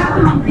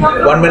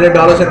 $1 million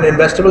in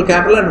investable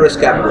capital and risk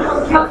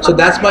capital. So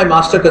that's my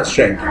master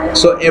constraint.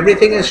 So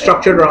everything is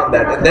structured around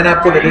that, and then I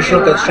put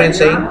additional constraints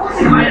saying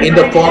in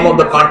the form of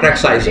the contract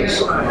sizes.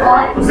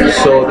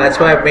 So that's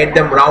why I've made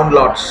them round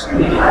lots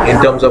in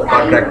terms of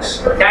contracts.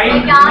 Is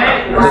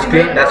this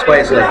clear? That's why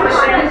it's like this.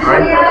 All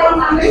right.